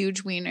with a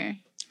huge wiener.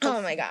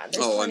 Oh my God.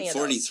 There's Oh, I'm plenty of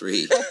those.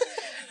 43.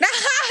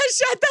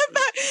 Shut the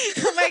fuck.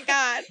 Oh my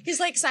God. He's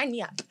like, sign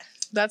me up.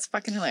 That's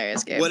fucking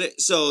hilarious, Gabe.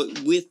 So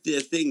with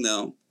the thing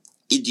though,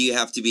 do you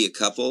have to be a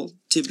couple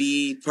to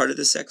be part of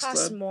the sex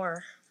Costs club?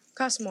 more.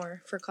 Costs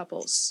more for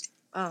couples.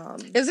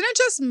 Isn't it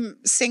just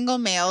single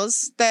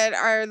males that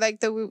are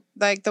like the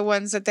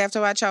ones that they have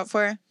to watch out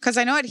for? Because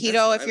I know at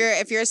Hito, That's what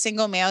if you're a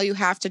single male, you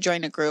have to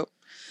join a group.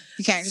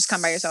 You can't just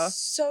come by yourself.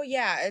 So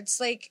yeah, it's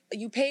like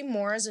you pay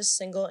more as a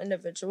single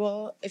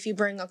individual. If you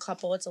bring a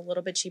couple, it's a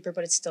little bit cheaper,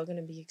 but it's still going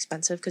to be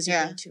expensive because you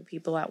Yeah. bring 2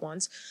 people at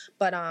once.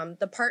 But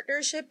the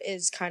partnership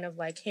is kind of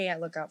like, hey, I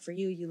look out for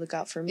you, you look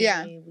out for me.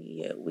 Yeah.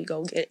 We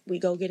go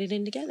get it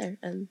in together,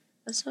 and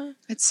that's what.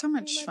 It's so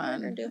much my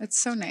partner fun. do. It's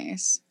so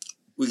nice.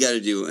 We got to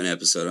do an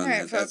episode on All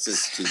right, that. That's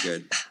folks. just too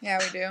good. Yeah,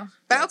 we do.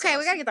 But That's okay,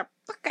 we awesome. gotta get the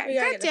fuck out. We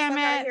gotta God get the damn fuck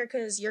out of it. here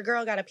because your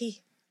girl got to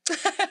pee.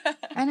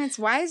 And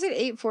why is it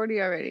 8:40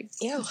 already?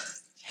 Ew.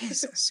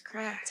 Jesus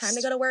Christ. Time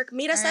to go to work.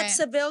 Meet us All at right.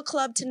 Seville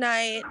Club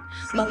tonight.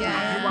 Yeah.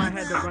 Knew I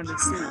had to run the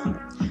scene.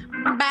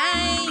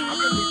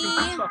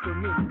 Bye. Fuck with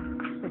me.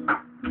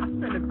 I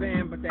spent a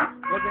band, but that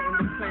wasn't in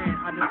the plan.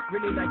 I just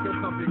really like your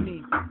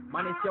company.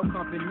 Mine is your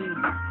company.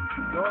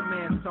 Your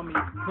man told me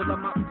pull up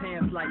my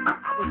pants like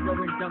I was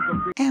wearing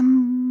dungarees.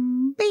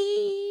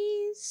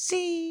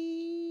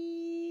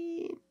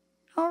 MBC.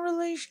 No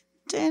relation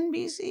to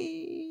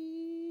NBC.